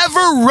were fault.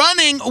 never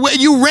running.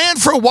 You ran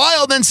for a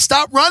while, then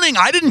stopped running.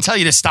 I didn't tell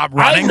you to stop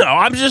I running. know.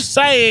 I'm just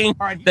saying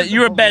that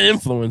you're a bad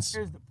influence.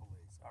 Here's the police.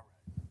 All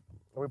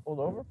right. Are we pulled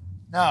over?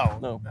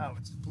 No,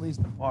 it's the police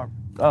department.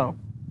 Oh.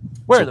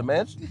 Where, the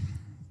mansion?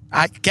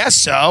 I guess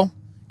so.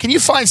 Can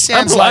you find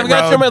Sands I've Light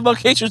got to turn my Road?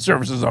 location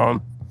services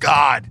on.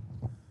 God.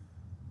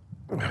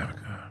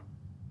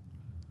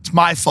 It's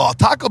my fault.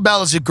 Taco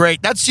Bell is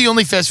that's the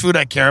only fast food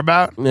I care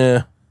about.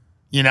 Yeah.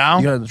 You know?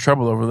 You got into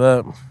trouble over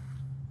that.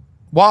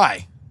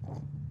 Why?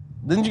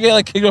 Didn't you get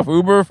like kicked off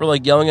Uber for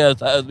like yelling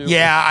at a Uber?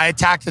 Yeah, I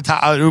attacked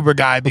the Uber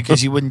guy because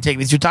he wouldn't take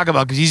me through Taco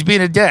Bell because he's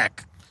being a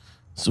dick.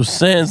 So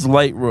Sands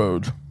Light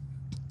Road.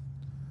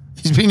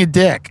 He's being a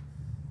dick.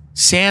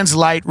 Sands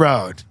Light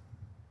Road.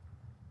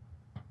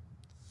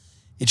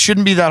 It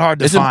shouldn't be that hard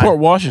to It's find. in Port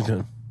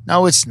Washington.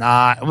 No, it's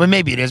not. Well,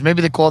 maybe it is.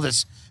 Maybe they call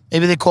this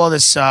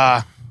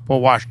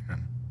Port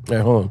Washington.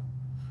 Yeah, hold on.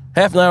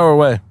 Half an hour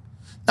away.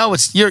 No,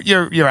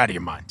 you're out of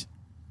your mind.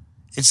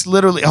 It's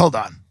literally. Hold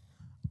on.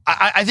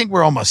 I think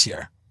we're almost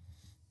here.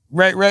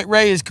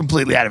 Ray is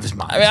completely out of his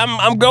mind. I mean,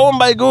 I'm going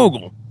by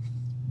Google.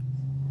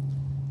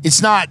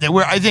 It's not that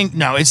we're. I think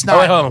no, it's Oh,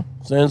 wait, not. hold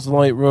on. Sands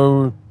Light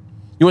Road.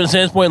 You went to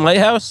Sands Point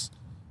Lighthouse?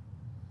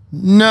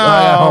 No.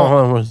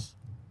 Hold on.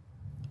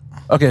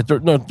 Okay,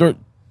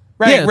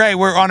 Ray,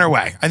 we're on our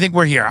way. I think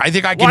we're here. I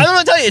think I can. Well, I'm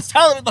gonna tell you, it's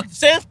telling me. Look,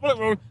 Sands Point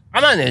Road.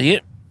 I'm not an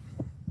idiot.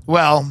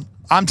 Well,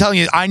 I'm telling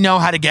you, I know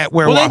how to get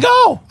where. Well, then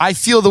go. I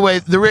feel the way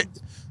the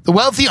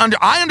wealthy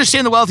I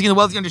understand the wealthy, and the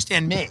wealthy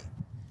understand me,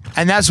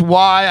 and that's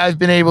why I've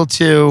been able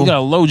to. You got a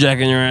low jack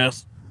in your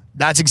ass.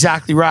 That's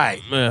exactly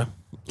right. Yeah.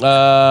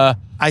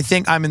 I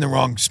think I'm in the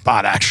wrong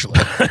spot. Actually,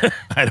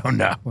 I don't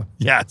know.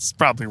 Yeah, it's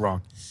probably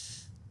wrong.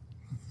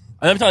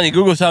 I'm telling you,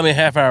 Google's telling me a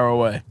half hour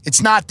away.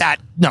 It's not that.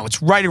 No,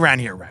 it's right around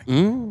here, Ray.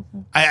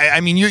 I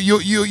mean,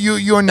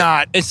 you're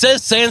not. It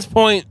says Sands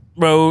Point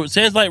Road,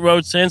 Sands Light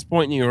Road, Sands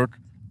Point, New York.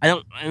 I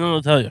don't know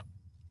what to tell you.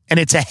 And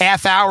it's a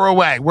half hour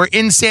away. We're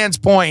in Sands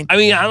Point. I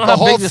mean, I don't know the how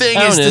whole big this thing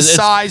town is the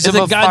size of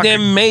it's a a goddamn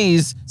fucking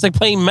maze. It's like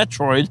playing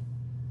Metroid.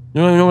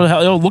 You don't even know what the hell.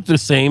 They don't look the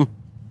same.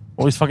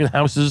 All these fucking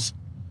houses.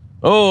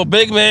 Oh,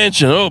 big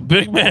mansion. Oh,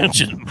 big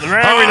mansion.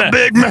 Very nice.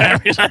 big man.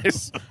 Very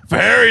nice.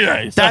 Very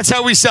nice. That's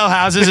how we sell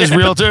houses as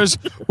realtors.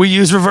 We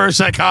use reverse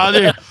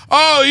psychology.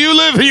 Oh, you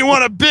live here, you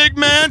want a big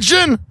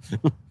mansion?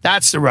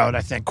 That's the road,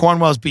 I think.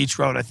 Cornwell's Beach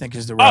Road, I think,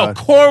 is the road. Oh,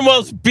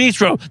 Cornwell's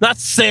Beach Road, not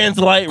Sands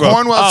Light Road.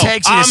 Cornwell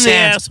takes you to I'm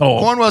Sands. the asshole.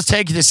 Cornwell's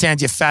taking you to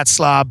Sands, you fat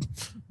slob.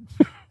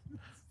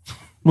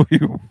 Were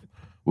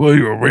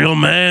you a real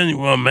man? You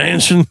want a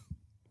mansion?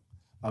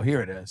 Oh, here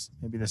it is.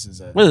 Maybe this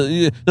is it. What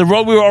is it, the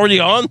road we were already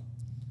on?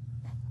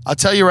 I'll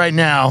tell you right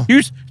now.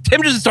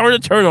 Tim just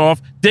started to turn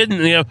off,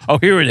 didn't, oh,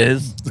 here it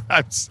is.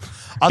 I'll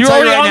You're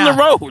tell you already right on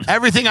now, the road.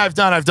 Everything I've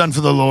done for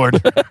the Lord.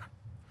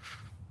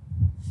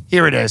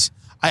 Here it is.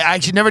 I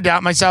should never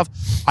doubt myself.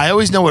 I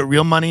always know what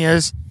real money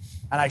is,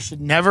 and I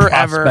should never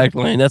Prospect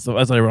ever. Lane, that's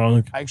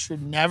ironic. I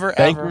should never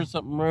Banker ever. or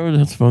something road,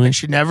 that's funny. I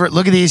should never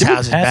look at these Did we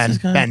houses, pass Ben. this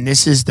guy? Ben,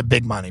 this is the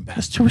big money, Ben.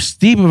 That's too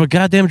steep of a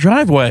goddamn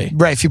driveway.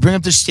 Right, if you bring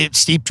up the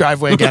steep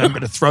driveway again, I'm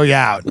going to throw you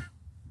out.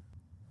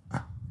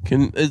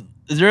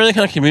 Is there any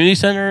kind of community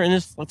center in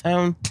this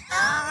town?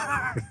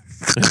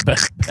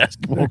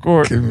 Basketball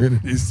court.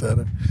 Community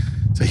center.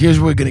 So here's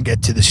where we're going to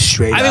get to the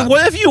straight I mean, up.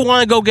 what if you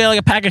want to go get like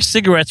a pack of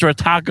cigarettes or a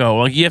taco?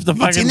 Like you have to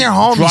fucking It's in their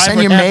home. You drive send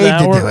for your half an maid to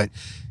hour? do it.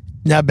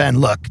 Now, Ben,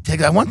 look.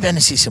 I want Ben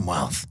to see some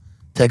wealth.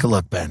 Take a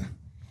look, Ben.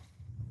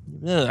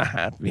 They're not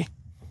happy.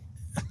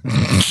 They're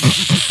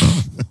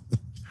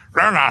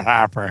not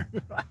happy.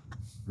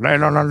 They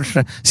don't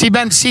understand. See,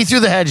 Ben, see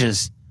through the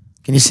hedges.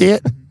 Can you see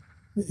it?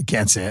 You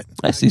can't see it.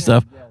 I see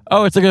stuff.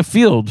 Oh, it's like a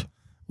field.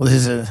 Well,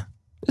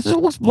 This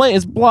looks blank.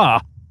 It's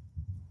blah.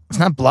 it's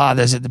not blah.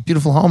 There's the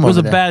beautiful home There's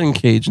over a there. batting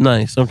cage.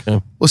 Nice.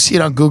 Okay. We'll see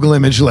it on Google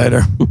Image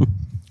later.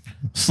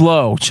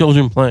 Slow.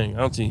 Children playing. I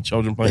don't see any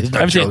children playing. There's no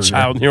I've seen a children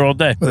child in here all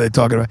day. What are they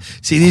talking about?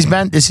 See these,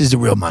 Ben? This is the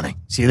real money.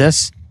 See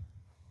this?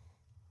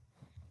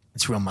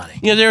 It's real money.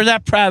 You know, they're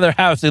that proud of their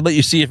house. They let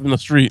you see it from the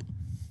street.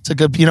 It's a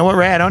good. You know what,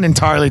 Ray? I don't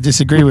entirely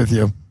disagree with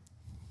you.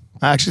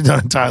 I actually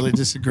don't entirely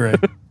disagree.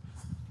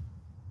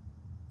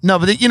 No,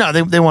 but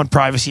they want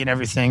privacy and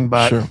everything.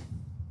 But Sure.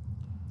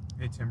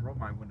 Hey, Tim, roll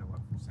my window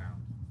up for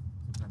sound.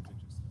 Sometimes it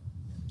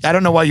just... I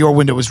don't know why your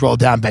window was rolled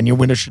down, Ben. Your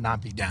window should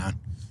not be down.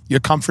 Your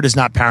comfort is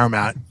not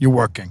paramount. You're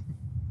working.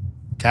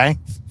 Okay?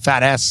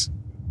 Fat ass.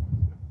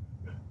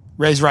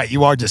 Ray's right.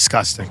 You are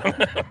disgusting.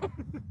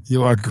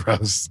 You are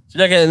gross.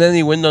 You're not getting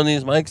any wind on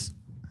these mics?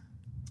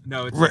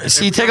 No,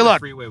 See, take a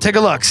look. Take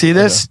a look. See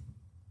this?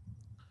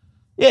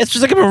 Yeah, it's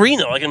just like a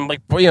marina, like in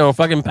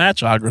fucking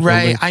Patchogue or something.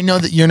 Ray, I know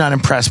that you're not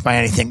impressed by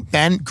anything.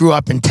 Ben grew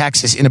up in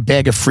Texas in a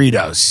bag of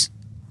Fritos.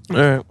 All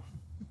right.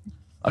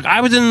 Like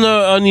I was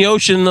on the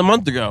ocean a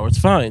month ago. It's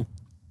fine.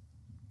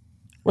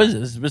 What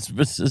is this?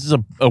 This is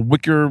a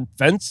wicker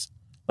fence,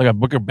 like a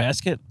wicker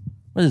basket.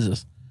 What is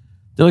this?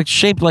 They're like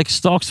shaped like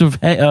stalks of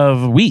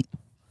wheat.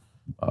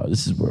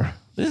 This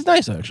is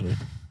nice actually.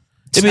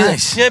 It's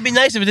nice. Yeah, it'd be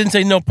nice if it didn't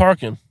say no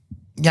parking.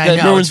 Yeah, That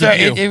I know. ruins the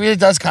view. It really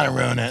does kind of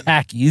ruin it.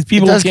 Tacky. These It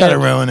people does kind can't.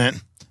 of ruin it.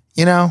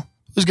 You know,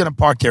 who's going to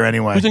park there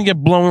anyway? Who's gonna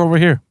get blown over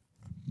here?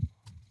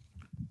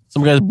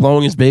 Some guy's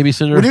blowing his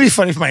babysitter. Wouldn't it be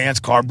funny if my aunt's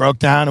car broke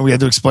down and we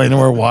had to explain to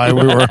her why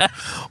we were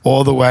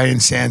all the way in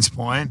Sands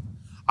Point?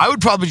 I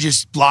would probably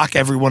just block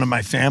everyone in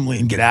my family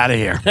and get out of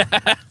here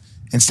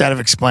instead of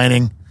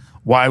explaining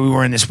why we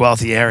were in this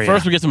wealthy area.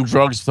 First, we get some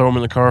drugs, throw them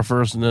in the car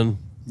first, and then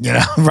You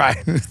know, right.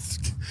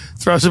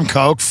 Throw some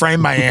coke, frame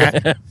my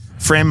aunt.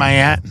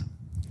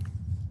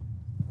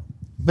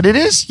 But it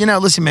is,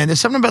 listen, man, there's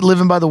something about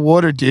living by the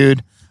water,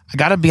 dude. I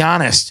got to be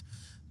honest.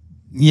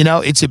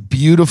 It's a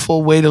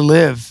beautiful way to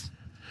live.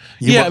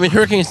 I mean,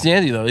 Hurricane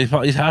Sandy though,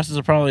 these houses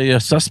are probably a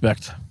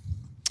suspect.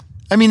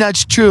 I mean,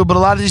 that's true, but a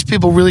lot of these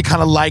people really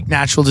kind of like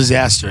natural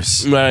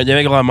disasters. Right, they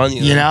make a lot of money.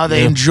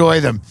 They enjoy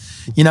them.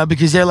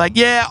 Because they're like,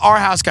 yeah, our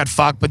house got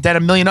fucked, but then a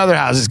million other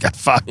houses got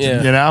fucked.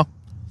 Yeah.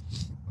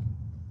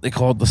 They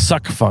call it the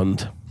suck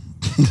fund.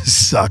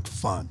 Suck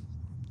fun.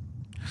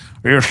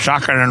 You're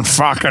sucking and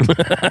fucking.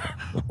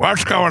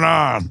 What's going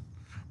on?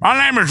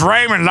 My name is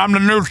Raymond. I'm the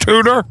new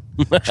tutor.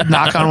 Should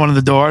knock on one of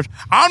the doors.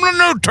 I'm the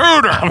new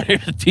tutor. I'm here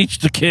to teach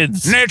the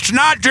kids. And it's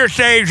not just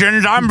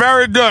Asians. I'm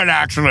very good,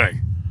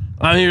 actually.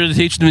 I'm here to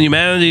teach them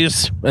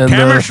humanities and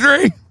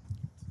Chemistry.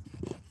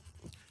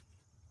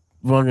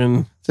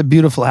 fucking. It's a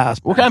beautiful house.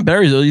 What kind of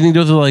berries? You think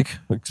those are like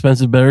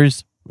expensive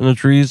berries in the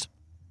trees?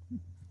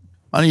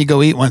 Why don't you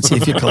go eat one, see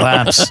if you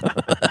collapse?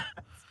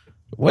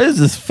 What is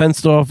this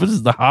fenced off? What is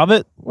this, the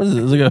Hobbit? What is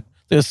it? It's like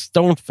a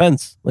stone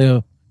fence, like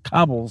a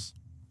cobbles.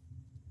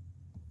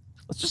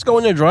 Let's just go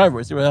in their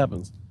driveway, see what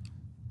happens.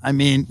 I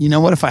mean, you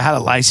know what? If I had a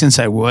license,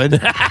 I would.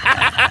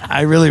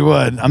 I really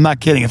would. I'm not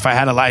kidding. If I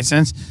had a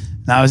license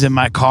and I was in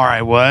my car,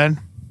 I would.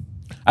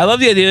 I love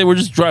the idea that we're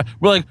just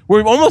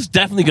we're almost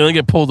definitely going to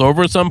get pulled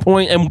over at some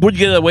point, and would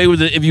get away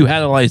with it if you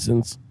had a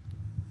license.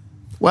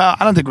 Well,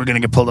 I don't think we're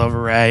going to get pulled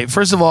over, Ray.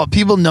 First of all,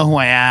 people know who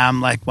I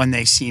am, like when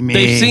they see me.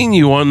 They've seen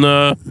you on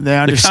the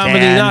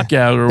Comedy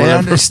Knockout or whatever. They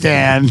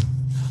understand.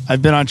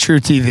 I've been on True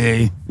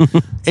TV.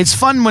 It's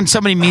fun when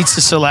somebody meets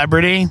a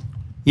celebrity,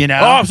 you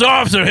know?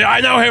 Officer,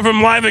 I know him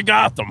from Live at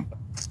Gotham.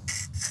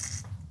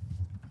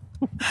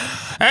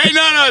 Hey,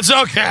 no, it's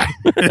okay.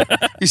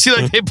 You see,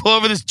 like, they pull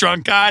over this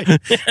drunk guy.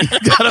 He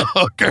got a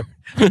hooker.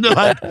 And they're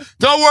like,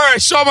 don't worry, I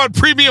saw him on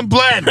Premium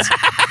Blend.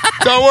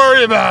 Don't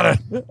worry about it.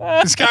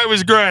 This guy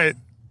was great.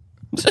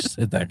 Just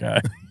hit that guy.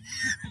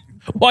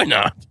 Why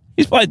not?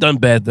 He's probably done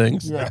bad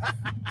things. Yeah.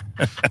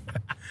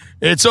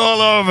 It's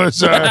all over,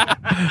 sir.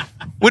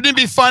 Wouldn't it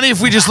be funny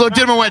if we just looked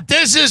at him and went,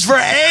 this is for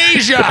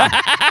Asia?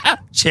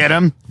 Chit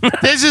him.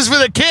 This is for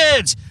the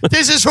kids.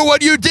 This is for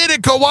what you did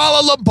in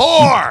Kuala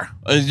Lumpur.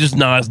 He just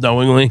nods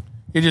knowingly.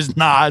 He just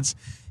nods.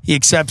 He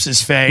accepts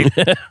his fate.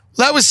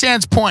 That was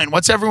Sans point.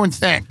 What's everyone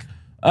think? It's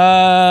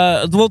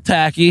a little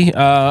tacky.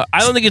 I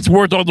don't think it's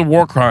worth all the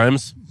war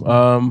crimes.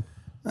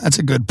 That's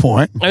a good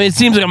point. I mean, it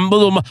seems like I'm a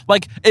little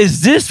like,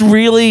 is this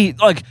really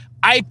like?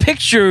 I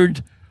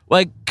pictured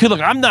like, cause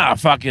look, I'm not a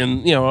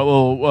fucking a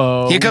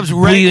little. Here comes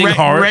bleeding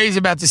heart. Ray's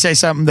about to say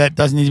something that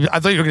doesn't need to be. I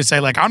thought you were going to say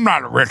like, I'm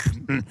not a rich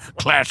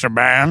class of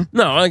man.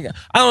 No, like,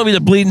 I don't want to be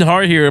the bleeding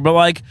heart here, but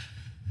like,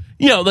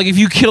 like if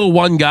you kill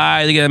one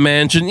guy to get a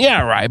mansion,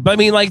 yeah, right. But I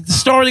mean, like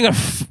starting a.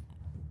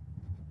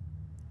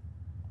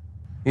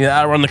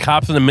 Outrun the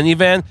cops in a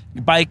minivan,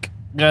 bike,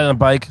 guy on a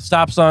bike,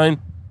 stop sign.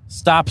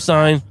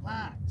 Relax.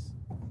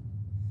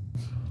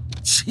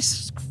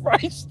 Jesus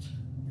Christ.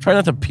 Try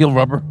not to peel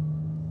rubber.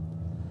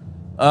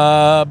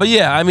 But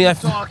yeah, I mean, I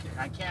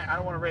can't. I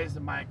don't want to raise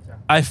the mic.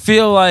 I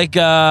feel like,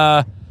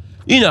 I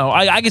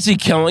can see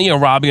killing,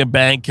 robbing a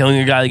bank, killing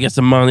a guy to get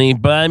some money.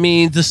 But I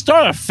mean, to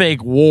start a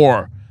fake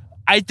war,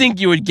 I think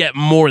you would get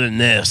more than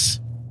this.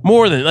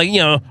 More than, like,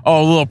 a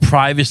little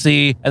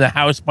privacy and a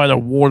house by the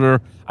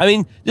water. I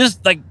mean,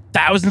 just like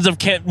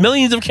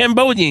millions of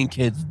Cambodian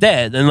kids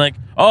dead. And like,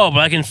 but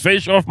I can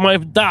fish off my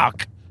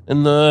dock.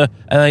 It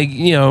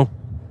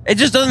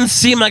just doesn't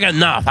seem like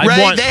enough.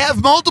 Ray, they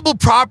have multiple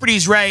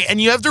properties, Ray, and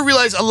you have to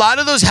realize a lot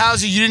of those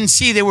houses you didn't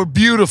see, they were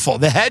beautiful.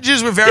 The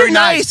hedges were very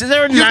nice.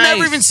 They're You've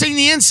never even seen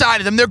the inside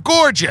of them. They're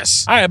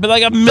gorgeous. All right, but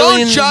like a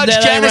million. Don't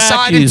judge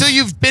genocide until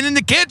you've been in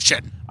the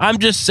kitchen. I'm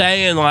just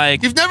saying,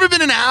 like, you've never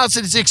been in a house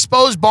that's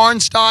exposed barn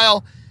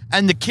style,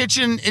 and the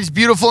kitchen is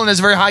beautiful and has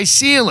a very high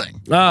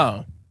ceiling.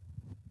 Oh.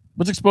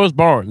 What's exposed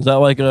barn? Is that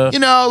like a...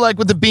 like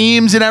with the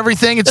beams and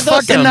everything. It's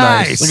fucking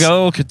nice. Like a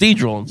little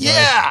cathedral inside.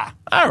 Yeah.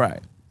 All right.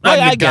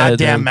 I got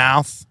goddamn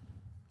mouth.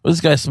 Was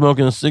this guy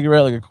smoking a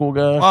cigarette like a cool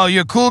guy? Oh,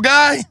 you're a cool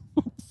guy?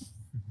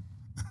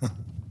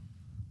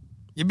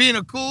 You being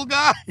a cool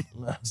guy?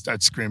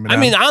 Start screaming. I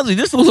mean, honestly,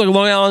 this looks like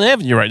Long Island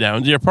Avenue right now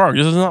in Deer Park.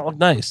 This does not look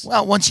nice.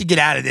 Well, once you get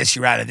out of this,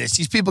 you're out of this.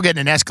 These people get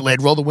in an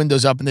Escalade, roll the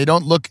windows up, and they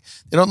don't look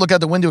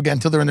out the window again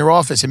until they're in their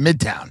office in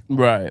Midtown.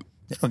 Right.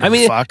 I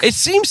mean, it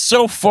seems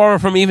so far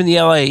from even the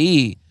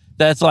LAE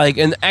that's like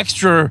an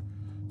extra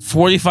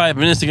 45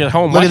 minutes to get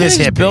home. Look at this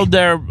hippie. Build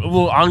their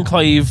little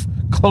enclave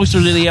closer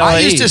to the LAE. I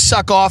used to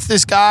suck off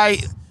this guy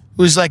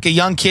who was like a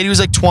young kid. He was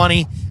like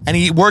 20, and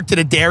he worked at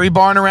a dairy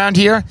barn around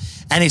here.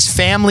 And his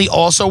family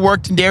also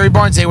worked in dairy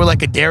barns. They were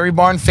like a dairy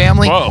barn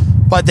family. Whoa.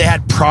 But they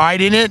had pride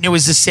in it, and it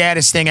was the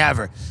saddest thing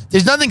ever.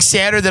 There's nothing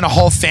sadder than a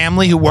whole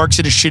family who works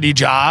at a shitty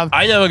job.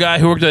 I know a guy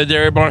who worked at a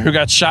dairy barn who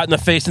got shot in the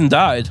face and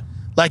died.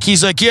 Like,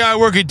 he's like, yeah, I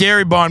work at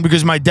dairy barn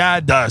because my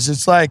dad does.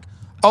 It's like,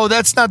 oh,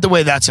 that's not the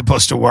way that's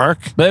supposed to work.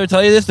 But I ever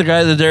tell you this? The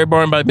guy at the dairy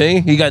barn by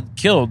me, he got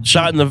killed,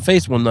 shot in the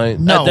face one night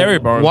at dairy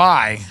barn.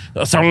 Why?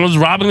 Someone was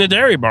robbing the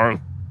dairy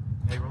barn.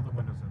 Hey, roll the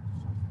windows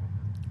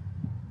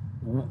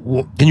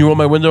up. Can you roll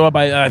my window up?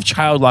 I have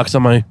child locks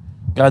on my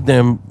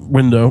goddamn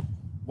window.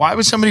 Why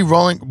was somebody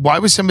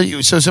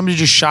so somebody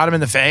just shot him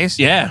in the face?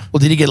 Yeah. Well,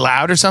 did he get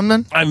loud or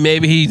something?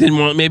 Maybe he didn't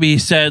want, maybe he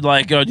said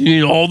like, do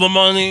you need all the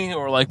money?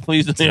 Or like,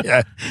 please.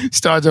 Yeah.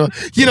 Starts to,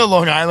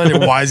 Long Island, a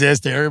wise ass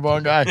dairy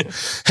barn guy.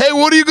 Hey,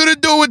 what are you going to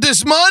do with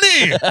this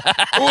money?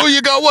 Oh,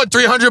 you got what,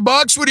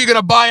 $300? What are you going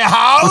to buy a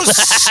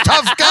house?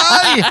 Tough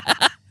guy.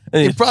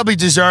 He probably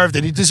deserved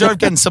it. He deserved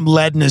getting some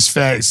lead in his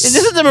face. This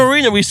is the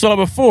marina we saw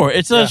before.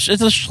 It's a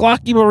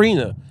schlocky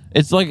marina.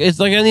 It's like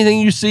anything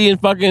you see in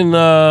fucking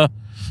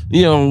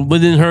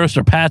Lindenhurst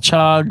or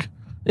Patchogue.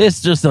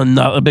 It's just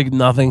a big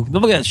nothing.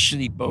 Look at that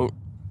shitty boat.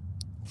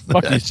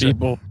 Fuck these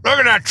people. Look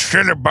at that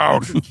silly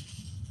boat.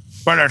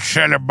 What a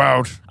silly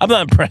boat. I'm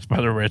not impressed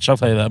by the rich. I'll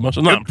tell you that much.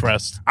 I'm not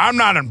impressed. I'm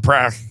not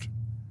impressed.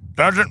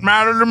 Doesn't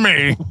matter to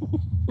me.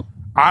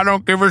 I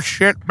don't give a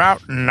shit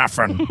about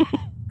nothing.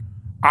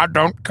 I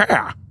don't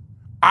care.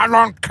 I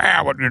don't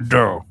care what you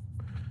do.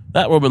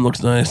 That woman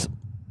looks nice.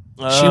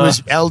 She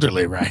was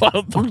elderly, right?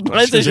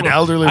 She was an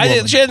elderly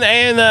woman. She had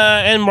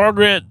Anne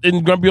Margaret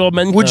in Grumpy Old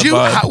Men. Would you?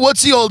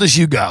 What's the oldest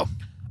you go?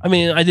 I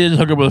mean, I did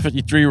hook up with a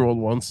 53-year-old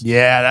once.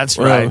 Yeah, that's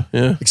right.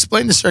 Yeah.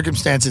 Explain the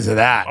circumstances of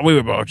that. We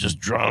were both just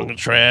drunk and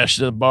trashed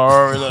at the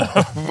bar.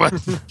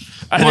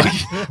 I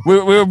think we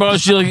were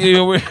both.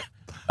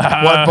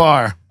 What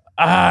bar?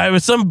 It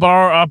was some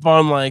bar up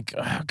on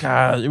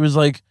it was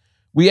like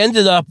we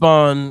ended up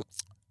on.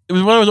 It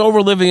was when I was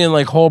over living in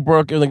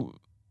Holbrook. It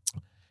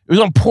was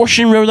on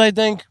Portion Road, I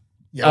think.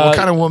 Yeah. What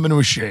kind of woman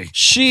was she?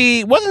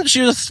 She was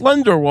a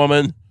slender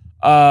woman.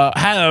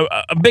 Had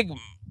a big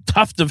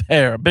tuft of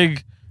hair, a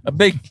big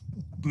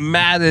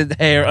matted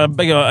hair, a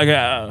big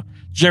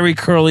Jerry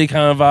Curly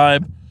kind of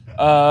vibe.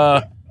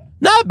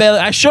 Not bad.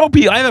 I show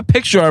people. I have a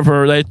picture of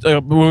her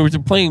when we were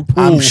playing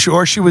pool. I'm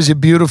sure she was a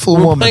beautiful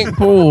woman. Playing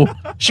pool.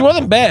 She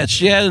wasn't bad.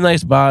 She had a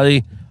nice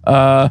body.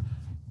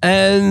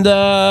 And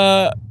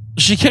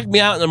she kicked me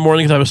out in the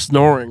morning because I was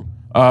snoring.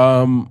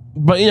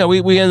 But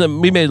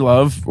we made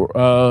love. Wait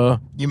a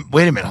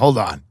minute. Hold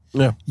on.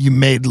 Yeah. You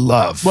made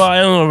love. Well,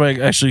 I don't know if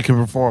I actually can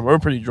perform. We were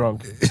pretty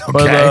drunk. Okay.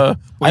 But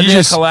I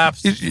just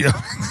collapsed. And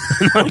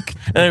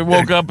I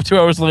woke up 2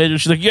 hours later.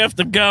 She's like, "You have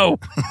to go."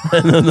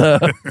 And then,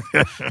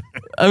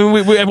 I mean,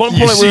 we at one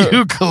point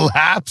you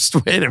collapsed.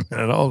 Wait a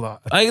minute. Hold on.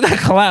 I didn't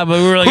collapse, but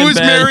we were Who's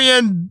in bed.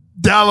 Marianne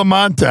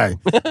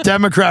Delamonte,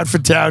 Democrat for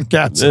town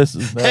council? This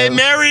is bad. Hey,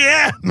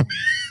 Marianne.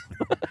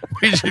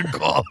 We should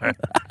call her.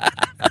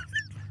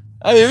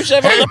 I mean, we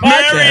should have her on the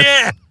podcast.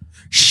 Marianne.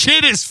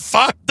 Shit is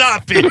fucked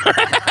up here.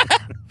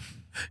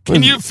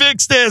 Can you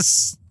fix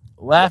this?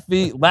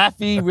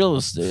 Laffy real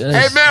estate.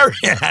 Hey,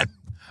 Marianne,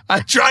 I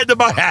tried to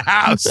buy a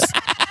house.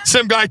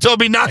 Some guy told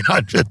me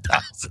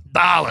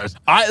 $900,000.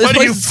 What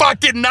are you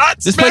fucking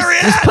nuts,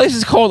 Marianne? This place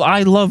is called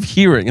I Love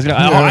Hearing. It's got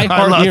I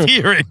love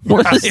hearing.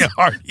 What is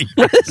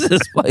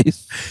this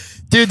place?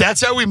 Dude,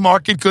 that's how we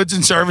market goods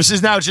and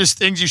services now. It's just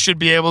things you should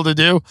be able to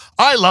do.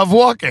 I love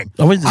walking.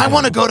 I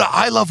want to go to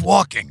I Love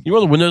Walking. You roll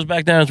the windows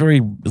back down. It's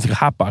like a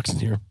hot box in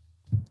here.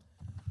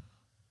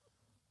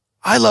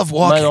 I love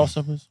walking. Mine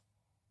also is.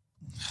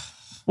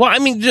 Well, I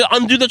mean, just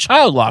undo the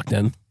child lock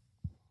then.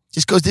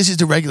 Just goes, this is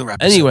the regular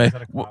episode. Anyway.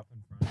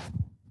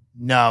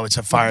 No, it's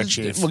a fire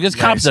chief. Well, there's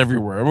cops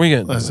everywhere.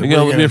 We're going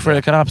to be afraid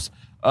of cops.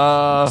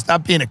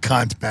 Stop being a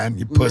cunt, man,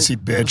 you pussy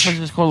bitch.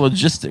 It's called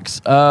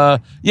logistics. Yeah,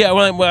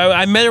 when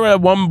I met her at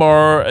one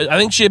bar, I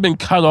think she had been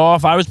cut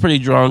off. I was pretty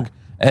drunk,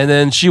 and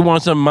then she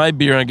wanted some of my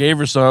beer, and I gave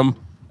her some.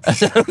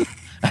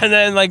 And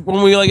then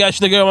when we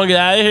she's like, "I want to get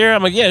out of here."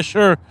 I'm like, "Yeah,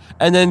 sure."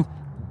 And then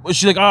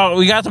she's like, "Oh,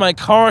 we got to my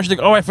car." She's like,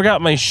 "Oh, I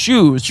forgot my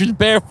shoes." She was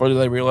barefooted,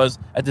 I realized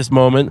at this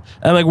moment.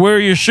 And I'm like, "Where are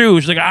your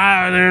shoes?" She's like,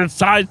 "They're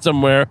inside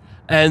somewhere."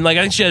 And I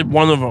think she had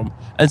one of them.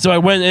 And so I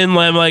went in, and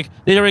I'm like,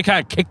 they already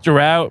kind of kicked her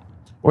out.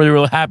 Or they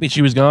were happy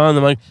she was gone.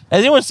 I'm like,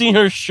 has anyone seen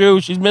her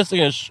shoe? She's missing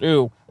a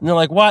shoe. And they're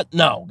like, what?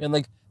 No. And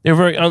they're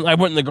very. I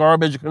went in the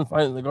garbage. I couldn't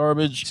find it in the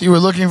garbage. So you were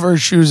looking for her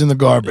shoes in the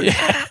garbage.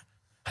 Yeah.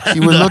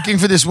 You were looking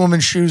for this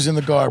woman's shoes in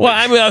the garbage. Well,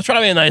 I mean, I was trying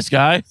to be a nice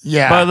guy.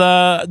 Yeah.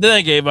 But then I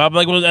gave up.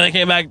 And I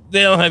came back.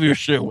 They don't have your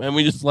shoe, and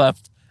we just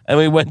left. And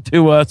we went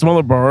to some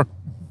other bar.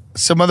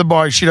 Some other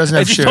bar. She doesn't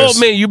have shoes. shoes. She told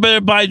me you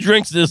better buy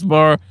drinks at this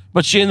bar,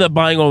 but she ended up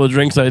buying all the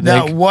drinks. I think.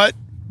 Now,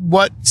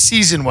 what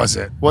season was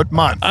it? What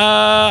month?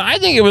 I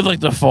think it was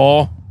the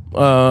fall.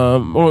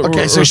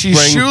 So she's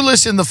spring.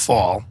 shoeless in the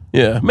fall.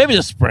 Yeah, maybe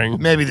the spring.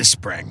 Maybe the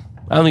spring.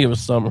 I don't think it was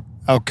summer.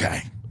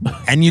 Okay.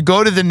 And you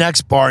go to the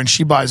next bar and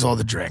she buys all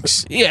the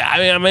drinks. Yeah, I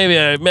mean, maybe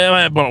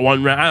I bought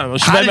one round. I don't know.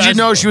 How did you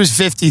know she was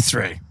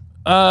 53?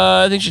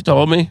 I think she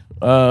told me.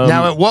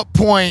 Now, at what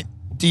point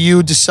do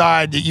you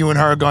decide that you and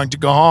her are going to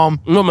go home?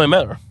 No, I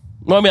met her.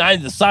 Well, I mean, I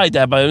didn't decide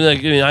that, but I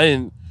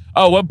didn't.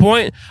 Oh, what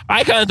point?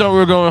 I kind of thought we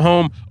were going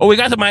home. Oh, we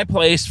got to my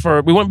place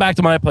we went back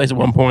to my place at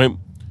one point.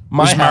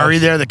 Was Murray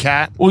there, the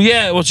cat? Well,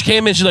 yeah. Well, she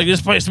came in. She's like, "This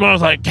place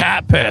smells like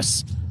cat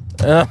piss."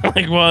 And I'm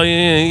like, "Well, you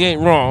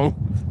ain't wrong."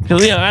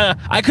 Because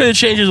I could have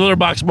changed his litter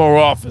box more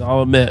often.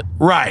 I'll admit.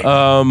 Right.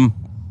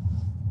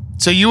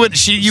 So you went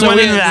into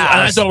that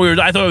house.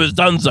 I thought it was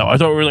done. So I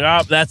thought we were like,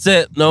 "Oh, that's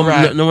it. No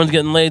one's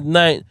getting laid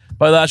tonight."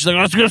 But she's like,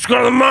 "Let's just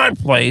go to my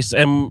place,"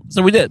 and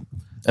so we did.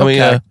 And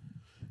okay.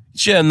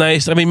 She had a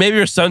nice. I mean, maybe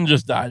her son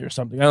just died or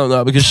something. I don't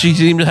know, because she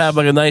seemed to have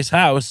a nice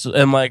house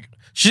and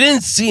she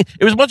didn't see.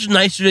 It was much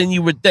nicer than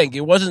you would think.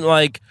 It wasn't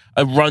like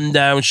a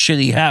rundown,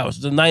 shitty house.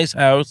 It's a nice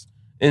house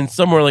in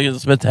somewhere in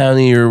Smithtown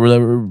or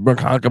whatever,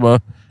 Ronkonkoma,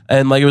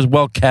 and it was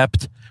well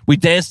kept. We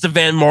danced to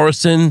Van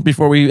Morrison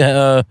before we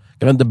got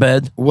into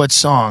bed. What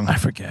song? I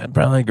forget.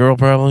 Probably Girl.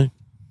 Probably.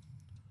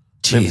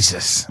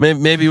 Jesus.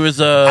 Maybe it was.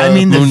 I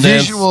mean, the Moon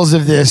Dance. visuals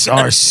of this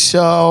are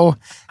so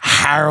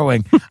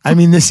harrowing. I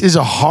mean, this is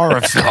a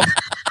horror film.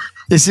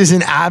 This is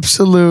an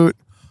absolute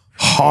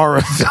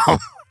horror film.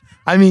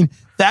 I mean,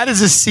 that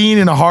is a scene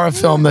in a horror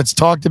film that's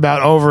talked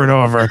about over and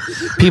over.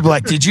 People are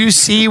like, did you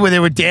see where they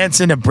were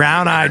dancing to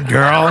Brown-Eyed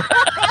Girl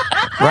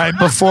right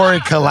before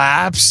it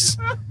collapsed?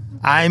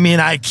 I mean,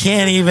 I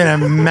can't even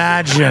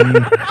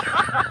imagine.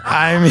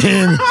 I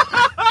mean,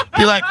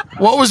 you're like,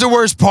 what was the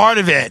worst part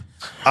of it?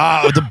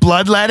 The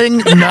bloodletting?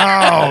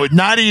 No,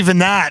 not even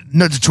that.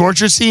 No, the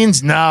torture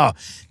scenes? No.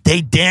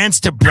 They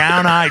danced to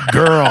Brown-Eyed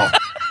Girl.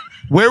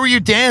 Where were you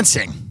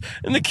dancing?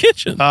 In the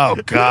kitchen. Oh,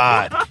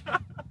 God.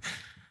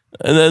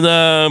 And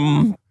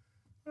then,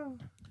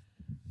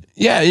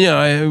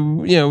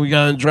 we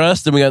got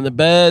undressed and we got in the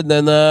bed.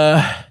 And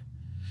then,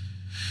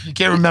 you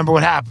can't remember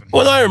what happened.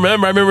 well, I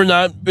remember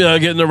not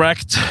getting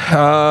erect.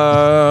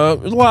 A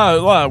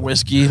lot of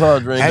whiskey, a lot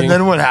of drinking. And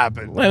then what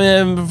happened? I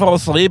mean, I fall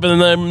asleep,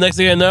 and then the next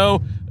thing I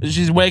know,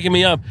 she's waking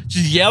me up.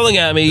 She's yelling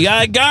at me, "You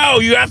gotta go!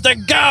 You have to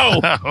go!"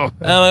 And I'm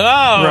like,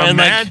 "Oh,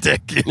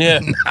 romantic." And yeah,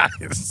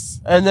 nice.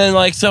 And then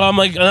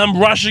and I'm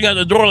rushing out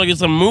the door like it's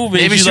a movie.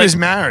 Maybe she was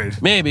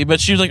married. Maybe, but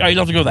she was like, "Oh, you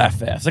don't have to go that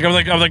fast." I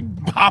was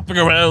hopping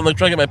around, like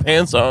trying to get my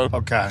pants on.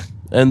 Okay.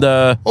 And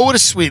oh, what a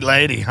sweet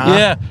lady, huh?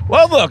 Yeah.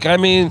 Well, look, I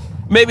mean,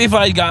 maybe if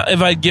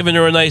I'd given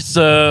her a nice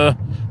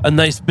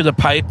bit of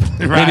pipe,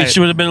 maybe she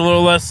would have been a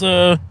little less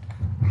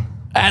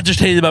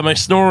agitated about my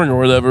snoring or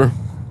whatever.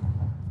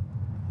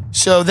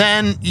 So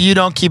then you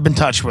don't keep in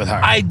touch with her.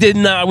 I did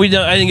not. I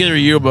didn't get her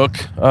yearbook.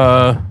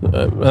 I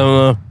don't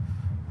know.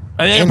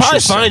 I mean, I can probably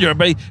find her,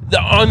 but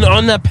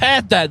on the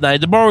path that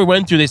night, the bar we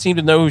went to, they seemed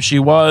to know who she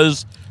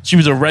was. She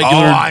was a regular.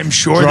 Oh, I'm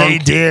sure drunk. they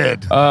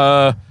did.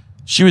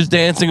 She was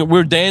dancing. We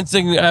were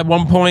dancing at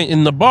one point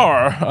in the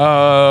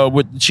bar.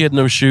 She had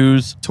no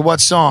shoes. To what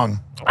song?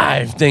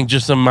 I think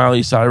just some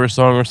Miley Cyrus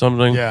song or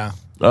something. Yeah.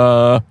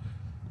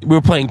 We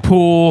were playing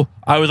pool.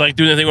 I was like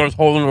doing the thing where I was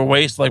holding her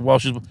waist, like while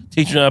she was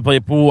teaching her how to play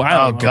pool. I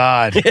don't know.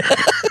 God.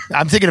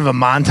 I'm thinking of a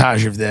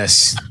montage of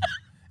this.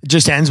 It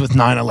just ends with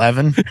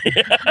 9/11.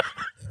 Yeah.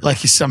 Like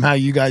somehow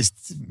you guys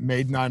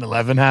made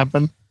 9/11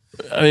 happen.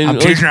 I mean, I'm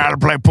teaching her how to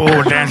play pool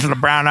and dancing with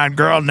a brown-eyed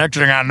girl. Next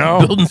thing I know,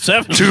 building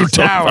 7 2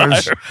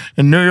 towers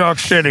in New York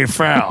City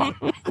fell.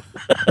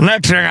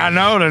 Next thing I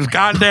know, there's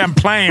goddamn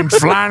planes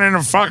flying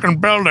into fucking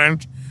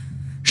buildings.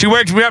 She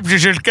wakes me up. She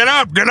says, get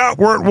up.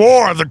 We're at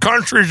war. The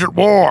country's at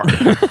war."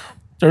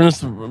 Turn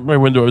my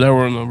window. Now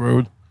we're on the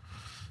road.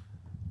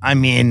 I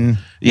mean,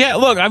 yeah.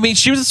 Look, I mean,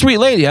 she was a sweet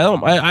lady. I Ben,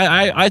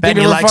 think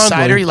you like fondly.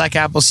 cider? You like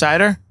apple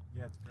cider?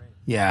 Yeah, it's great.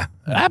 Yeah.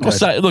 Apple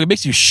cider. Look, it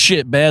makes you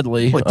shit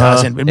badly. Well, it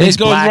doesn't. It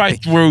goes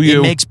right through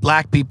you. It makes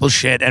black people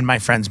shit, and my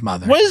friend's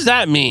mother. What does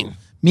that mean?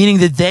 Meaning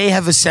that they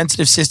have a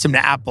sensitive system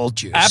to apple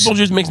juice. Apple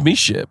juice makes me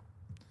shit.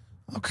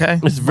 Okay.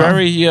 It's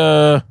very.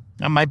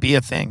 That might be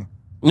a thing.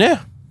 Yeah.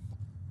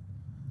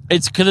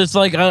 It's because it's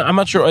like I'm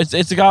not sure. It's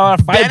got a lot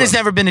of fiber. Ben has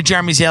never been to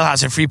Jeremy's Ale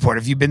House in Freeport.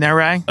 Have you been there,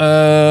 Ray?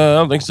 I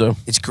don't think so.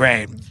 It's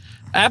great.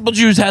 Apple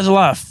juice has a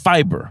lot of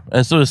fiber,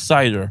 and so does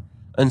cider,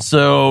 and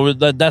so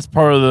that's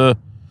part of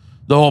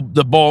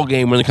the ball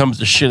game when it comes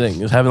to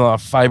shitting is having a lot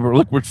of fiber,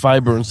 liquid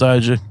fiber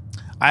inside you.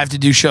 I have to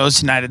do shows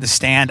tonight at the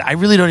Stand. I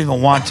really don't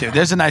even want to.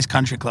 There's a nice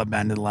country club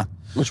band to the left.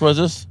 Which was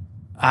this?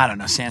 I don't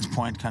know, Sands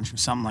Point Country,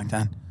 something like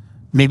that.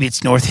 Maybe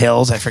it's North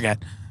Hills. I forget.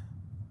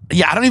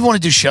 Yeah, I don't even want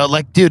to do shows.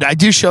 Like, dude, I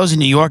do shows in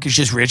New York. It's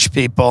just rich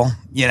people,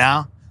 you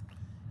know?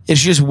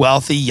 It's just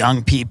wealthy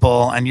young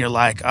people. And you're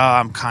like,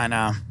 oh,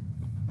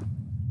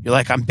 you're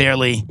like,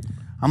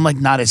 I'm like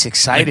not as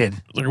excited.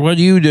 Like, what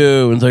do you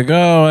do? And it's like,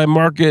 oh, I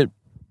market,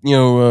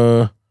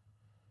 my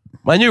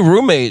new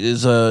roommate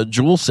is a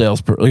jewel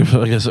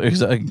salesperson. Like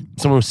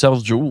someone who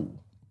sells jewel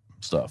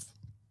stuff.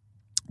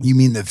 You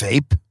mean the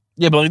vape?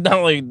 Yeah, but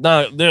not they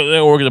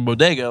don't work at a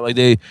bodega. Like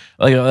they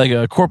like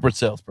a corporate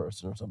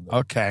salesperson or something.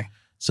 Okay.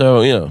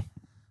 So,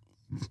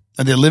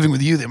 And they're living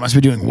with you. They must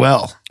be doing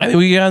well. I think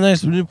we got a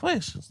nice new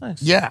place. It's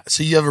nice. Yeah.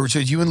 So so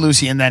it's you and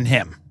Lucy and then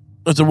him.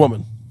 It's a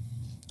woman.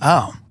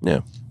 Oh.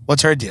 Yeah.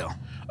 What's her deal?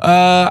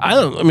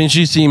 I mean,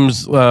 she seems,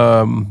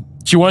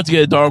 she wanted to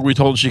get a dog. We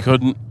told her she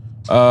couldn't.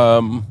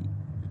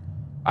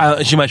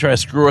 She might try to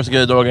screw us to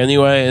get a dog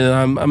anyway.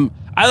 And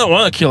I don't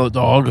want to kill a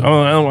dog.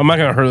 I'm not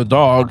going to hurt a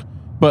dog.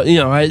 But,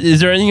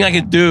 is there anything I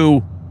could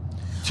do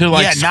to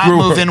not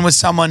move in with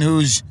someone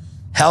who's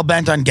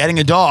hell-bent on getting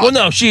a dog? Well,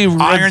 no, she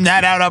iron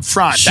that out up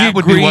front. She that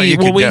would agreed. be what you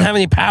could do. We didn't have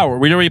any power.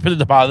 We'd already put the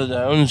deposit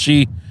down, and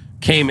she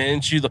came in.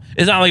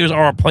 It's not like it was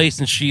our place,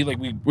 and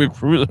we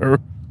recruited her.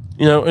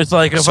 It's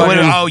like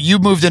you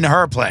moved into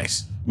her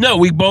place. No,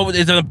 we both.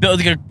 It's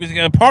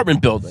an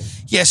apartment building.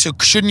 Yeah, so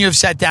shouldn't you have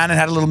sat down and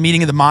had a little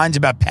meeting of the minds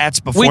about pets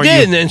before? We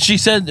did, and she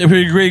said if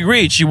we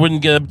agreed she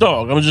wouldn't get a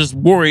dog. I was just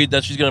worried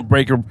that she's gonna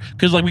break her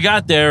because we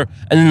got there,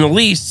 and in the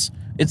lease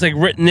it's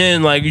written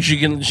in she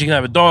can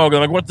have a dog.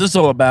 And I'm like, what's this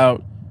all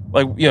about?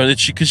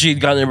 Because she had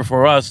gotten there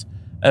before us,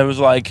 and it was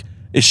like,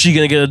 is she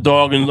gonna get a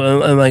dog?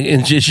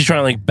 And she's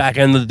trying to back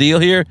end the deal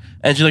here,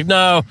 and she's like,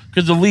 no,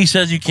 because the lease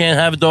says you can't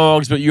have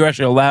dogs, but you're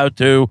actually allowed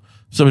to.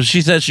 So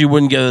she said she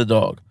wouldn't get a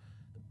dog.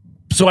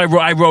 So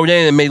I wrote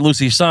in and made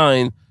Lucy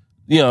sign,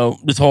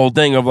 this whole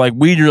thing of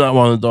we do not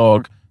want a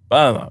dog.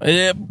 But I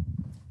don't know.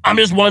 I'm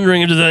just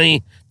wondering if there's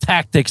any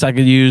tactics I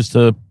could use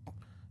to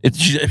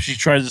if she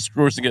tries to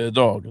screw us to get a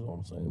dog. Is all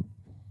I'm saying.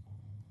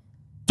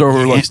 Throw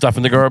her like stuff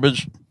in the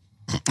garbage.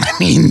 I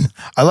mean,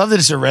 I love that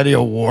it's already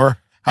a war.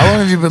 How long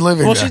have you been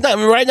living Well, there? she's not.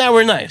 Right now,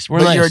 we're nice. We're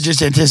But nice. you're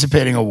just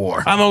anticipating a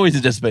war. I'm always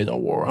anticipating a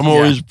war. I'm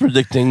always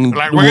predicting.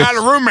 Like, we got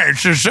a roommate.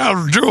 She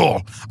sells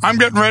Jewel. I'm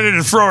getting ready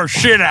to throw her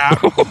shit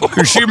out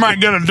because she might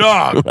get a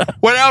dog.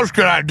 What else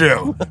could I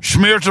do?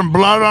 Smear some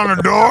blood on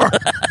the door?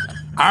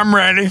 I'm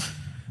ready.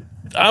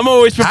 I'm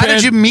always prepared. How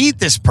did you meet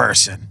this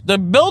person? The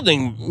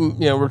building,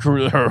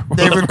 recruited her.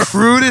 They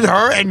recruited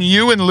her and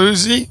you and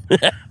Lucy?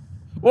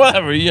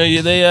 Whatever.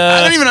 They.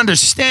 I don't even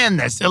understand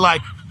this. They're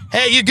like,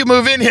 hey, you can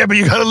move in here, but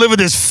you got to live with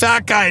this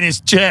fat guy and his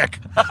chick.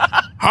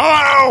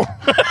 Hello.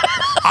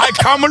 I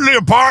come in the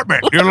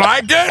apartment. You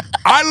like it?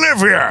 I live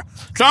here.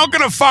 Don't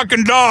get a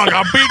fucking dog.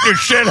 I'll beat the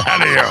shit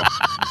out of you.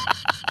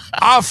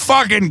 I'll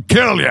fucking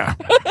kill you.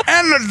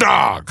 And the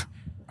dog.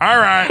 All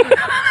right.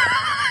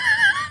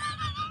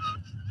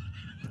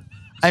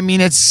 I mean,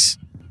 it's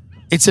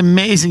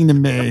amazing to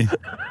me.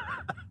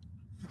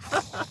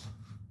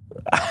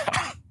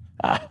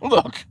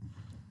 Look,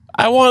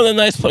 I wanted a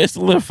nice place to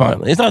live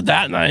finally. It's not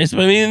that nice,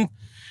 but I mean,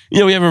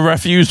 we have a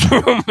refuse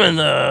room and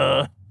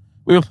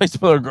we have a place to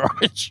put our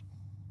garbage.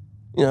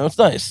 It's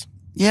nice.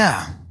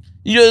 Yeah.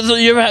 You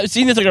ever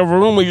seen this like a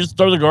room where you just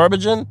throw the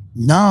garbage in?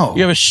 No.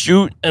 You have a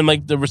chute and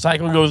like the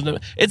recycling goes in.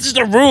 It's just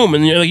a room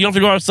and you don't have to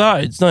go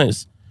outside. It's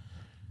nice.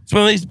 It's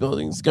one of these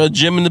buildings. It's got a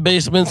gym in the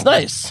basement. It's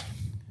nice.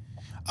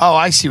 Oh,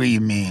 I see what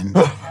you mean.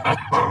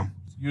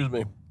 Excuse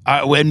me.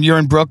 When you're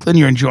in Brooklyn,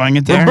 you're enjoying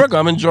it there? In Brooklyn,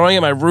 I'm enjoying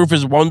it. My roof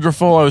is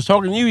wonderful. I was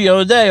talking to you the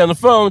other day on the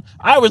phone.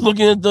 I was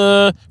looking at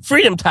the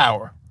Freedom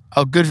Tower.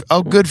 Oh, good.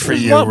 Oh, good for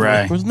you, lovely.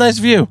 Ray. It was a nice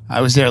view.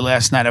 I was there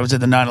last night. I was at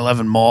the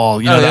 9/11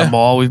 mall. You know that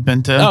mall we've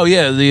been to? Oh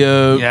yeah,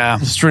 Yeah.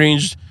 the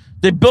strange.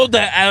 They built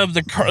that out of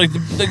the car. Like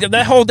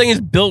that whole thing is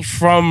built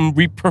from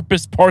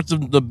repurposed parts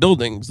of the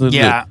buildings.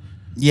 Yeah.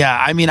 Yeah,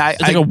 I mean,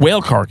 It's like a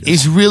whale carcass.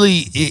 It's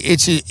really,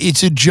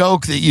 it's a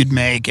joke that you'd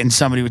make, and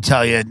somebody would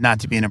tell you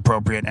not to be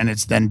inappropriate, and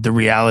it's then the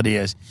reality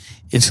is,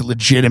 it's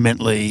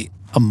legitimately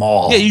a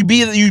mall. Yeah, you'd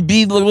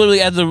be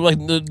literally at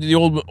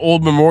the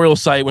old memorial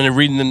site when they're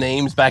reading the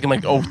names back in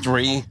like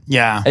 03.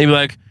 Yeah, and you'd be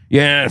like,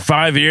 yeah, in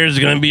 5 years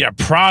there's gonna be a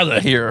Prada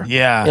here.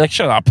 Yeah, you're like,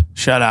 shut up,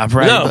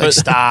 right? No, like,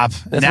 stop.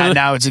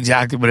 Now it's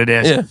exactly what it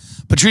is. Yeah.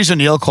 Patrice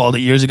O'Neill called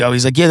it years ago.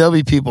 He's like, yeah, there'll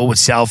be people with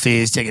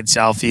selfies, taking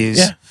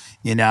selfies.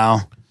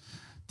 Yeah.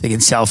 Taking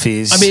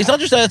selfies. I mean, it's not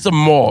just that it's a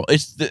mall.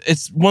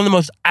 It's one of the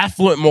most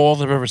affluent malls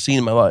I've ever seen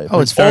in my life. Oh,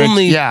 it's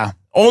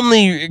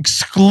only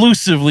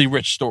exclusively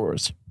rich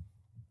stores.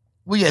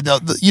 Well, yeah,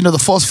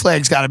 the false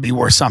flag's got to be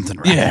worth something,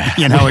 right? Yeah,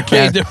 it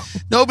can't.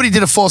 Nobody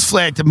did a false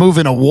flag to move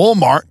in a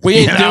Walmart. We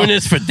ain't doing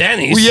this for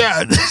Denny's. Well,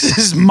 yeah, this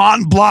is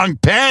Mont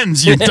Blanc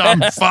pens, you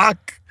dumb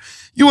fuck.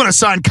 You want to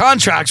sign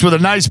contracts with a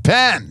nice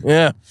pen.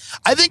 Yeah.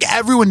 I think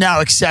everyone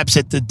now accepts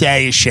that the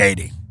day is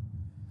shady.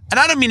 And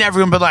I don't mean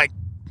everyone, but like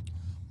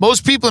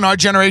most people in our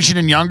generation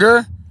and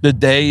younger. The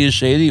day is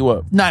shady?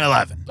 What?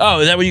 9/11. Oh,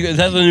 is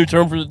that the new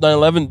term for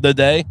 9/11? The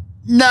day?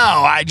 No,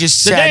 I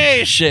just said. The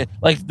day is shit.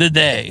 Like the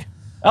day.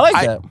 I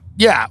like that.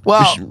 Yeah,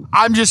 well,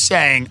 I'm just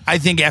saying, I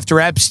think after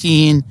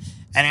Epstein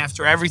and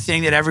after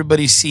everything that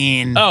everybody's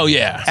seen. Oh,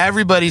 yeah.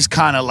 Everybody's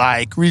kind of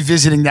like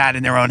revisiting that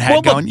in their own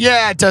head going,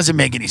 yeah, it doesn't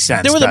make any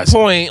sense. There was a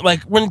point,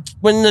 like when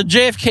the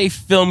JFK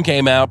film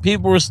came out,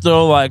 people were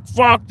still like,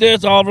 fuck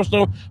this, Oliver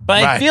Stone.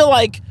 But I feel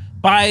like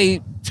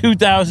by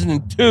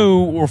 2002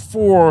 or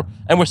 4,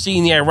 and we're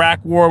seeing the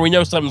Iraq War, we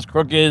know something's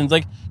crooked, and it's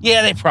like,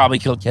 yeah, they probably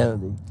killed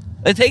Kennedy.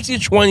 It takes you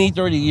 20,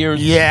 30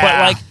 years. Yeah.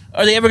 But like,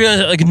 are they ever going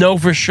to like know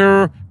for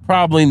sure?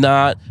 Probably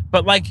not.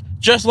 But like,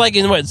 just like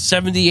in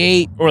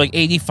 78 or like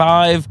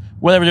 85,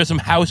 whatever, there's some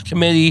House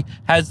committee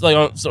has like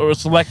or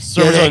select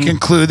they on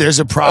conclude there's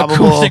a probable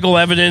acoustical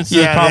evidence.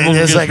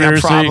 There's like a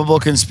probable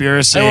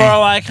conspiracy. And we're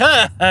all like,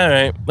 huh, all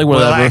right, like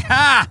whatever. We're like,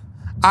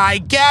 I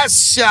guess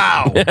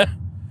so.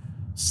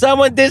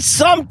 Someone did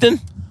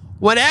something.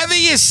 Whatever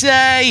you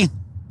say.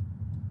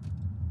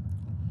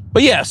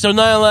 But yeah, so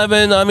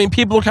 9/11. I mean,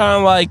 people are kind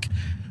of like,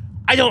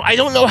 I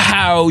don't know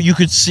how you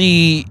could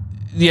see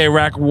the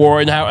Iraq War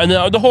and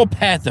the whole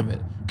path of it.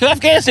 Because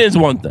Afghanistan is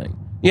one thing.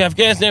 Yeah,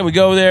 Afghanistan, we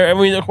go there. I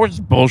mean, of course, it's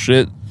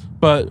bullshit,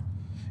 but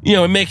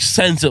it makes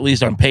sense at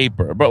least on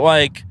paper. But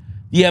like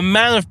the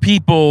amount of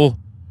people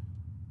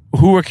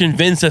who were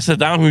convinced that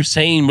Saddam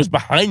Hussein was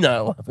behind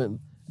 9/11,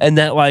 and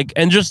that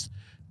and just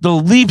the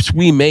leaps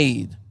we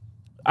made.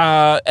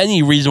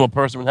 Any reasonable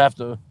person would have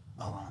to.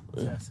 Hold on,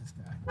 that's this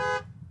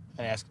guy.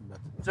 I asked him about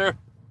this.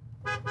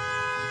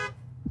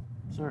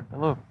 Sir,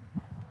 hello.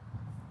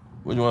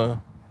 What do you want?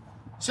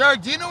 Sir,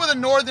 do you know where the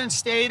northern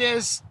state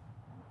is?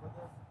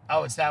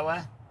 Oh, it's that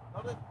way?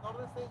 Northern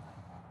state?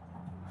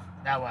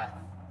 That way.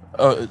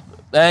 Oh,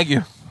 thank you.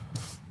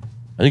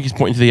 I think he's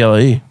pointing to the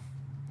LAE.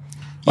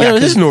 Oh, yeah,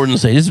 this is northern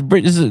state. This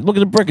is look at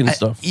the brick and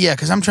stuff. Yeah,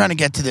 because I'm trying to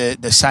get to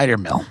the cider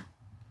mill.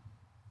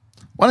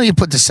 Why don't you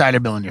put the cider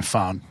mill in your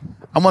phone?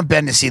 I want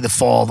Ben to see the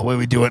fall the way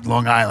we do it in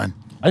Long Island.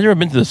 I've never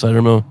been to the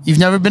cider mill. You've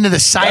never been to the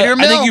cider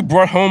mill? I think you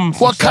brought home some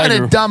What kind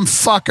cider. of dumb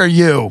fuck are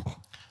you?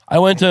 I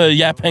went to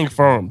Yaphank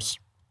Farms.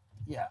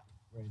 Yeah.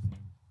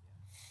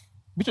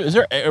 Is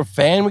there a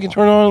fan we can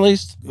turn on at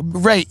least?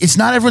 Right. It's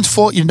not everyone's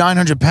fault you're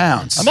 900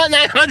 pounds. I'm not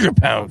 900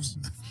 pounds.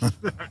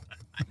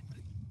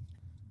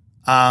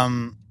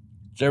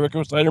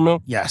 Jericho Cider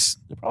Mill? Yes.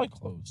 They're probably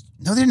closed.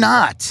 No, they're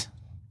not.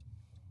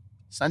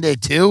 Sunday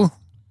 2?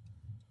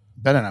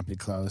 Better not be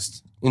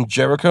closed. In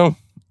Jericho?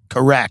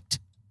 Correct.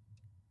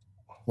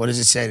 What does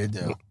it say to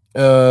do?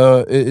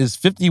 It is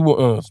 51.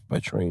 Oh, it's by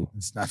train.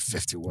 It's not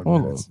 51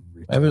 Hold minutes. on.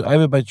 I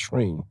have it by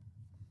train.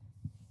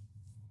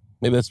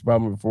 Maybe that's the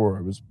problem before.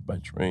 It was by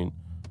train.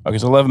 Okay,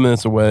 it's 11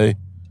 minutes away.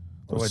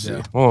 Let's see.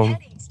 Hold on.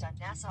 Head east on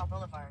Nassau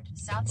Boulevard,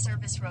 South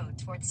Service Road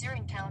towards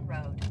Searingtown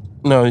Road.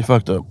 No, you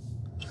fucked up.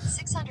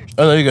 600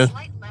 Oh, there you go.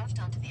 Slight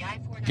left onto the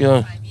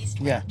I-495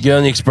 eastward. Yeah. Get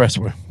on the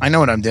expressway. I know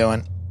what I'm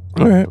doing.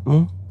 All right,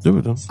 well, do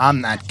it then.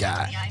 I'm that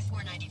guy.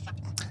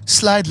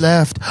 Slide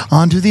left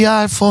onto the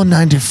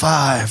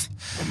I-495.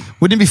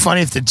 Wouldn't it be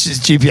funny if the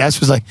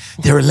GPS was like,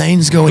 there are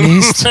lanes going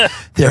east,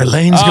 there are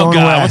lanes going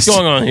west. What's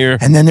going on here?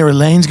 And then there are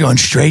lanes going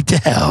straight to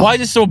hell. Why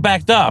is it so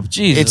backed up?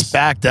 Jesus. It's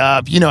backed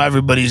up. You know,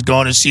 everybody's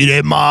going to see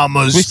their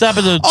mamas. We stop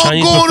at the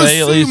Chinese I'm going buffet to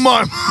at see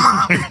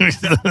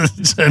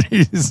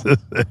least.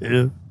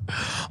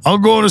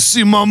 I'm going to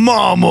see my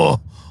mama.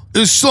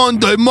 It's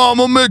Sunday.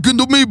 Mama making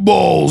the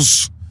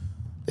meatballs.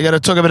 They got to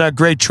talk about how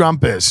great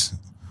Trump is.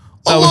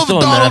 I love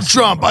Donald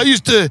Trump. I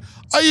used to,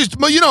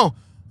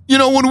 you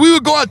know, when we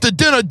would go out to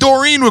dinner,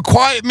 Doreen would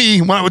quiet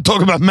me when I would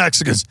talk about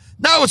Mexicans.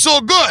 Now it's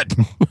all good.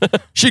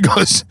 She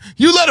goes,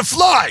 you let it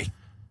fly.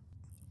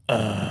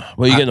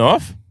 Well, you getting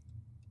off?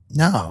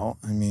 No,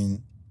 I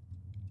mean.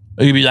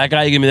 Are you gonna be that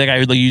guy? You gonna be that guy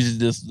who like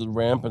uses the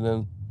ramp and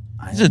then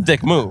it's a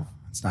dick move.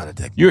 It's not a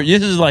dick move.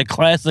 This is like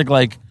classic,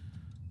 like,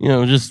 you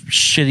know, just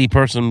shitty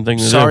person thing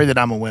to do. Sorry that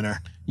I'm a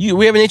winner.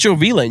 We have an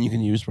HOV lane you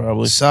can use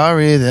probably.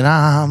 Sorry that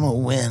I'm a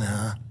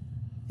winner.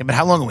 Yeah, but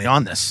how long are we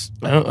on this?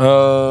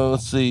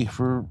 Let's see,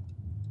 for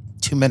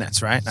 2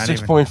 minutes, right?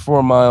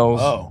 6.4 miles.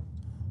 Oh,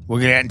 we're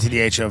gonna get into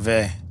the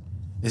HOV.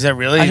 Is that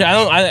really? Actually,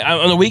 I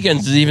on the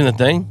weekends is it even a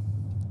thing.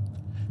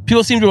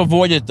 People seem to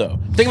avoid it though.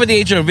 The thing about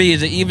the HOV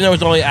is that even though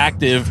it's only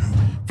active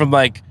from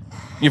like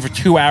for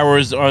 2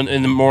 hours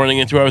in the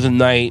morning and 2 hours at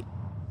night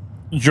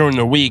during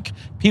the week,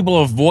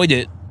 people avoid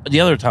it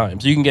the other time.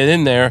 So you can get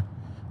in there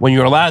when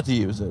you're allowed to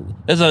use it.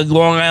 That's a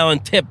Long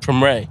Island tip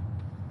from Ray.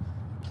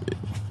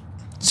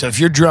 So if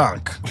you're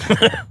drunk,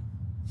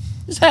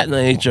 just hat in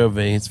the HOV.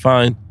 It's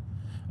fine.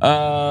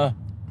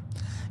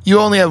 You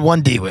only have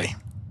one DWI.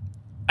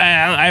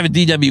 I have a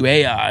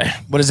DWAI.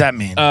 What does that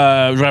mean?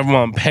 Drive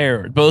while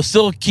impaired, but it'll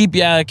still keep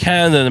you out of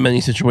Canada in many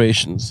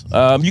situations.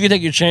 You can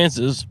take your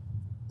chances,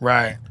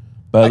 right?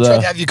 But I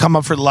tried to have you come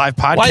up for the live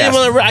podcast. Well, I didn't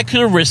want to. I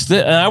could have risked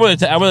it, and I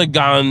would have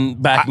gone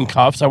back in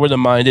cuffs. I wouldn't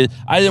have minded.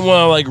 I didn't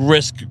want to like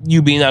risk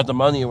you being out the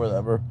money or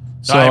whatever.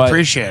 So I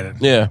appreciate it.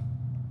 Yeah.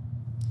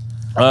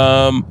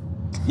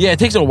 Yeah, it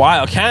takes a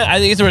while. I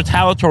think it's a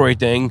retaliatory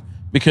thing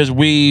because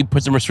we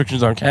put some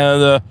restrictions on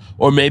Canada,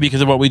 or maybe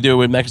because of what we do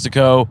with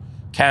Mexico.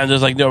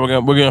 Canada's like, no, we're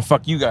gonna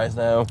fuck you guys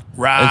now,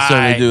 right? And so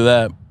they do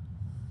that,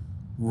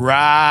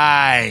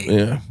 right?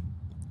 Yeah.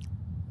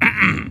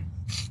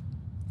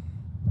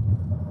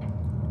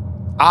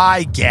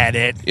 I get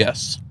it.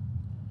 Yes.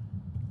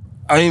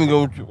 I didn't even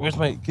go. Where's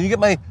my? Can you get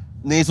my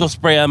nasal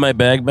spray out of my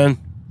bag, Ben?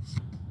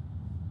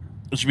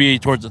 It should be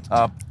towards the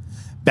top.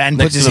 Ben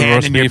puts his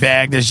hand in your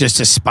bag. There's just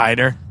a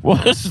spider.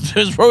 Well,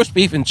 there's roast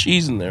beef and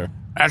cheese in there.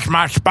 That's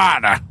my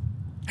spider.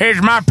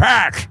 Here's my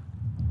pack.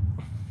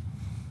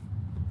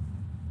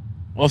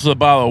 Also, a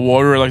bottle of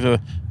water, like the.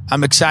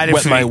 I'm excited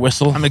wet for my you.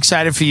 whistle. I'm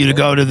excited for you to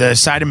go to the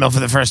cider mill for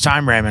the first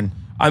time, Raymond.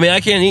 I mean, I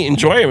can't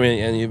enjoy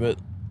any of it.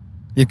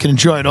 You can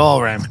enjoy it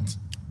all, Raymond.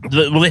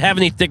 Will they have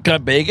any thick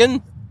cut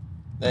bacon?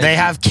 They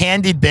have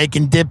candied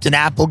bacon dipped in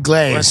apple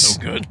glaze. Oh, that's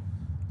so good.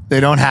 They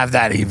don't have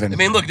that even. I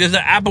mean, look, there's the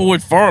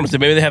Applewood Farms. So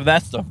maybe they have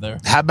that stuff there.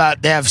 How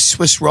about they have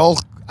Swiss roll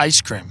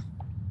ice cream?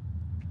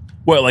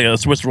 What, like a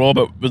Swiss roll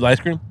but with ice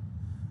cream?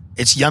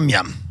 It's yum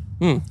yum.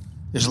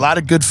 There's a lot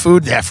of good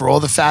food there for all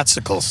the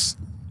fatsicles.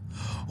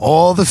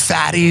 All the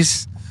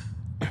fatties.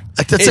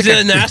 Like that's Is like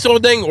it a Nassau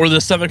thing, or the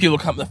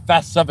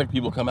fat Suffolk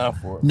people come out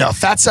for it? No,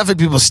 fat Suffolk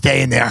people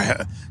stay in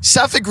there.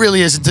 Suffolk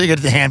really is until you get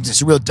to the Hamptons.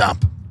 It's a real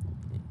dump.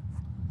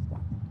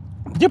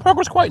 Deer Park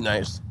was quite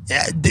nice.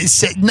 Yeah,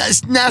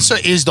 Nassau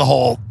is the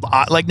whole.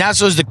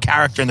 Nassau is the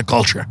character and the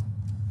culture.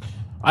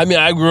 I mean,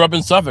 I grew up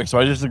in Suffolk, so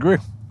I just agree.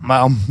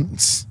 Well,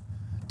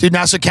 dude,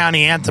 Nassau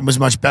County anthem was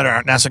much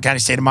better. Nassau County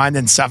State of Mind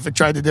than Suffolk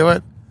tried to do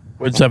it.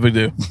 What did Suffolk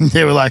do?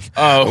 They were like,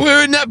 "Oh,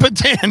 we're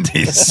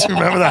Nepotandies."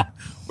 Remember that?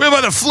 We're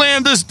by the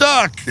Flanders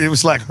Duck. It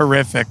was like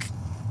horrific.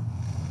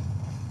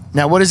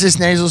 Now, what is this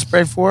nasal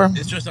spray for?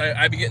 It's just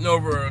I be getting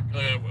over a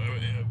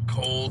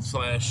cold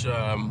slash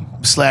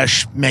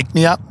make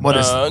me up. What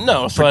is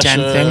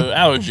pretend thing?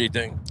 Allergy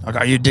thing. Okay,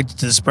 are you addicted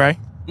to the spray?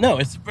 No,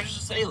 it's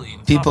just saline.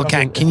 People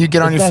can you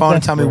get on your phone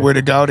and tell me where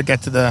to go to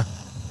get to the?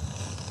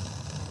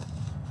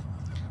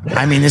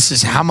 I mean, this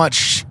is how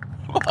much.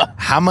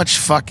 How much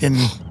fucking...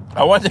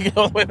 I wanted to get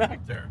all the way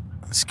back there.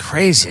 It's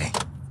crazy.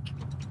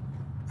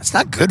 It's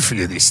not good for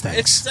you, these things.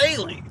 It's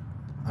saline.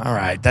 All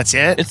right, that's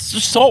it? It's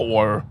just salt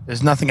water.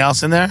 There's nothing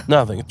else in there?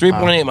 Nothing.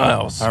 3.8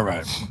 miles. All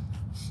right.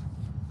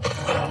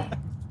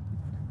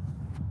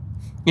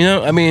 You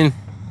know, I mean,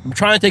 I'm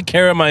trying to take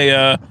care of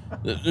my...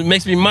 it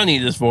makes me money,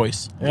 this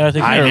voice. I gotta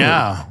take care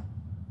of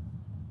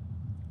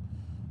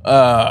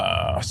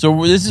it.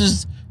 So this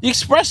is... The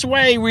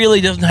expressway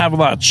really doesn't have a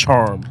lot of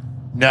charm.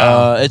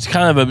 No. It's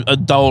kind of a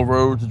dull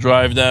road to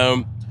drive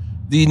down.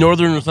 The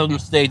northern and southern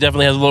state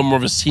definitely has a little more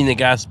of a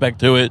scenic aspect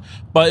to it,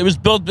 but it was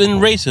built in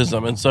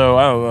racism, and so,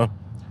 I don't know.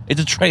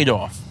 It's a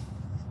trade-off.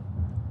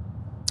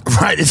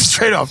 Right, it's a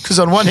trade-off, because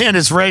on one hand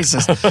it's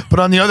racist, but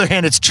on the other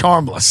hand it's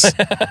charmless.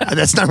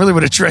 That's not really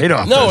what a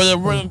trade-off is.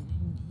 No,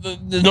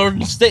 the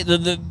northern state,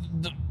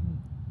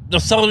 the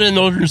southern and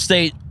northern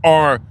state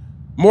are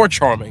more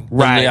charming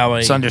than the LA.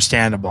 It's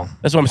understandable.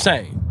 That's what I'm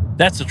saying.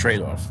 That's the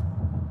trade-off.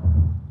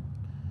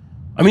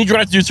 I mean, you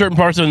drive through certain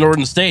parts of the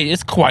northern state,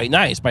 it's quite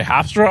nice. By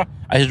Hofstra,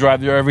 I used to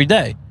drive there every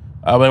day.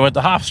 When I went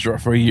to Hofstra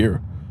for a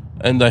year,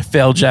 and I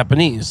failed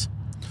Japanese.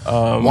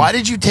 Why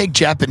did you take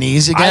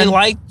Japanese again? I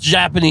liked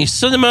Japanese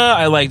cinema.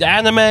 I liked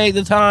anime at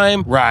the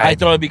time. Right. I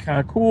thought it'd be kind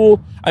of cool.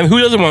 I mean, who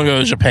doesn't want to go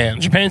to Japan?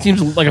 Japan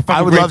seems like a fucking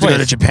I would great love place. to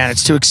go to Japan.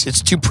 It's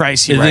too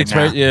pricey right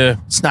now. Yeah.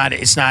 It's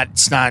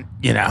not,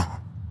 you know,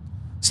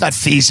 it's not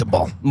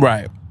feasible.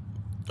 Right.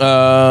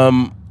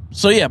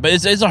 So yeah, but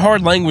it's a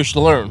hard language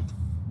to learn.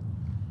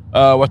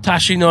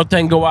 Watashi no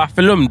tengo wa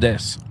film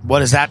desu.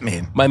 What does that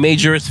mean? My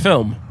major is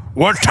film.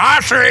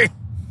 Watashi!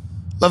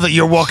 Love that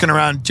you're walking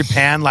around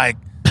Japan like,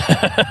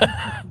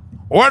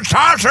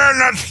 Watashi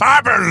no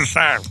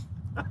saben.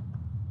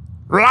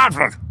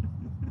 Laughing.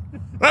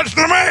 That's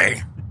to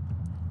me.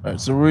 All right,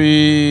 so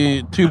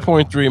we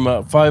 2.3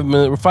 miles, 5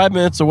 minutes. We're 5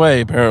 minutes away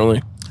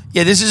apparently.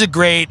 Yeah, this is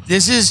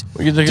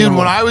dude,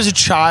 when I was a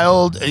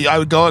child, I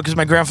would go, because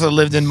my grandfather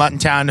lived in Mutton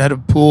Town, had a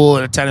pool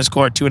and a tennis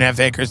court, 2.5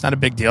 acres, not a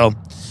big deal.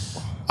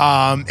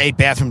 8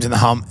 bathrooms in the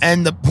home.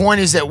 And the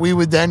point is that we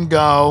would then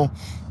go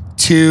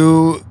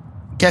to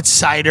get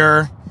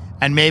cider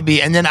and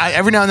then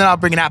every now and then I'll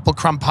bring an apple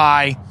crumb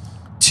pie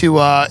to,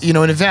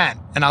 an event,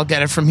 and I'll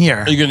get it from here.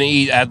 Are you going to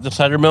eat at the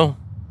cider mill?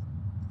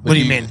 What do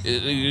you mean? You're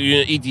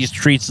going to eat these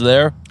treats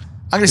there?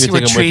 I'm going to see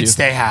what treats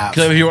they have.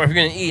 Because if you're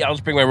going to eat, I'll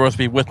just bring my roast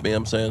beef with me,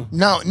 I'm saying.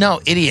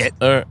 No, idiot.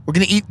 We're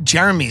going to eat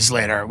Jeremy's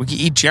later. We can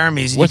eat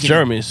Jeremy's. What's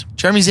Jeremy's?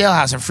 Jeremy's Ale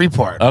House in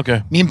Freeport.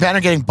 Okay. Me and Ben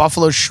are getting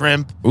buffalo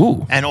shrimp.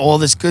 Ooh. And all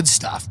this good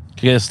stuff.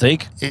 Can you get a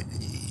steak?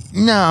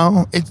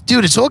 No.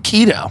 It's all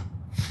keto.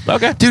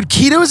 Okay. Dude,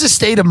 keto is a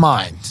state of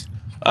mind.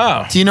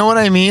 Oh. Do you know what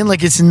I mean?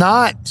 Like, it's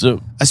not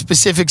So, a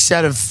specific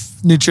set of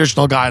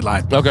nutritional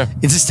guidelines. Okay.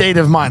 It's a state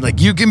of mind.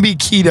 Like, you can be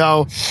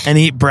keto and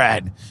eat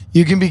bread.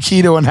 You can be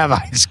keto and have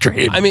ice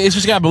cream. I mean, it's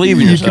just got to believe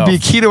in yourself. You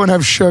can be keto and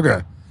have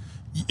sugar.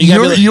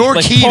 You're You're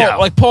keto.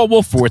 Like Paul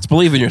Wolfowitz,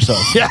 believe in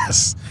yourself.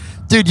 Yes.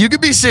 Dude, you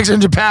could be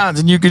 600 pounds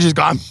and you could just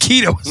go, I'm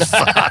keto as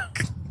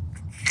fuck.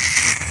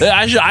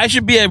 I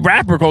should be a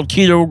rapper called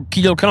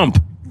Keto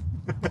Cump.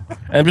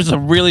 I'm just a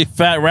really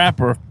fat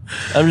rapper.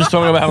 I'm just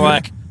talking about,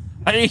 like,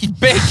 I eat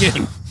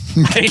bacon.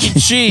 I eat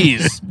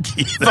cheese.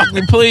 Fuck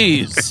me,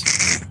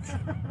 please.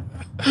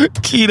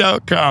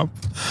 Keto comp.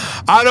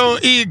 I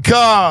don't eat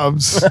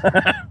carbs.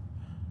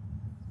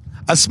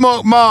 I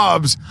smoke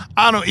mobs.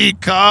 I don't eat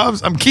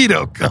carbs. I'm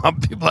keto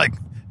comp. People are like,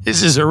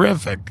 this is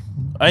horrific.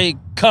 I eat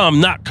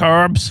cum, not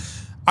carbs.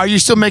 Are you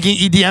still making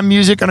EDM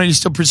music, and are you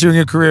still pursuing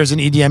a career as an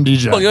EDM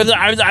DJ? Look,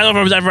 I don't know if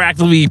I was ever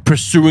actively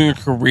pursuing a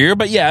career,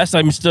 but yes,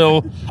 I'm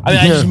still.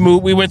 I just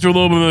moved. We went through a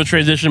little bit of a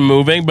transition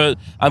moving, but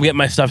I'm getting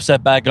my stuff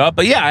set back up.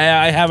 But yeah,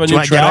 I have a Do new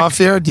I track. get off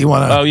here? Do you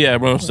want to? Oh yeah,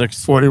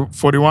 106.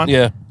 41?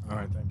 Yeah. All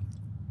right, thank you.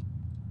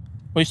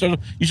 Well,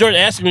 you started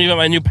asking me about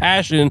my new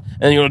passion,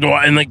 and you go,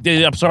 and like,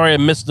 I'm sorry, I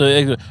missed the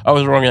exit. I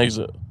was the wrong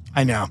exit.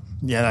 I know.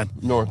 Yeah,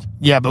 North.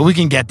 Yeah, but we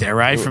can get there,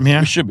 right, from here?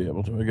 We should be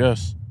able to, I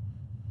guess.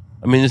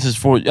 I mean, this is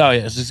for. Oh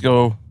yeah, let's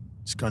go.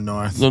 Let's go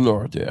north. The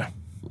north, yeah.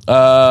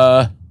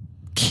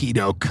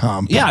 Keto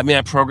comp. Yeah, I mean,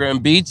 I program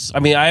beats. I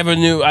mean, I have a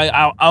new.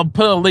 I'll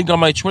put a link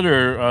on my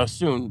Twitter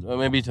soon,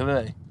 maybe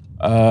today,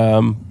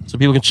 so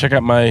people can check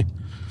out my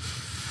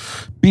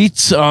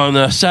beats on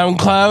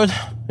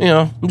SoundCloud. You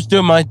know, I'm just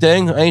doing my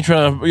thing. I ain't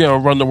trying to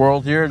run the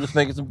world here. Just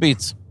making some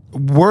beats.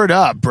 Word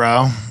up,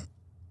 bro.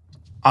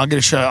 I'll get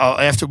a show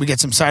after we get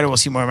some cider. We'll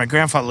see where my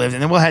grandfather lived,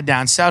 and then we'll head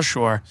down South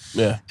Shore.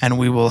 Yeah, and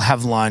we will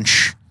have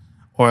lunch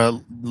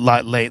or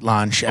late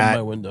lunch on at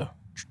my window.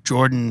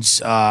 Jordan's.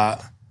 Oh,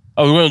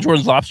 we're going to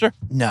Jordan's Lobster?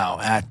 No,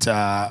 at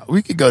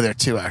we could go there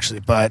too,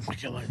 actually. But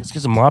let's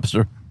get some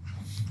lobster.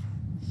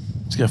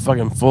 Let's get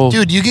fucking full.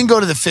 Dude, you can go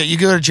to you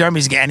go to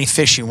Jeremy's and get any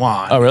fish you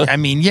want. Oh, really? I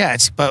mean, yeah,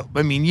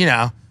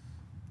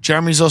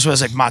 Jeremy's also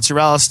has like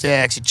mozzarella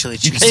sticks and chili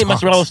cheese. You can't eat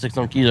mozzarella sticks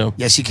on keto.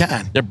 Yes, you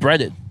can. They're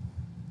breaded.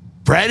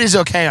 Bread is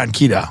okay on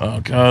keto.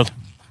 Oh God,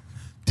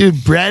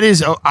 dude, bread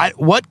is.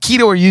 What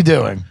keto are you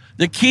doing?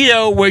 The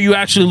keto where you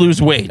actually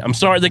lose weight. I'm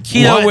sorry, the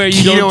keto where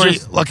you don't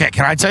just. Okay,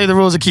 can I tell you the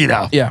rules of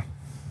keto? Yeah.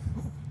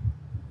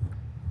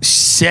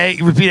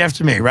 Repeat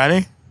after me.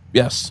 Ready?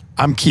 Yes.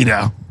 I'm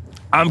keto.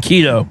 I'm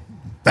keto.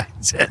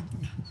 That's it.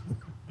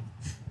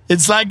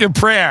 It's like a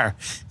prayer.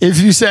 If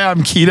you say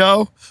I'm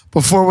keto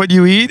before what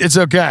you eat, it's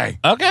okay.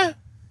 Okay.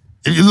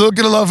 If you look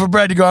at a loaf of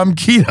bread, you go, I'm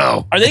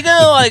keto. Are they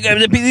gonna like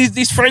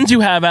these friends you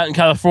have out in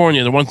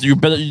California? The ones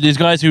that these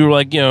guys who are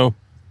like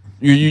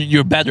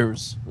your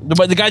betters,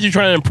 the guys you're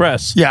trying to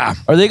impress. Yeah.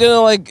 Are they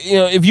gonna like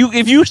if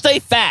you stay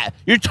fat,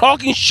 you're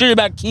talking shit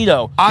about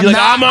keto. I'm You're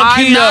like, I'm on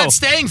keto. I'm not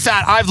staying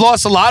fat. I've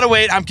lost a lot of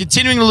weight. I'm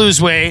continuing to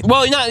lose weight.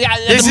 Well, you're not. At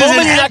This the is moment,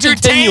 an you're not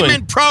continuing.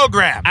 entertainment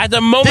program. At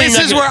the moment, This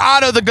is where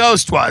Otto the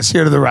Ghost was,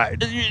 here to the right.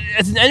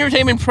 It's an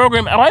entertainment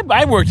program.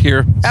 I worked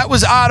here. That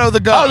was Otto the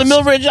Ghost. Oh, the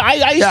Mill Ridge.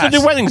 I used to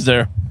do weddings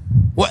there.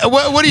 What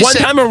do you say?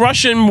 say? One time, a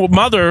Russian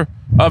mother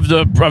of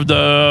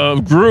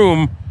the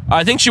groom,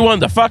 I think she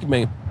wanted to fuck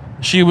me.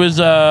 She was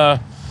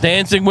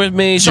dancing with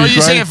me. So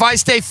you're saying if I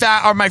stay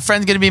fat, are my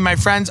friends going to be my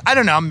friends? I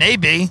don't know.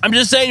 Maybe. I'm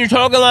just saying you're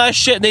talking a lot of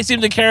shit. They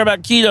seem to care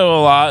about keto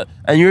a lot,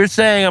 and you're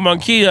saying I'm on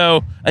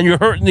keto, and you're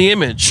hurting the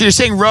image. So you're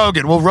saying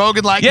Rogan. Will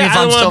Rogan like me if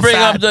I'm still bring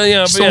fat? Up the,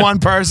 just the one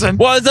person?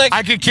 Well, it's like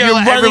I could kill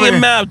you're running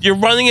him out. You're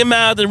running him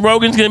out, and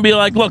Rogan's going to be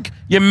like, look,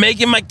 you're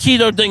making my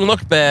keto thing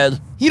look bad.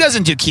 He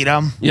doesn't do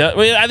keto. Yeah,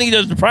 well, I think he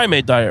does the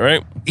primate diet,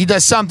 right? He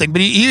does something,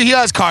 but he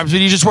has carbs, but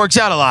he just works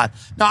out a lot.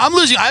 Now,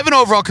 I have an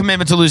overall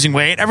commitment to losing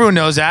weight. Everyone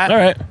knows that. All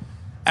right.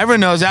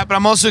 Everyone knows that, but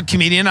I'm also a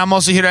comedian. I'm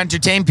also here to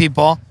entertain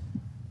people.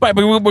 Right,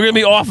 but we're going to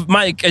be off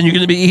mic, and you're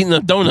going to be eating a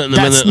donut in a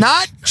minute. That's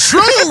not true,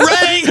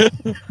 Ray!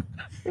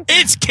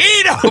 It's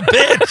keto,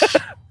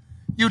 bitch!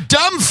 You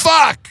dumb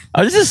fuck!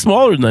 Oh, this is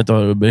smaller than I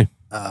thought it would be.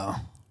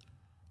 Oh.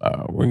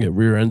 We're going to get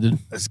rear-ended.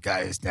 This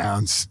guy is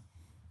downs.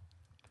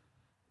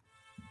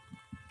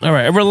 All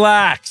right,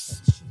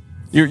 relax.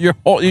 You're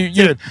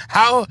Dude,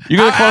 how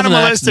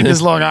animalistic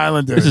is Long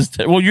Island, dude?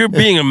 Well, you're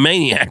being a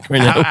maniac right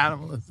now. How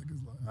animalistic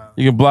is Long Island?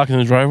 You can block in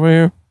the driveway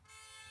here?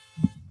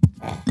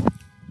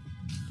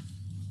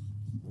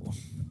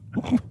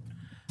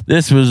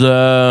 This was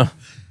All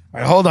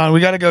right, hold on. We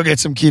got to go get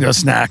some keto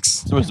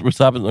snacks. So we're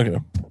stopping. Okay.